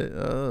 or is it?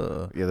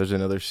 Yeah, there's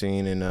another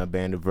scene in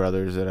Band of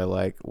Brothers that I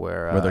like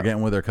where Where they're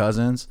getting with their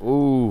cousins.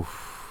 ooh,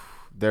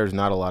 there's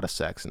not a lot of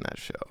sex in that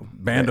show.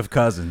 Band of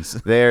cousins,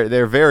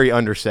 They're very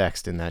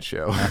undersexed in that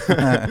show.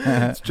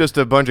 It's just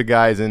a bunch of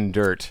guys in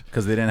dirt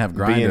because they didn't have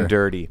being Grindr.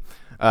 dirty.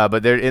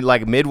 But they're in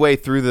like midway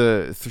through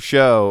the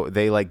show,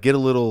 they like get a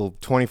little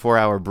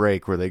 24-hour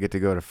break where they get to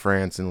go to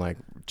France and like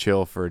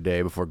chill for a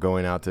day before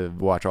going out to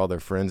watch all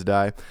their friends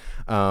die.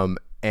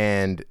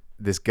 And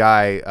this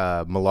guy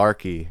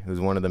Malarkey, who's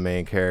one of the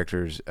main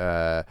characters,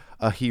 a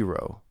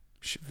hero.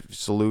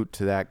 Salute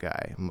to that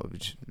guy,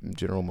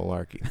 General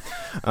Malarkey.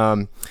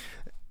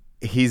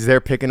 he's there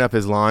picking up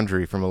his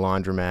laundry from a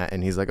laundromat,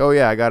 and he's like, "Oh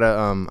yeah, I gotta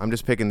I'm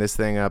just picking this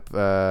thing up,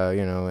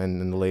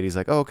 and the lady's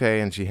like, oh,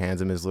 okay, and she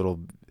hands him his little,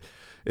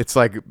 it's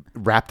like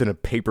wrapped in a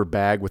paper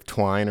bag with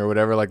twine or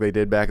whatever, like they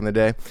did back in the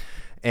day,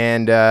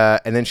 and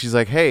then she's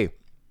like, hey,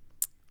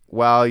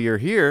 while you're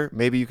here,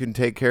 maybe you can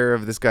take care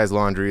of this guy's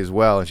laundry as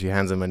well, and she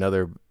hands him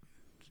another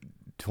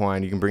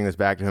twine. You can bring this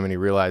back to him, and he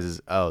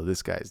realizes, oh,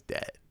 this guy's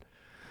dead.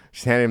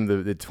 She's handing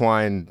him the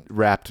twine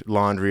wrapped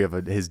laundry of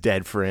his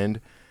dead friend,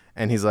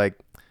 and he's like,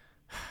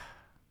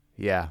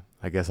 yeah,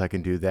 I guess I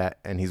can do that.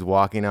 And he's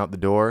walking out the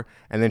door,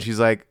 and then she's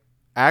like,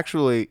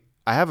 actually,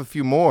 I have a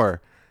few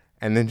more.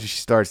 And then she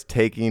starts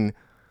taking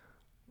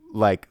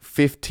like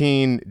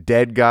 15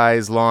 dead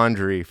guys'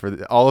 laundry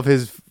for all of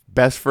his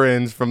best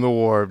friends from the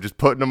war, just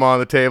putting them on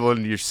the table,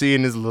 and you're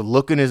seeing his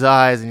look in his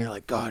eyes, and you're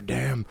like, God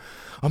damn,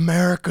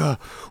 America,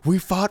 we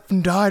fought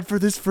and died for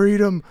this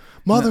freedom.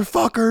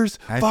 Motherfuckers,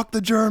 fuck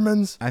the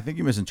Germans. I think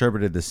you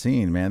misinterpreted the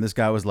scene, man. This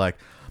guy was like,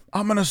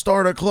 I'm going to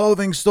start a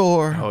clothing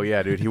store. Oh,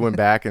 yeah, dude. He went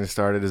back and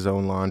started his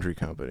own laundry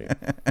company.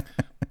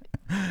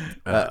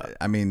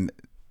 I mean,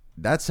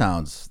 that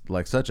sounds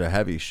like such a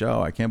heavy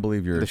show. I can't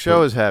believe you're... The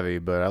show is heavy,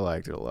 but I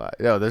liked it a lot.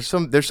 You know, there's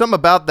some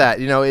about that.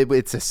 You know,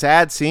 it's a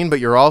sad scene,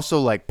 but you're also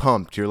like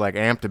pumped. You're like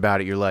amped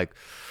about it. You're like,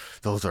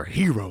 those are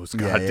heroes.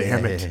 God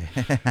damn it.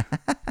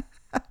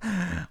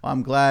 Well,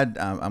 I'm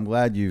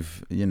glad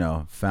you've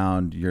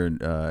found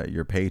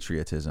your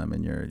patriotism,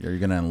 and you're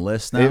gonna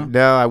enlist now.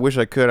 No, I wish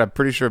I could. I'm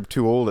pretty sure I'm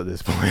too old at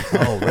this point.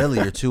 Oh, really?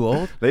 You're too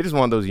old? They just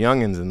want those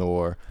youngins in the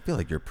war. I feel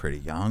like you're pretty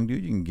young,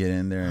 dude. You can get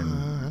in there and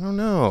I don't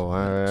know.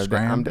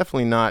 I'm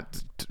definitely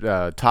not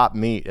top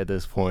meat at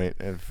this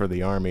point for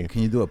the army.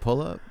 Can you do a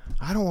pull-up?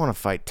 I don't want to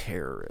fight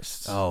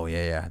terrorists. Oh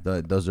yeah.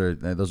 Those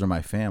are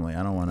my family.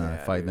 I don't want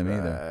to fight them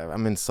either.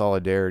 I'm in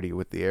solidarity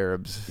with the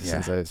Arabs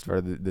since I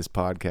started this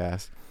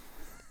podcast.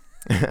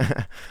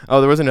 Oh,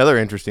 there was another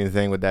interesting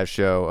thing with that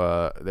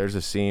show. There's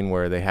a scene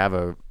where they have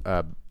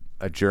a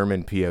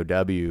German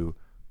POW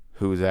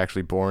who was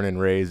actually born and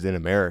raised in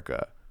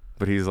America,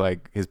 but he's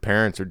like, his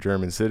parents are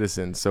German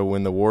citizens. So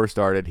when the war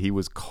started, he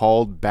was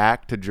called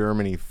back to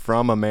Germany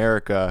from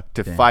America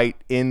to fight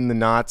in the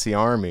Nazi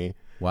army.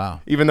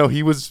 Wow. Even though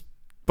he was,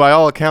 by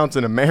all accounts,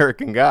 an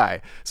American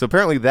guy. So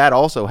apparently that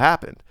also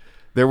happened.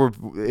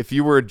 If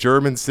you were a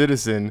German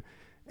citizen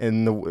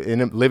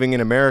living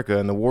in America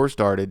and the war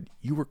started,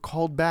 you were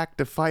called back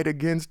to fight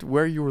against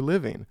where you were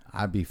living.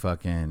 I'd be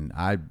fucking.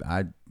 I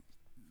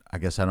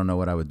guess I don't know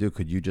what I would do.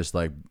 Could you just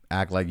like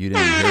act like you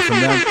didn't hear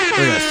from them?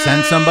 We're gonna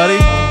send somebody.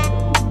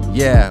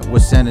 Yeah, we're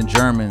sending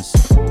Germans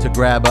to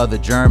grab other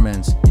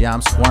Germans. Yeah,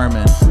 I'm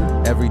squirming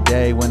every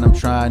day when I'm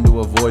trying to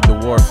avoid the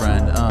war,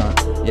 friend.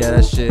 Yeah,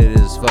 that shit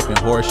is fucking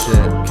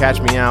horseshit.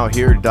 Catch me out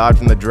here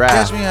dodging the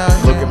draft. Catch me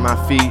out Look here. at my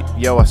feet.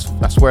 Yo, I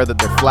swear that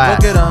they're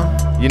flat. Look at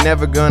them. You're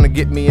never gonna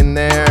get me in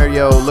there.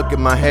 Yo, look at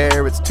my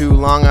hair. It's too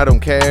long. I don't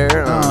care.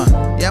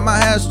 Yeah, my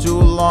hair's too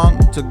long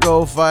to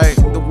go fight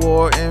the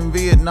war in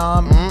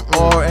Vietnam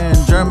or in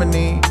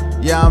Germany.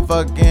 Yeah, I'm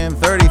fucking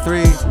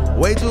 33.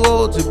 Way too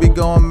old to be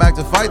going back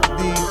to fight the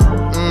thieves.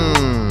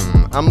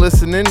 I'm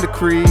listening to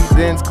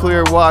Creedence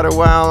Clearwater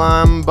while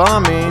I'm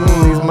bombing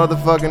these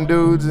motherfucking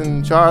dudes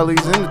and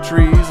Charlie's in the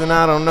trees, and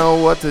I don't know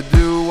what to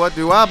do. What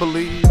do I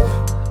believe?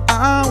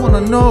 I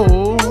wanna know,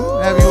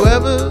 have you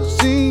ever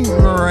seen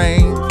the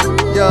rain?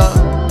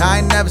 Yeah, I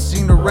ain't never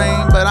seen the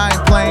rain, but I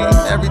ain't playing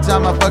every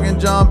time I fucking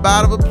jump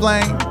out of a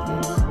plane.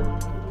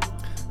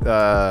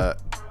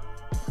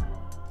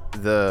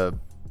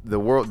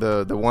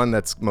 The one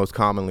that's most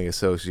commonly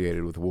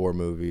associated with war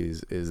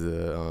movies is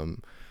the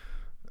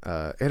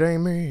it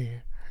ain't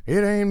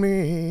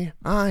me,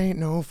 I ain't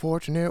no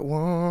fortunate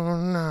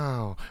one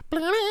now. But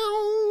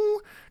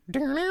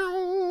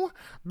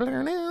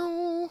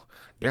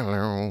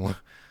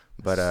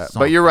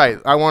you're right.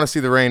 I Want to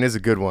See the Rain is a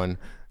good one.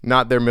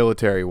 Not their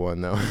military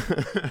one though.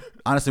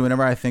 Honestly,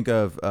 whenever I think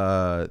of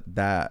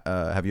that,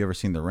 have you ever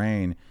seen The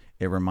Rain?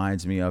 It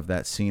reminds me of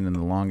that scene in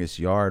The Longest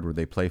Yard where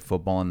they play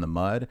football in the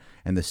mud,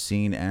 and the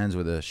scene ends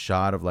with a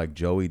shot of like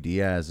Joey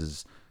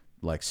Diaz's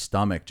like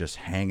stomach just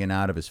hanging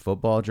out of his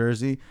football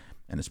jersey,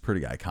 and it's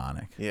pretty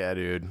iconic. Yeah,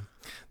 dude.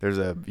 There's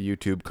a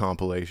YouTube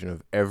compilation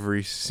of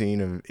every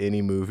scene of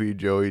any movie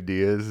Joey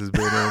Diaz has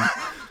been in.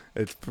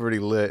 It's pretty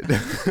lit.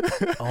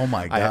 Oh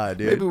my god,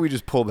 dude! Maybe we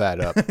just pull that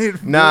up.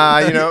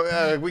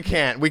 Nah, we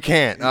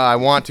can't. I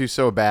want to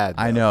so bad.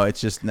 Though. I know it's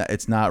just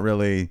it's not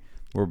really.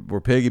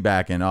 We're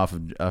piggybacking off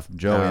of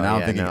Joey, and I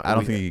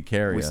don't think he can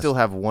carry us. We still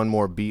have one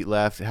more beat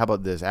left. How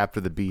about this?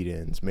 After the beat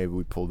ends, maybe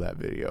we pull that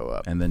video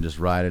up and then just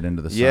ride it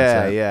into the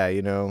sunset.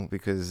 Yeah,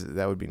 because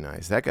that would be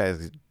nice. That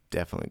guy's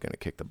definitely gonna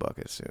kick the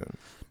bucket soon.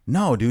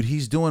 No, dude,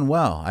 he's doing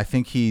well. I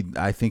think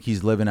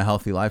he's living a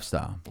healthy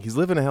lifestyle. He's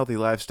living a healthy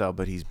lifestyle,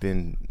 but he's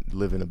been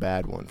living a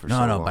bad one for so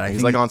long. But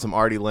he's like on some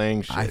Artie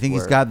Lang shit. I think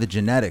he's got the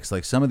genetics.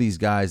 Like some of these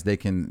guys, they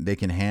can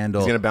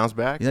handle. He's gonna bounce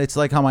back. It's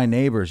like how my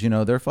neighbors,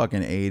 they're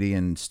fucking 80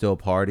 and still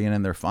partying,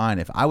 and they're fine.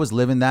 If I was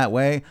living that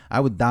way, I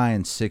would die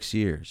in 6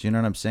 years. You know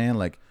what I'm saying?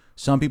 Like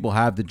some people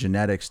have the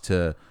genetics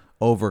to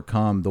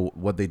overcome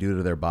what they do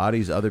to their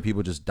bodies. Other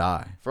people just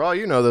die. For all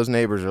you know, those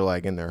neighbors are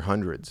like in their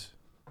hundreds.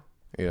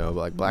 You know,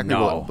 like black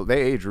people,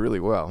 they age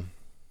really well.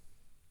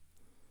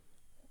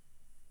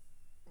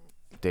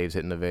 Dave's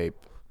hitting the vape.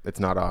 It's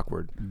not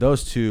awkward.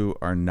 Those two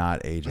are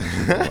not aging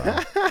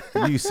super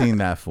well. You seen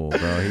that fool,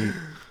 bro?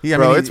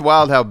 It's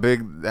wild how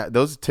big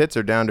those tits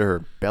are down to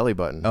her belly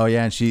button. Oh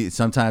yeah, and she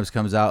sometimes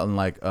comes out in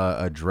like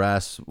a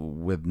dress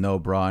with no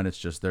bra, and it's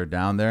just they're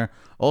down there.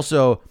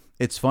 Also,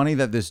 it's funny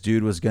that this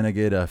dude was gonna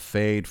get a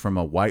fade from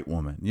a white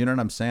woman. You know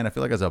what I'm saying? I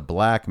feel like as a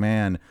black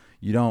man,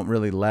 you don't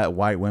really let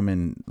white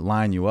women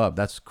line you up.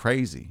 That's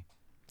crazy.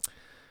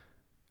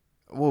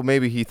 Well,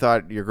 maybe he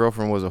thought your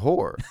girlfriend was a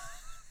whore.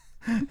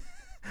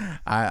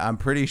 I'm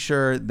pretty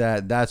sure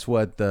that's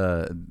what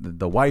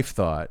the wife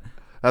thought.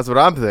 That's what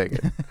I'm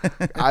thinking.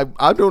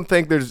 I don't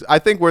think I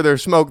think where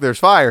there's smoke, there's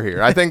fire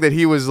here. I think that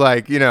he was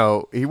like, you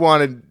know,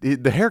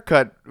 the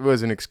haircut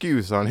was an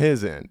excuse on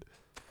his end.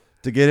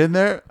 To get in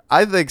there?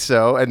 I think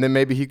so. And then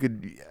maybe he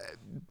could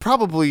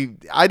probably,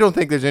 I don't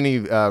think there's any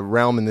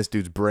realm in this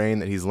dude's brain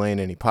that he's laying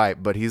any pipe,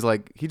 but he's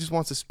like, he just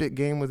wants to spit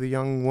game with a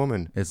young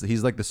woman.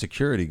 He's like the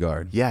security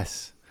guard.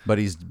 Yes. But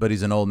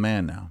he's an old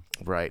man now.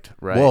 Right.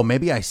 Well,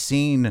 maybe I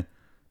seen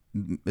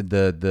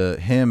the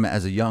him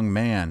as a young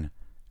man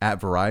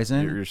at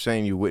Verizon. You're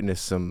saying you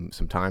witnessed some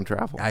time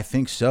travel? I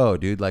think so,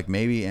 dude. Like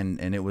maybe, and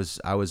maybe it was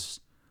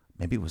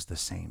the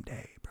same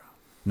day, bro.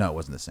 No, it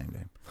wasn't the same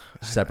day.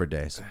 Separate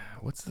days.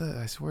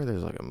 I swear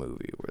there's like a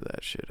movie where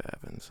that shit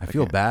happens. I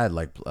feel bad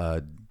like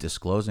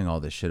disclosing all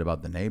this shit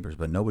about the neighbors,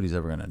 but nobody's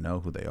ever gonna know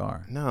who they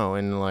are. No,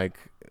 and like,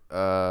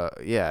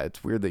 yeah,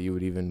 it's weird that you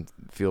would even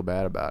feel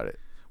bad about it.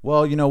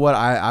 Well, you know what?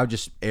 I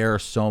just air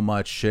so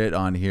much shit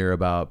on here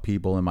about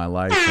people in my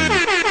life, and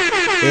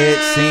it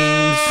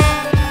seems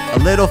a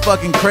little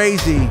fucking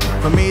crazy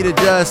for me to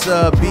just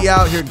be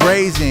out here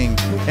grazing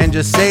and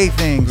just say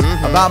things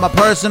about my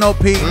personal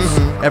peace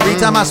every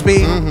time I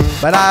speak,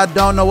 but I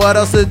don't know what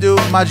else to do,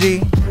 my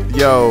G.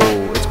 Yo,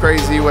 it's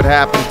crazy what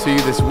happened to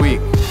you this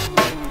week.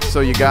 So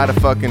you gotta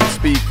fucking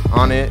speak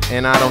on it,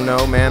 and I don't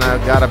know, man, I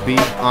gotta be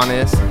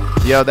honest.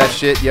 Yo, that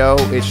shit, yo,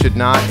 it should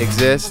not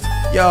exist.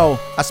 Yo,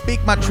 I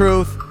speak my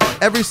truth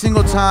every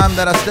single time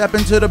that I step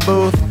into the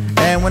booth,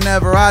 and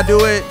whenever I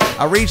do it,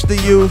 I reach the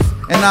youth,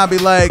 and I'll be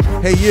like,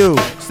 hey you,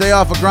 stay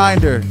off a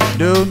grinder,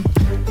 dude.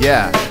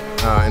 Yeah,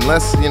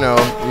 unless, you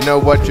know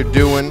what you're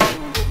doing,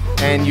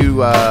 and you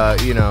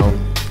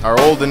know, are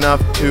old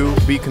enough to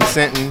be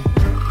consenting,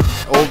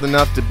 old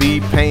enough to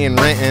be paying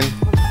renting.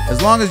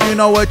 As long as you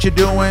know what you're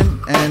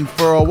doing, and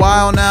for a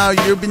while now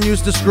you've been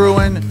used to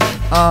screwing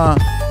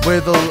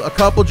with a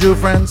couple Jew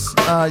friends.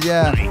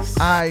 Yeah, nice.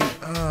 I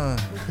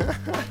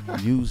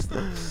use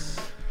this.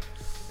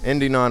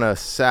 Ending on a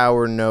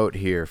sour note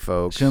here,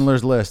 folks.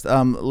 Schindler's List.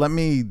 Let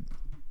me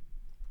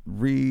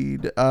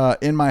read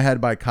In My Head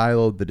by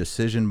Kylo, The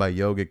Decision by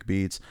Yogic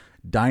Beats,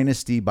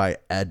 Dynasty by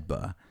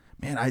Edba.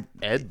 Man,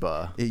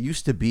 Edba. It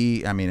used to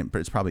be, I mean,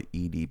 it's probably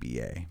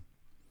EDBA.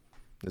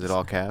 Is it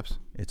all caps?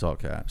 It's all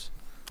caps.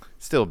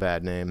 Still a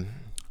bad name.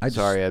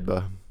 Sorry,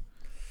 Edba.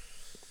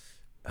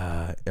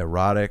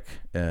 Erotic,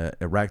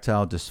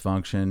 erectile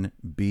dysfunction,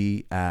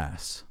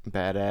 B-ass.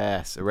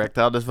 Badass.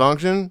 Erectile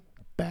dysfunction?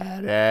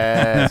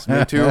 Badass.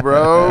 Me too,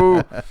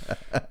 bro.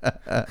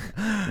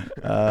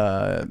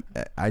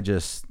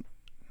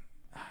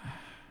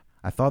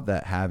 I thought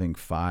that having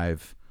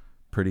 5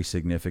 pretty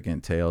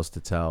significant tales to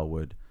tell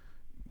would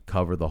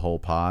cover the whole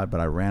pod,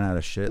 but I ran out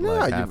of shit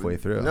halfway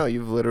through. No,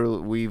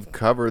 we've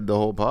covered the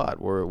whole pod.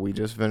 We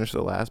just finished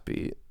the last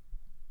beat,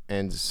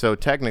 and so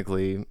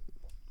technically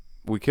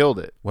we killed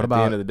it. At the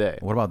end of the day.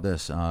 What about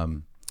this?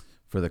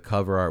 For the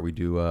cover art, we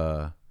do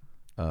a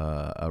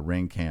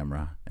ring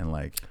camera, and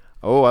like,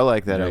 oh, I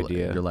like that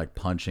idea. You're like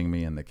punching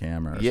me in the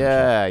camera.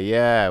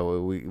 Yeah.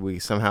 We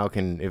somehow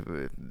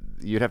can.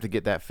 You'd have to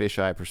get that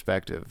fisheye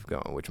perspective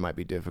going, which might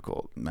be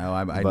difficult. No,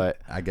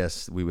 I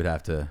guess we would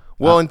have to.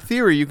 Well, in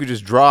theory, you could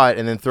just draw it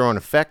and then throw an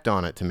effect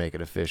on it to make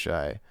it a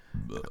fisheye.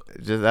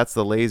 That's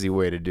the lazy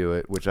way to do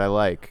it, which I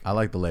like. I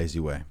like the lazy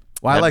way.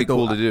 Well, That'd be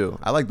cool to do.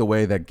 I like the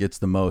way that gets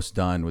the most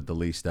done with the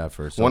least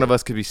effort. So one of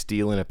us could be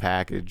stealing a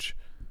package.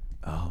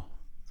 Oh,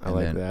 I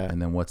like that. And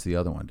then what's the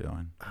other one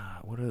doing?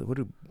 What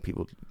do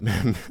people?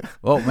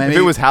 Well, maybe if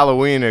it was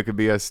Halloween, it could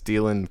be us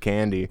stealing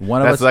candy.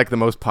 That's like the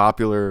most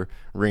popular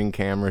ring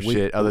camera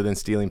shit, other than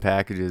stealing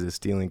packages, is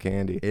stealing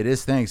candy. It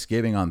is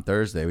Thanksgiving on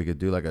Thursday. We could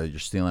do like you're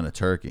stealing a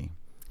turkey.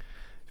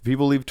 Do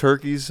people leave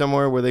turkeys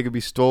somewhere where they could be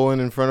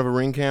stolen in front of a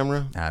ring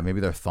camera? Maybe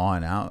they're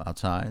thawing out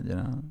outside. You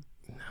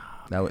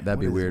know, that'd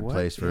be a weird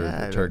place for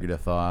a turkey to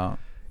thaw out.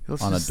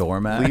 On a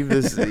doormat. Leave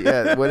this.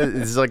 Yeah,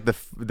 this is like the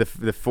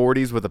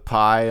 40s with a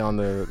pie on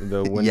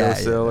the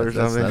windowsill or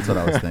something. That's what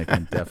I was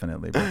thinking.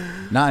 Definitely, but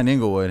not in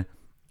Inglewood.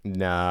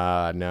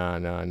 Nah.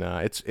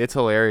 It's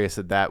hilarious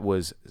that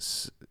was.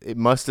 It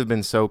must have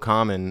been so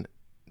common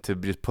to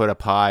just put a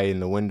pie in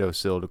the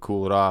windowsill to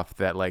cool it off,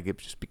 that like it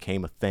just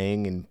became a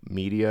thing in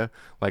media.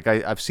 Like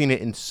I've seen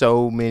it in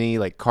so many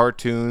like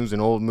cartoons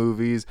and old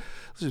movies.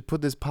 Let's just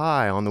put this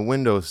pie on the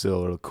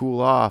windowsill, it'll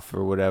cool off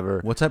or whatever.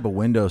 What type of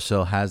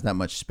windowsill has that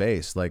much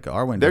space? Like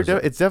our windows.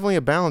 It's definitely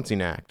a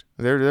balancing act.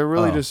 They're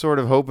really just sort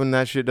of hoping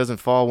that shit doesn't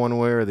fall one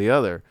way or the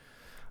other.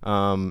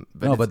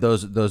 But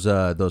those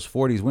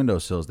 40s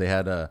windowsills, they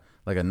had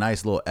like a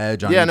nice little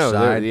edge on Yeah, each no,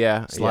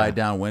 side. Slide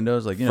down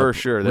windows, like, you know, For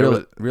sure.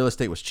 Real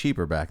estate was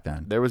cheaper back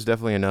then. There was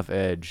definitely enough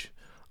edge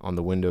on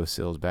the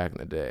windowsills back in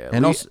the day.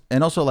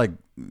 And also, like,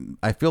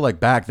 I feel like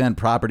back then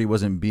property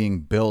wasn't being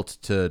built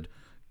to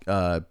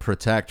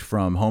protect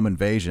from home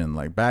invasion.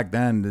 Like back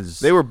then,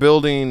 they were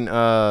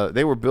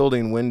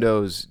building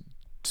windows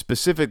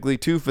specifically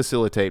to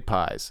facilitate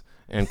pies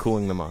and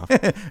cooling them off.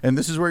 And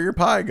this is where your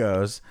pie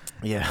goes.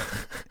 Yeah,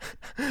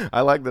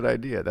 I like that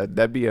idea.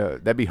 That'd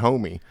be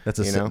homey. That's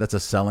a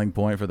selling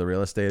point for the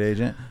real estate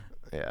agent.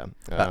 Yeah.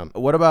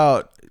 What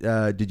about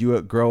did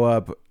you grow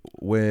up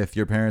with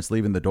your parents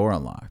leaving the door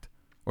unlocked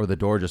or the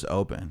door just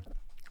open?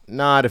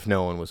 Not if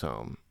no one was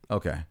home.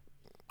 Okay.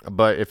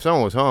 But if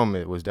someone was home,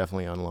 it was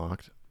definitely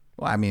unlocked.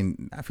 Well, I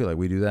mean, I feel like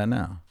we do that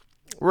now.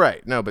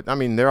 Right. No, but I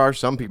mean, there are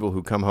some people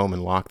who come home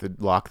and lock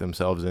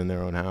themselves in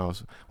their own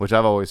house, which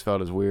I've always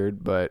felt is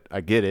weird, but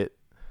I get it.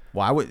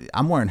 Well,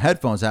 I'm wearing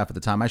headphones half of the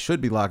time. I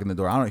should be locking the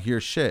door. I don't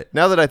hear shit.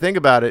 Now that I think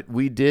about it,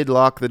 we did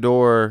lock the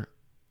door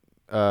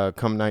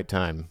come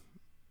nighttime.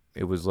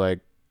 It was like,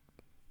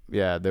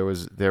 yeah, there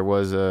was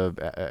a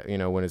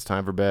when it's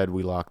time for bed,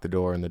 we locked the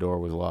door and the door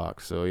was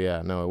locked. So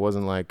yeah, no, it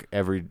wasn't like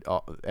every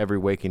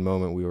waking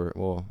moment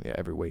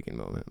every waking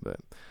moment, but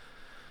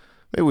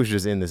maybe we should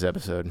just end this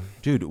episode.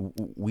 Dude,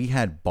 we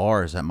had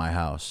bars at my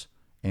house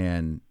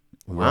and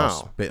we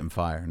all spitting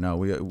fire. No,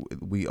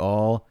 we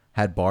all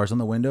had bars on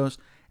the windows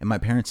and my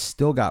parents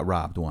still got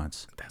robbed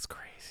once. That's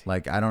crazy.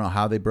 Like, I don't know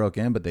how they broke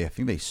in, but I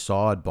think they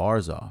sawed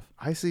bars off.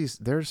 I see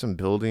there's some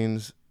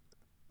buildings,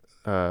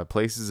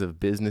 places of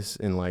business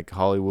in like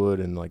Hollywood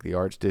and like the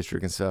Arts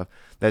District and stuff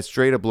that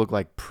straight up look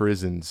like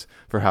prisons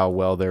for how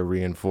well they're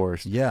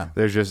reinforced. Yeah,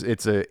 there's just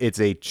it's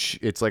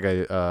like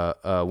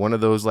a one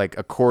of those like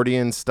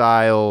accordion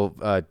style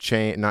not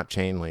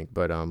chain link,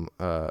 but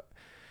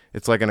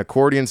it's like an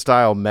accordion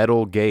style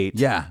metal gate.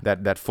 Yeah,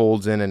 that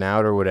folds in and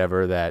out or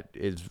whatever. That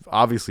is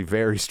obviously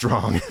very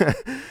strong.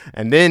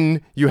 And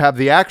then you have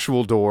the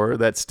actual door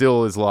that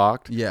still is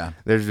locked. Yeah,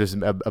 there's just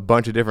a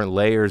bunch of different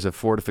layers of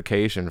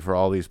fortification for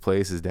all these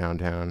places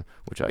downtown,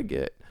 which I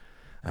get.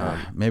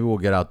 Maybe we'll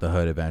get out the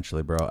hood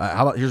eventually, bro.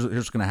 How about here's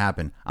what's gonna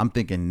happen. I'm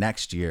thinking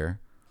next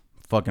year,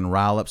 fucking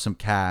rile up some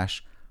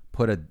cash,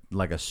 put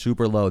a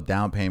super low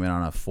down payment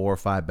on a 4 or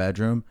 5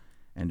 bedroom,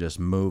 and just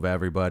move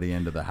everybody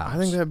into the house. I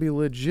think that'd be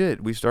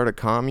legit. We start a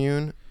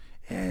commune.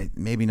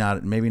 Maybe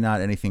not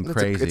anything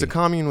crazy. It's a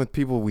commune with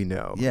people we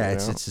know. Yeah,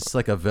 it's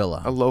like a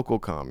villa. A local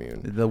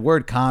commune. The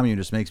word commune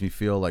just makes me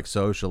feel like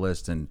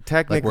socialist and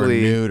technically like we're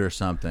nude or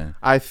something.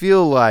 I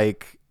feel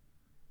like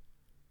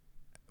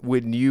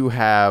when you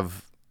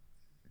have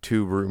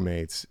 2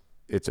 roommates,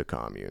 it's a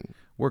commune.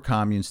 We're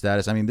commune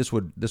status. I mean, this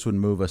would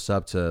move us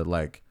up to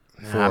like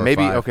 4 or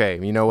maybe 5.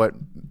 Okay, you know what?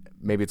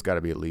 Maybe it's got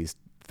to be at least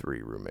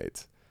 3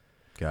 roommates.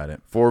 Got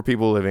it. 4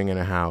 people living in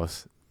a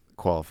house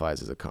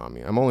qualifies as a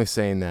commune. I'm only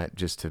saying that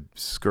just to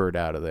skirt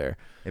out of there.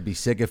 It'd be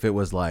sick if it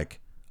was like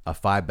a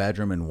 5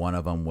 bedroom and one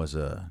of them was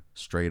a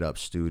straight up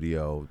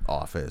studio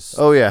office.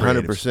 Oh yeah,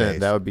 100%.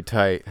 That would be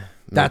tight.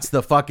 That's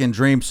the fucking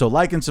dream. So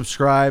like and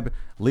subscribe,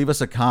 leave us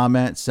a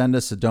comment, send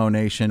us a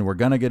donation. We're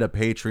going to get a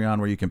Patreon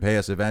where you can pay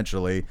us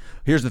eventually.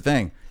 Here's the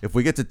thing. If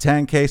we get to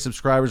 10K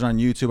subscribers on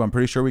YouTube, I'm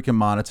pretty sure we can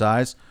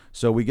monetize.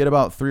 So we get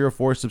about 3 or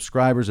 4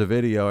 subscribers a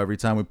video every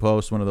time we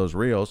post one of those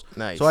reels.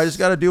 Nice. So I just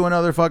got to do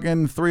another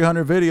fucking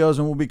 300 videos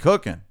and we'll be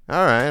cooking.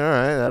 All right.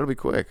 That'll be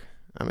quick.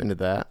 I'm into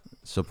that.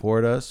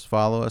 Support us.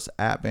 Follow us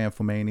at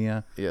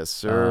Banfomania. Yes,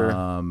 sir.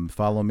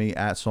 Follow me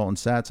at Salt and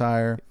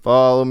Satire.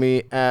 Follow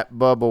me at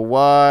Bubba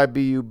Y,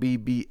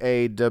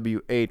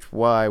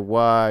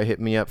 BUBBAWHYY. Hit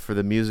me up for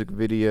the music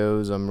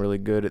videos. I'm really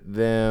good at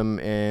them,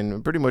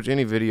 and pretty much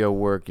any video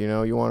work. You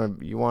know, you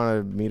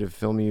want me to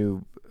film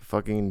you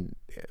fucking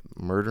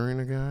murdering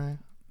a guy?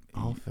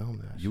 I'll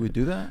film that. You would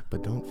do that?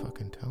 But don't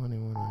fucking tell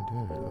anyone I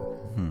did it.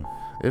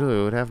 Okay? It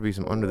would have to be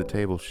some under the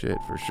table shit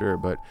for sure,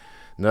 but.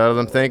 Now that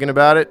I'm thinking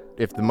about it,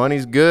 if the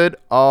money's good,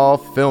 I'll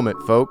film it,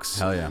 folks.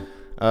 Hell yeah.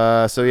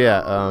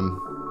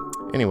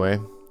 Anyway,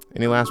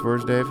 any last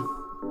words, Dave?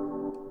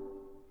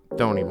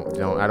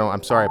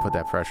 I'm sorry I put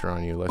that pressure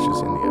on you. Let's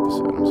just end the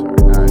episode. I'm sorry.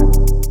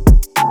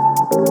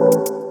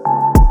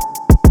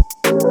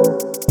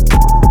 All right.